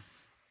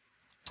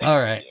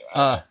 All right.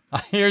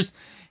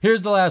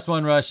 Here's the last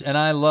one, Rush, and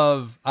I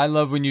love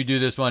when you do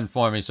this one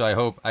for me. So I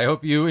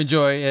hope you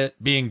enjoy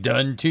it being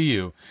done to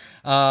you.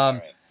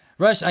 Right.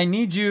 Rush, I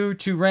need you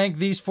to rank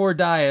these 4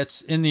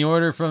 diets in the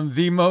order from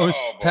the most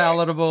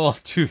palatable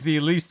to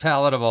the least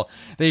palatable.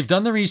 They've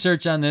done the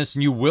research on this,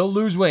 and you will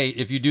lose weight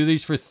if you do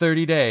these for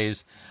 30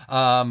 days.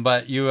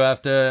 But you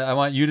have to. I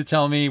want you to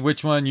tell me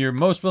which one you're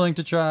most willing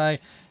to try,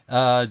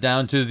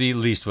 down to the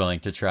least willing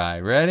to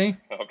try. Ready?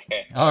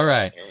 Okay. All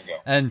right. Here we go.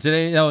 And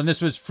today, and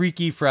this was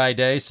Freaky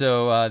Friday,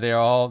 so they're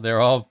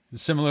all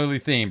similarly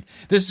themed.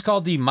 This is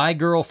called the My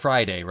Girl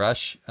Friday,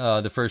 Rush.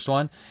 The first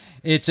one.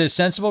 It's a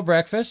sensible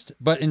breakfast,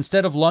 but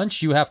instead of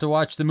lunch, you have to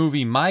watch the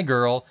movie My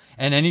Girl,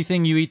 and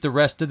anything you eat the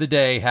rest of the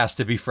day has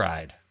to be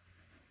fried.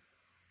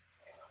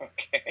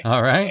 Okay.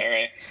 All right. All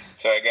right.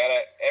 So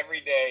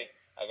every day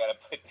I gotta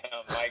put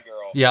down My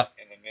Girl. Yep.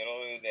 In the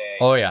middle of the day.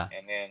 Oh yeah.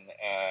 And then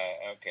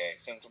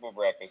sensible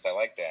breakfast. I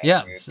like that.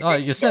 Yeah. It's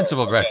A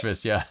sensible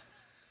breakfast. Yeah.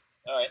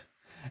 All right.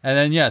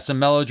 And then some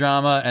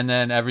melodrama, and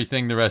then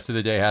everything the rest of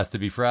the day has to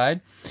be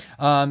fried.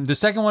 The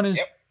second one is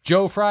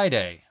Joe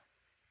Friday.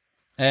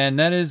 And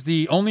that is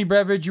the only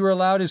beverage you are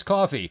allowed is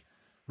coffee,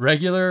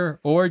 regular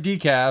or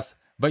decaf,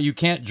 but you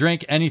can't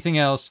drink anything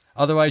else.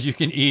 Otherwise, you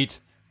can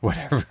eat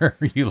whatever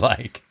you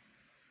like.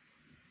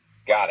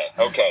 Got it.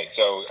 Okay,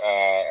 so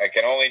I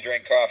can only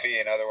drink coffee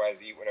and otherwise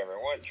eat whatever I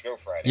want. Joe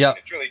Friday. Yep.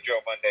 It's really Joe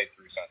Monday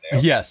through Sunday.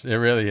 Okay. Yes, it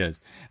really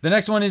is. The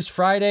next one is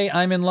Friday,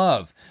 I'm in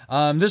love.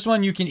 This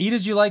one you can eat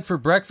as you like for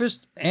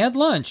breakfast and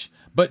lunch,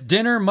 but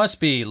dinner must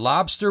be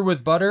lobster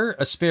with butter,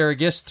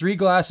 asparagus, 3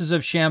 glasses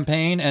of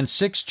champagne, and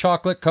 6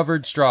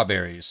 chocolate-covered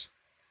strawberries.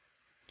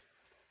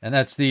 And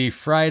that's the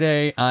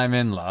Friday, I'm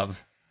in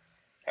love.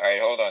 All right,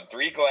 hold on.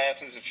 3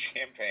 glasses of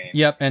champagne.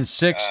 Yep, and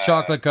 6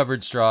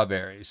 chocolate-covered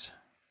strawberries.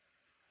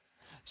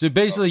 So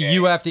basically,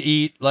 you have to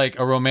eat like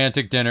a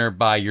romantic dinner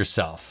by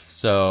yourself.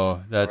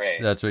 So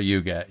that's what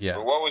you get. Yeah.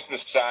 But what was the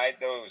side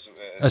though? It was,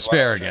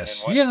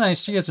 asparagus. You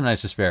get some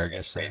nice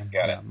asparagus. Okay,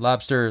 got it.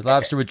 Lobster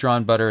with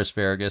drawn butter,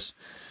 asparagus.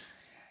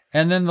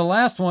 And then the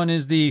last one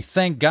is the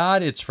Thank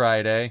God It's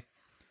Friday,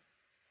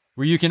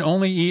 where you can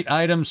only eat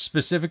items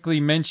specifically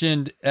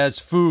mentioned as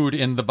food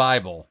in the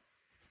Bible.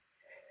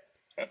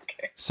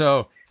 Okay.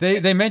 So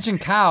they mention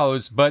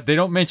cows, but they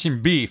don't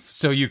mention beef,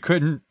 so you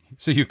couldn't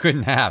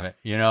have it.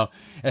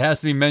 It has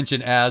to be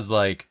mentioned as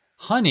like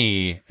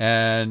honey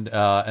and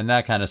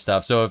that kind of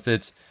stuff. So if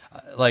it's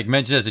like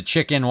mentioned as a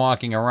chicken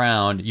walking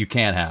around, you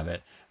can't have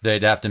it.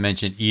 They'd have to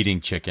mention eating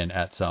chicken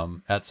at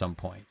some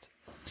point.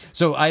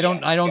 So I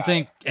don't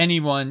think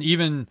anyone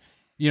even,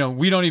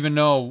 we don't even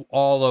know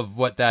all of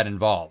what that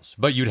involves,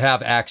 but you'd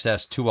have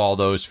access to all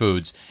those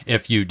foods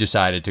if you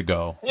decided to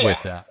go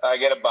with that. I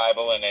get a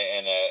Bible and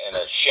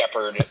a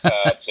shepherd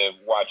to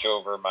watch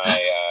over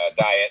my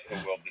diet, who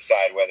will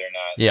decide whether or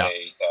not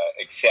they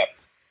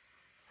accept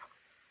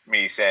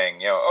me saying,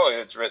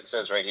 it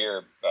says right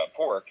here,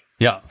 pork.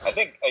 Yeah. I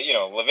think,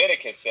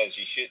 Leviticus says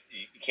you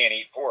can't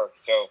eat pork.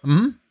 So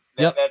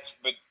that's,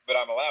 but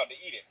I'm allowed to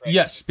eat it, right?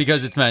 Yes,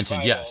 because it's mentioned.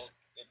 Bible, yes.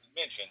 It's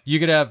mentioned. You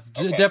could have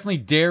definitely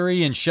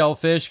dairy and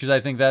shellfish, because I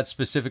think that's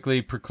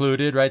specifically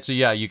precluded, right? So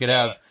you could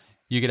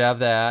have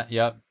that.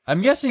 Yep.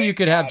 I'm guessing you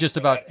could have just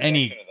about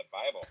any.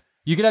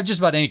 You could have just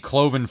about any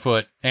cloven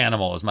foot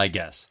animal, is my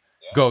guess.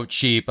 Yeah. Goat,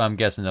 sheep. I'm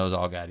guessing those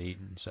all got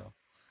eaten. So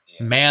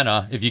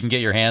manna, if you can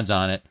get your hands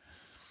on it.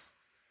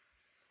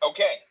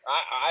 Okay,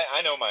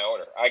 I know my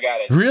order. I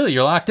got it. Really?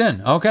 You're locked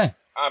in? Okay.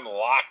 I'm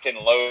locked and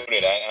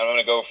loaded. I'm going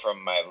to go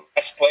from my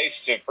last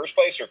place to first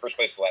place, or first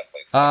place to last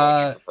place?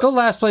 Go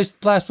last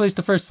place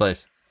to first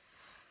place.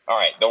 All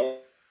right. The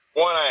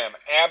one I am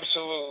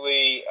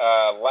absolutely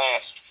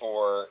last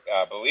for,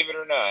 believe it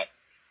or not,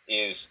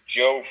 is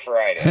Joe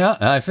Friday. Yeah,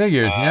 I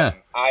figured. I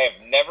have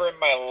never in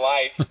my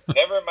life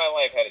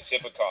had a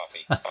sip of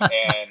coffee,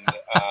 and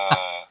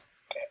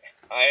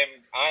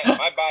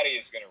my body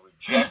is going to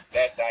reject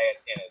that diet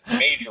in a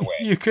major way.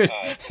 You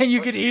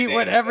could eat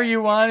whatever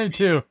you wanted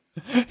to.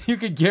 You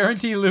could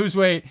guarantee lose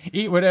weight,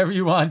 eat whatever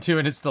you want to,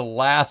 and it's the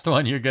last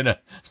one you're gonna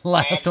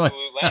Absolutely.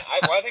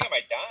 I think I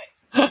might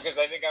die, because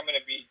I think I'm gonna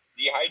be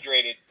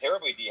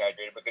terribly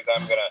dehydrated, because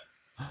I'm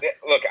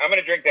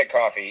gonna drink that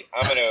coffee.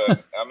 I'm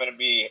gonna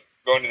be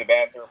going to the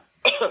bathroom.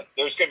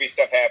 There's gonna be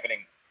stuff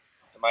happening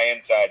to my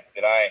insides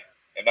that I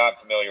am not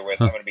familiar with.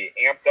 I'm gonna be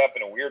amped up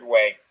in a weird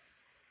way.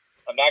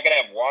 I'm not gonna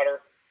have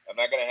water. I'm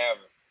not gonna have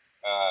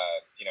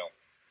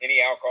any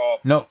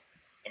alcohol. No.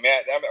 I mean,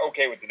 I'm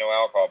okay with the no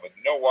alcohol, but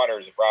no water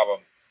is a problem.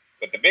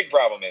 But the big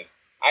problem is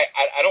I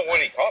don't want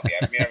any coffee.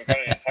 I mean, I've gone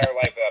an entire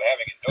life without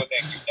having it. No,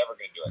 thank you. Never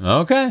going to do it.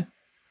 Okay.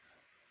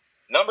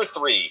 Number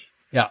 3.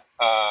 Yeah.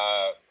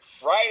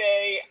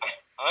 Friday,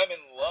 I'm in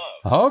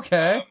love.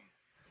 Okay.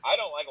 I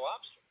don't like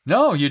lobster.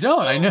 No, you don't.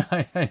 So,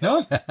 I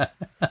know that.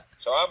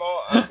 So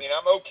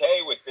I'm okay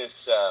with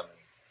this. I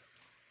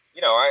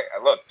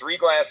look, 3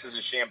 glasses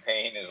of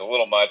champagne is a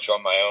little much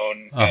on my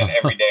own, and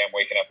every day I'm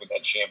waking up with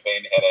that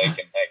champagne headache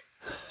and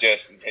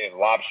just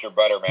lobster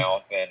butter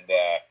mouth. And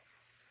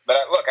but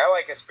I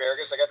like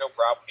asparagus. I got no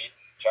problem eating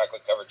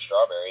chocolate covered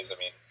strawberries. I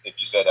mean, if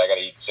you said I got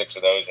to eat 6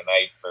 of those a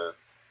night for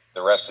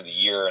the rest of the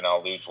year and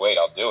I'll lose weight,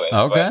 I'll do it.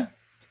 Okay.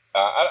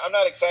 But, I'm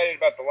not excited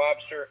about the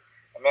lobster.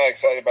 I'm not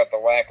excited about the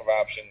lack of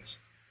options.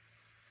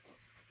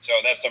 So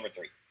that's number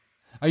 3.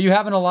 Are you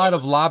having a lot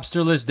of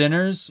lobsterless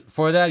dinners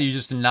for that? Are you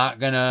just not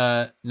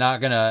gonna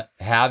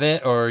have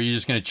it, or are you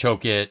just gonna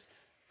choke it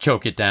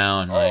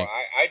down? Oh,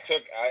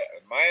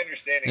 my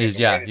understanding is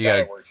the way the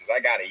diet works is I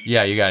gotta eat.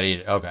 Yeah, you gotta eat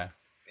it. Okay.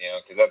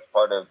 Because that's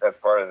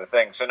part of the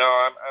thing. So no,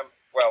 I'm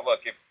well.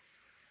 Look,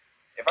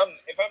 if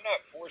I'm not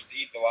forced to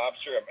eat the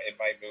lobster, it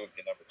might move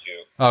to number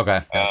 2.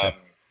 Okay. Gotcha.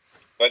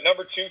 But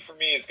number 2 for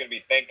me is going to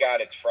be Thank God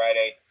It's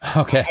Friday.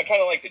 Okay. I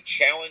kind of like the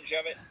challenge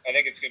of it. I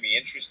think it's going to be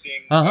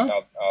interesting.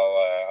 Uh-huh.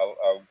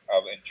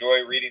 I'll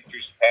enjoy reading through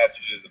some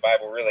passages of the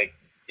Bible. Really,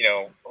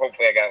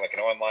 hopefully I got like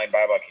an online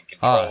Bible. I can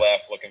Control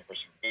F, looking for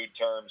some food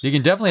terms. You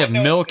can definitely have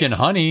milk and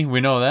honey.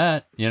 We know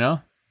that. Yeah,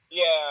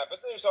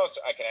 but there's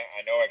also I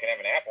know I can have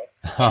an apple.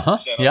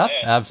 Yeah,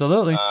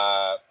 absolutely.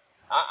 I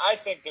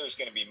think there's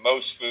going to be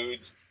most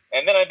foods.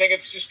 And then I think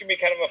it's just going to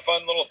be kind of a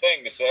fun little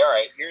thing to say, all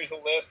right, here's a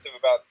list of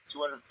about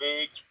 200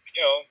 foods,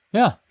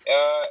 Yeah.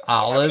 Olives.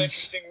 Have an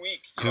interesting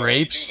week.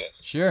 Grapes.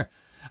 Sure.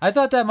 I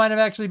thought that might have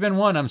actually been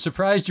one. I'm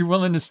surprised you're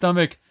willing to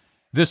stomach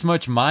this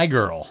much My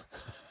Girl.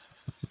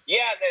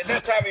 Yeah,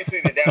 that's obviously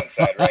the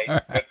downside, right?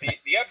 But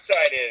the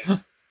upside is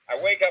I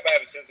wake up, I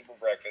have a sensible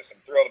breakfast.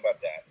 I'm thrilled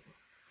about that.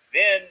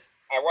 Then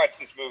I watch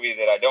this movie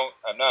that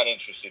I'm not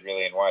interested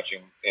really in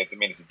watching. It's a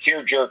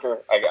tearjerker.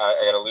 I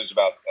got to lose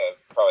about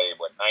probably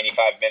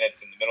 95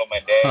 minutes in the middle of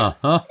my day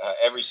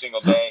every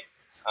single day,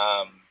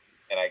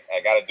 and I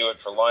got to do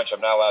it for lunch.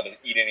 I'm not allowed to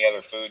eat any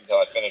other food until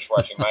I finish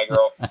watching My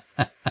Girl.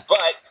 But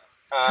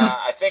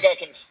I think I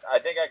can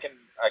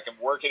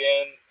work it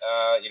in,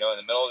 in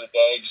the middle of the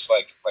day, just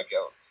like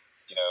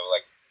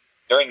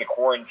during the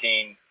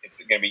quarantine. It's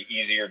going to be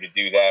easier to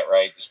do that,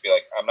 right? Just be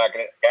like, I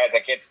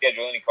can't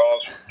schedule any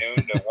calls from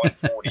noon to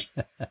 1:40.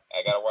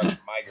 I got to watch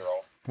My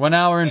Girl. 1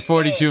 hour and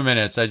 42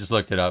 minutes. I just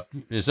looked it up.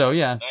 So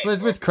yeah, nice.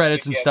 with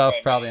credits and stuff,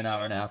 probably an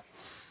hour and a half.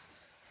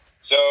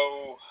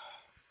 So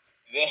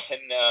then,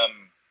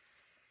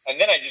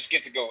 and then I just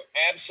get to go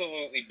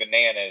absolutely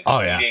bananas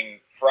eating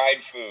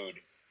fried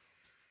food,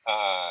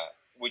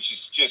 which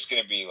is just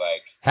going to be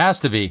like...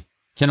 Has to be.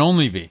 Can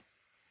only be.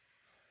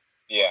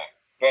 Yeah.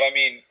 But I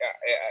mean...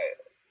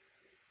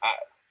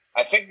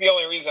 I think the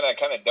only reason I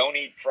kind of don't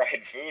eat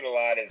fried food a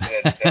lot is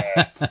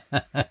that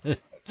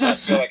I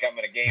feel like I'm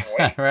going to gain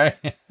weight. Right.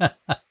 I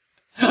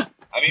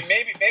mean,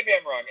 maybe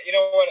I'm wrong. You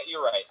know what?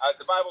 You're right.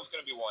 The Bible's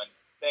going to be one.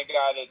 Thank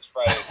God it's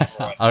Friday's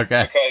number 1.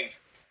 Okay.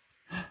 Because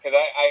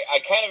I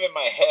kind of in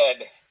my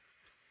head,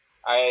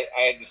 I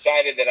had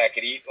decided that I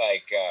could eat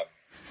like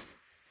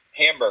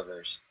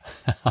hamburgers,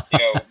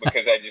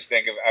 because I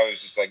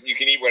was just like, you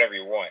can eat whatever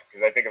you want.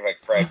 Because I think of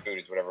like fried food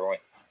as whatever I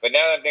want. But now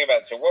that I'm thinking about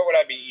it, so what would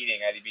I be eating?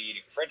 I'd be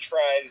eating French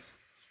fries.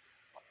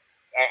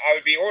 I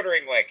would be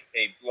ordering like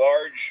a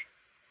large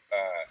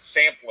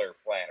sampler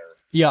platter.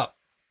 Yeah.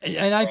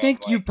 And I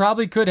think you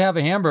probably could have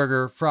a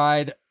hamburger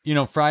fried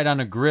on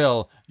a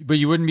grill, but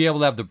you wouldn't be able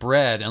to have the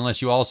bread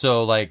unless you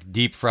also like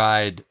deep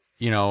fried,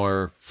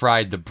 or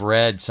fried the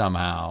bread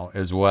somehow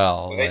as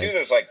well. Well, they do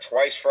those like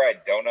twice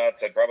fried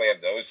donuts. I'd probably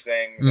have those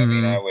things. Mm-hmm. I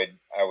mean,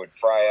 I would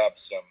fry up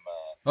some...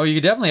 Oh, you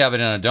could definitely have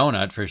it in a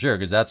donut for sure,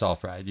 because that's all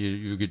fried.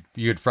 You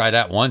could fry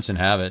that once and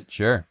have it,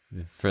 sure,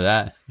 for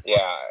that.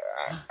 Yeah,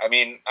 I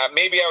mean,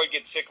 maybe I would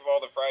get sick of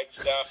all the fried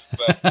stuff,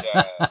 but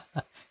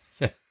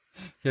you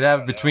could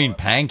have it between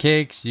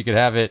pancakes. You could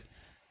have it.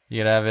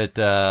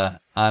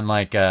 On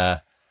like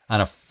on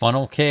a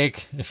funnel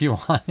cake if you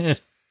wanted.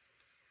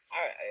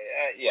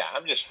 Yeah,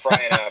 I'm just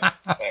frying up.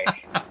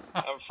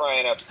 I'm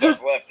frying up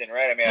stuff left and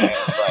right. I mean, I have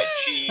fried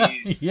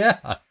cheese.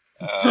 Yeah.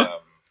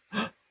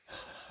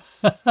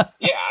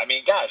 Yeah, I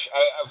mean, gosh.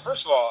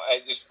 First of all, I'm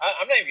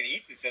not even going to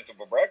eat the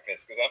sensible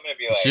breakfast because I'm going to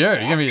be like, sure,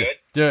 you're gonna be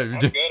good. I'm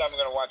good. I'm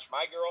going to watch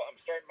My Girl. I'm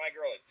starting My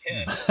Girl at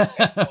 10.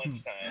 That's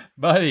lunchtime,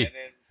 buddy. And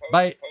then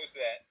post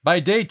that. By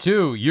day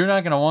 2, you're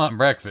not going to want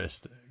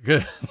breakfast.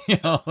 With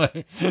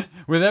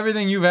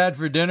everything you've had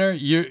for dinner,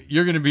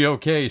 you're going to be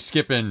okay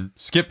skipping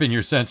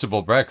your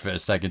sensible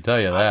breakfast. I can tell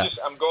you that.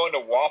 I'm going to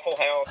Waffle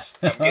House.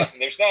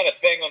 There's not a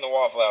thing on the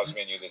Waffle House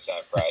menu that's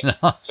not fried.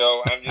 No.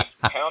 So I'm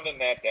just pounding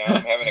that down.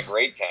 I'm having a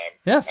great time.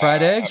 Yeah,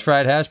 fried eggs,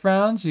 fried hash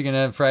browns. You can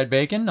have fried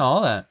bacon,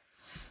 all that.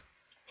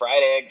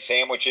 Fried eggs,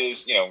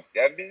 sandwiches.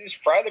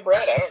 Just fry the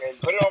bread. I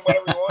don't put it on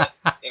whatever you want.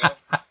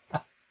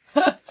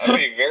 I'll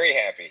be very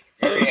happy.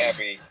 Very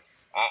happy.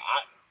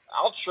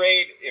 I'll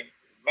trade if.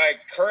 My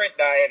current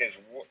diet is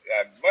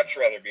I'd much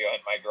rather be on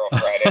My Girl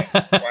Friday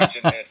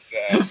watching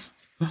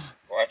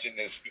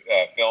this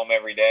film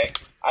every day.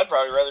 I'd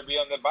probably rather be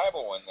on the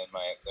Bible one than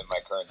my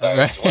current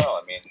diet as well.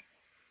 I mean,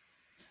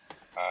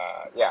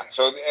 yeah.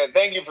 So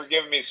thank you for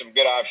giving me some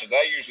good options.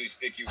 I usually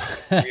stick you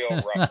with some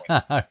real rough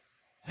ones.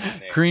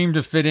 Cream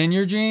to fit in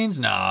your jeans?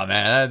 No,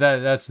 man.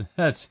 That's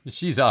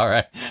she's all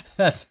right.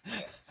 That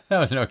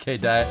was an okay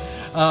diet.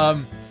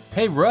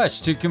 Hey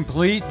Rush, to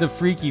complete the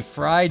Freaky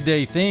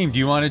Friday theme, do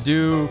you want to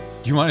do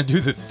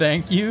the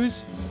thank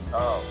yous?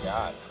 Oh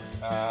God,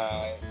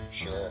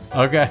 sure.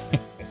 Okay.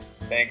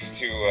 Thanks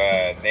to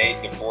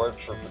Nate DeFort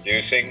for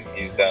producing.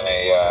 He's done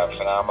a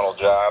phenomenal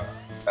job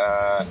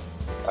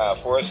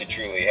for us. He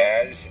truly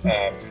has.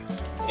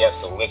 He has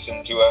to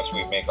listen to us.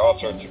 We make all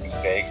sorts of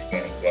mistakes,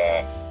 and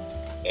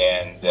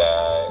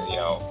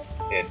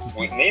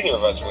neither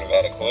of us would have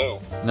had a clue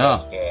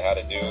as to how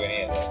to do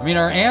any of this. I mean,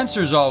 our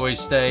answers always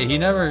stay.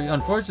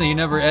 Unfortunately, he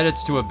never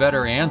edits to a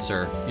better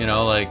answer.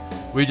 Like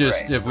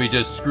if we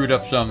just screwed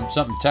up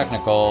something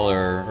technical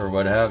or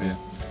what have you.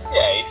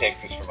 Yeah, he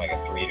takes us from like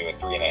a 3 to a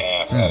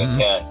 3.5 out of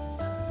 10.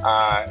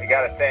 I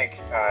got to thank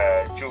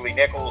Julie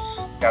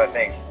Nichols. Got to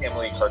thank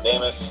Emily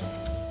Cardamus.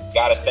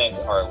 Got to thank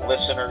our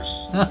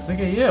listeners. Look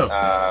at you.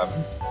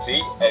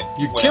 See,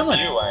 you're killing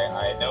it.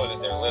 I know that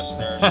they're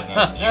listeners.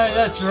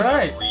 That's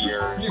right.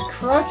 You're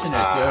crushing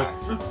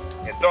it, dude.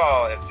 It's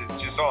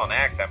just all an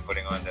act I'm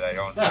putting on that I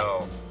don't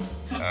know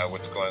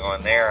what's going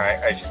on there.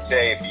 I should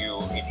say if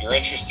you're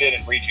interested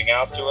in reaching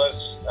out to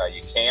us,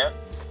 you can.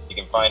 You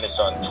can find us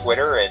on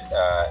Twitter at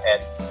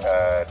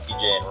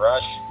TJ and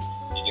Rush.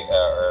 You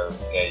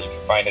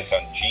can find us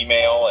on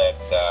Gmail at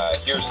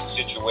Here's the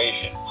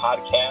Situation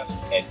podcast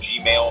at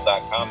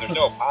gmail.com. There's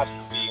no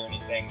apostrophe or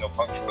anything, no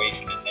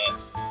punctuation in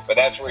that. But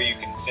that's where you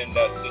can send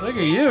us. Look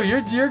at you!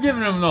 You're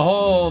giving them the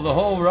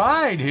whole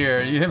ride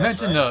here. You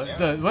mentioned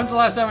the when's the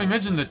last time we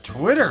mentioned the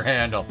Twitter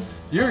handle?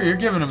 You're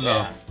giving them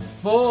the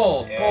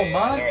full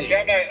Monty. No, see,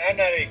 I'm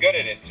not any good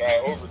at it, so I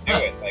overdo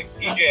it. Like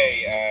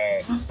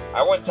TJ,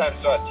 I one time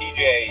saw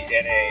TJ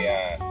in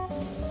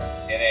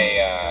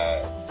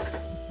a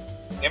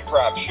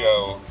improv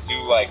show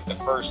do like the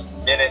first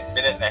minute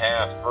and a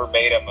half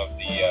verbatim of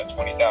the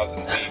 20,000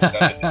 Leagues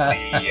Under the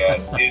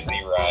Sea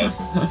Disney ride.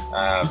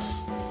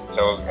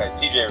 So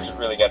TJ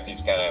really got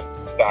these kind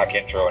of stock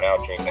intro and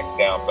outro things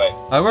down. But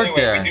I work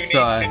there, we do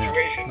need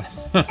situations.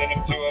 Send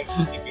them to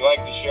us. If you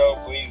like the show,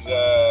 please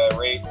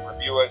rate,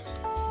 review us.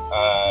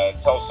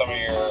 Tell some of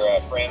your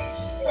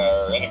friends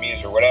or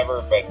enemies or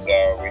whatever. But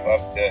we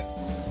love to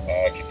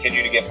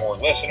continue to get more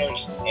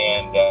listeners.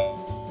 And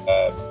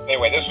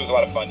anyway, this was a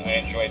lot of fun. I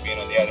enjoyed being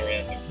on the other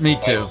end. Me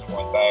too.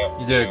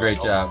 You did a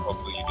great job.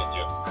 Hopefully you did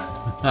too.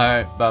 All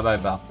right. Bye,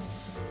 pal.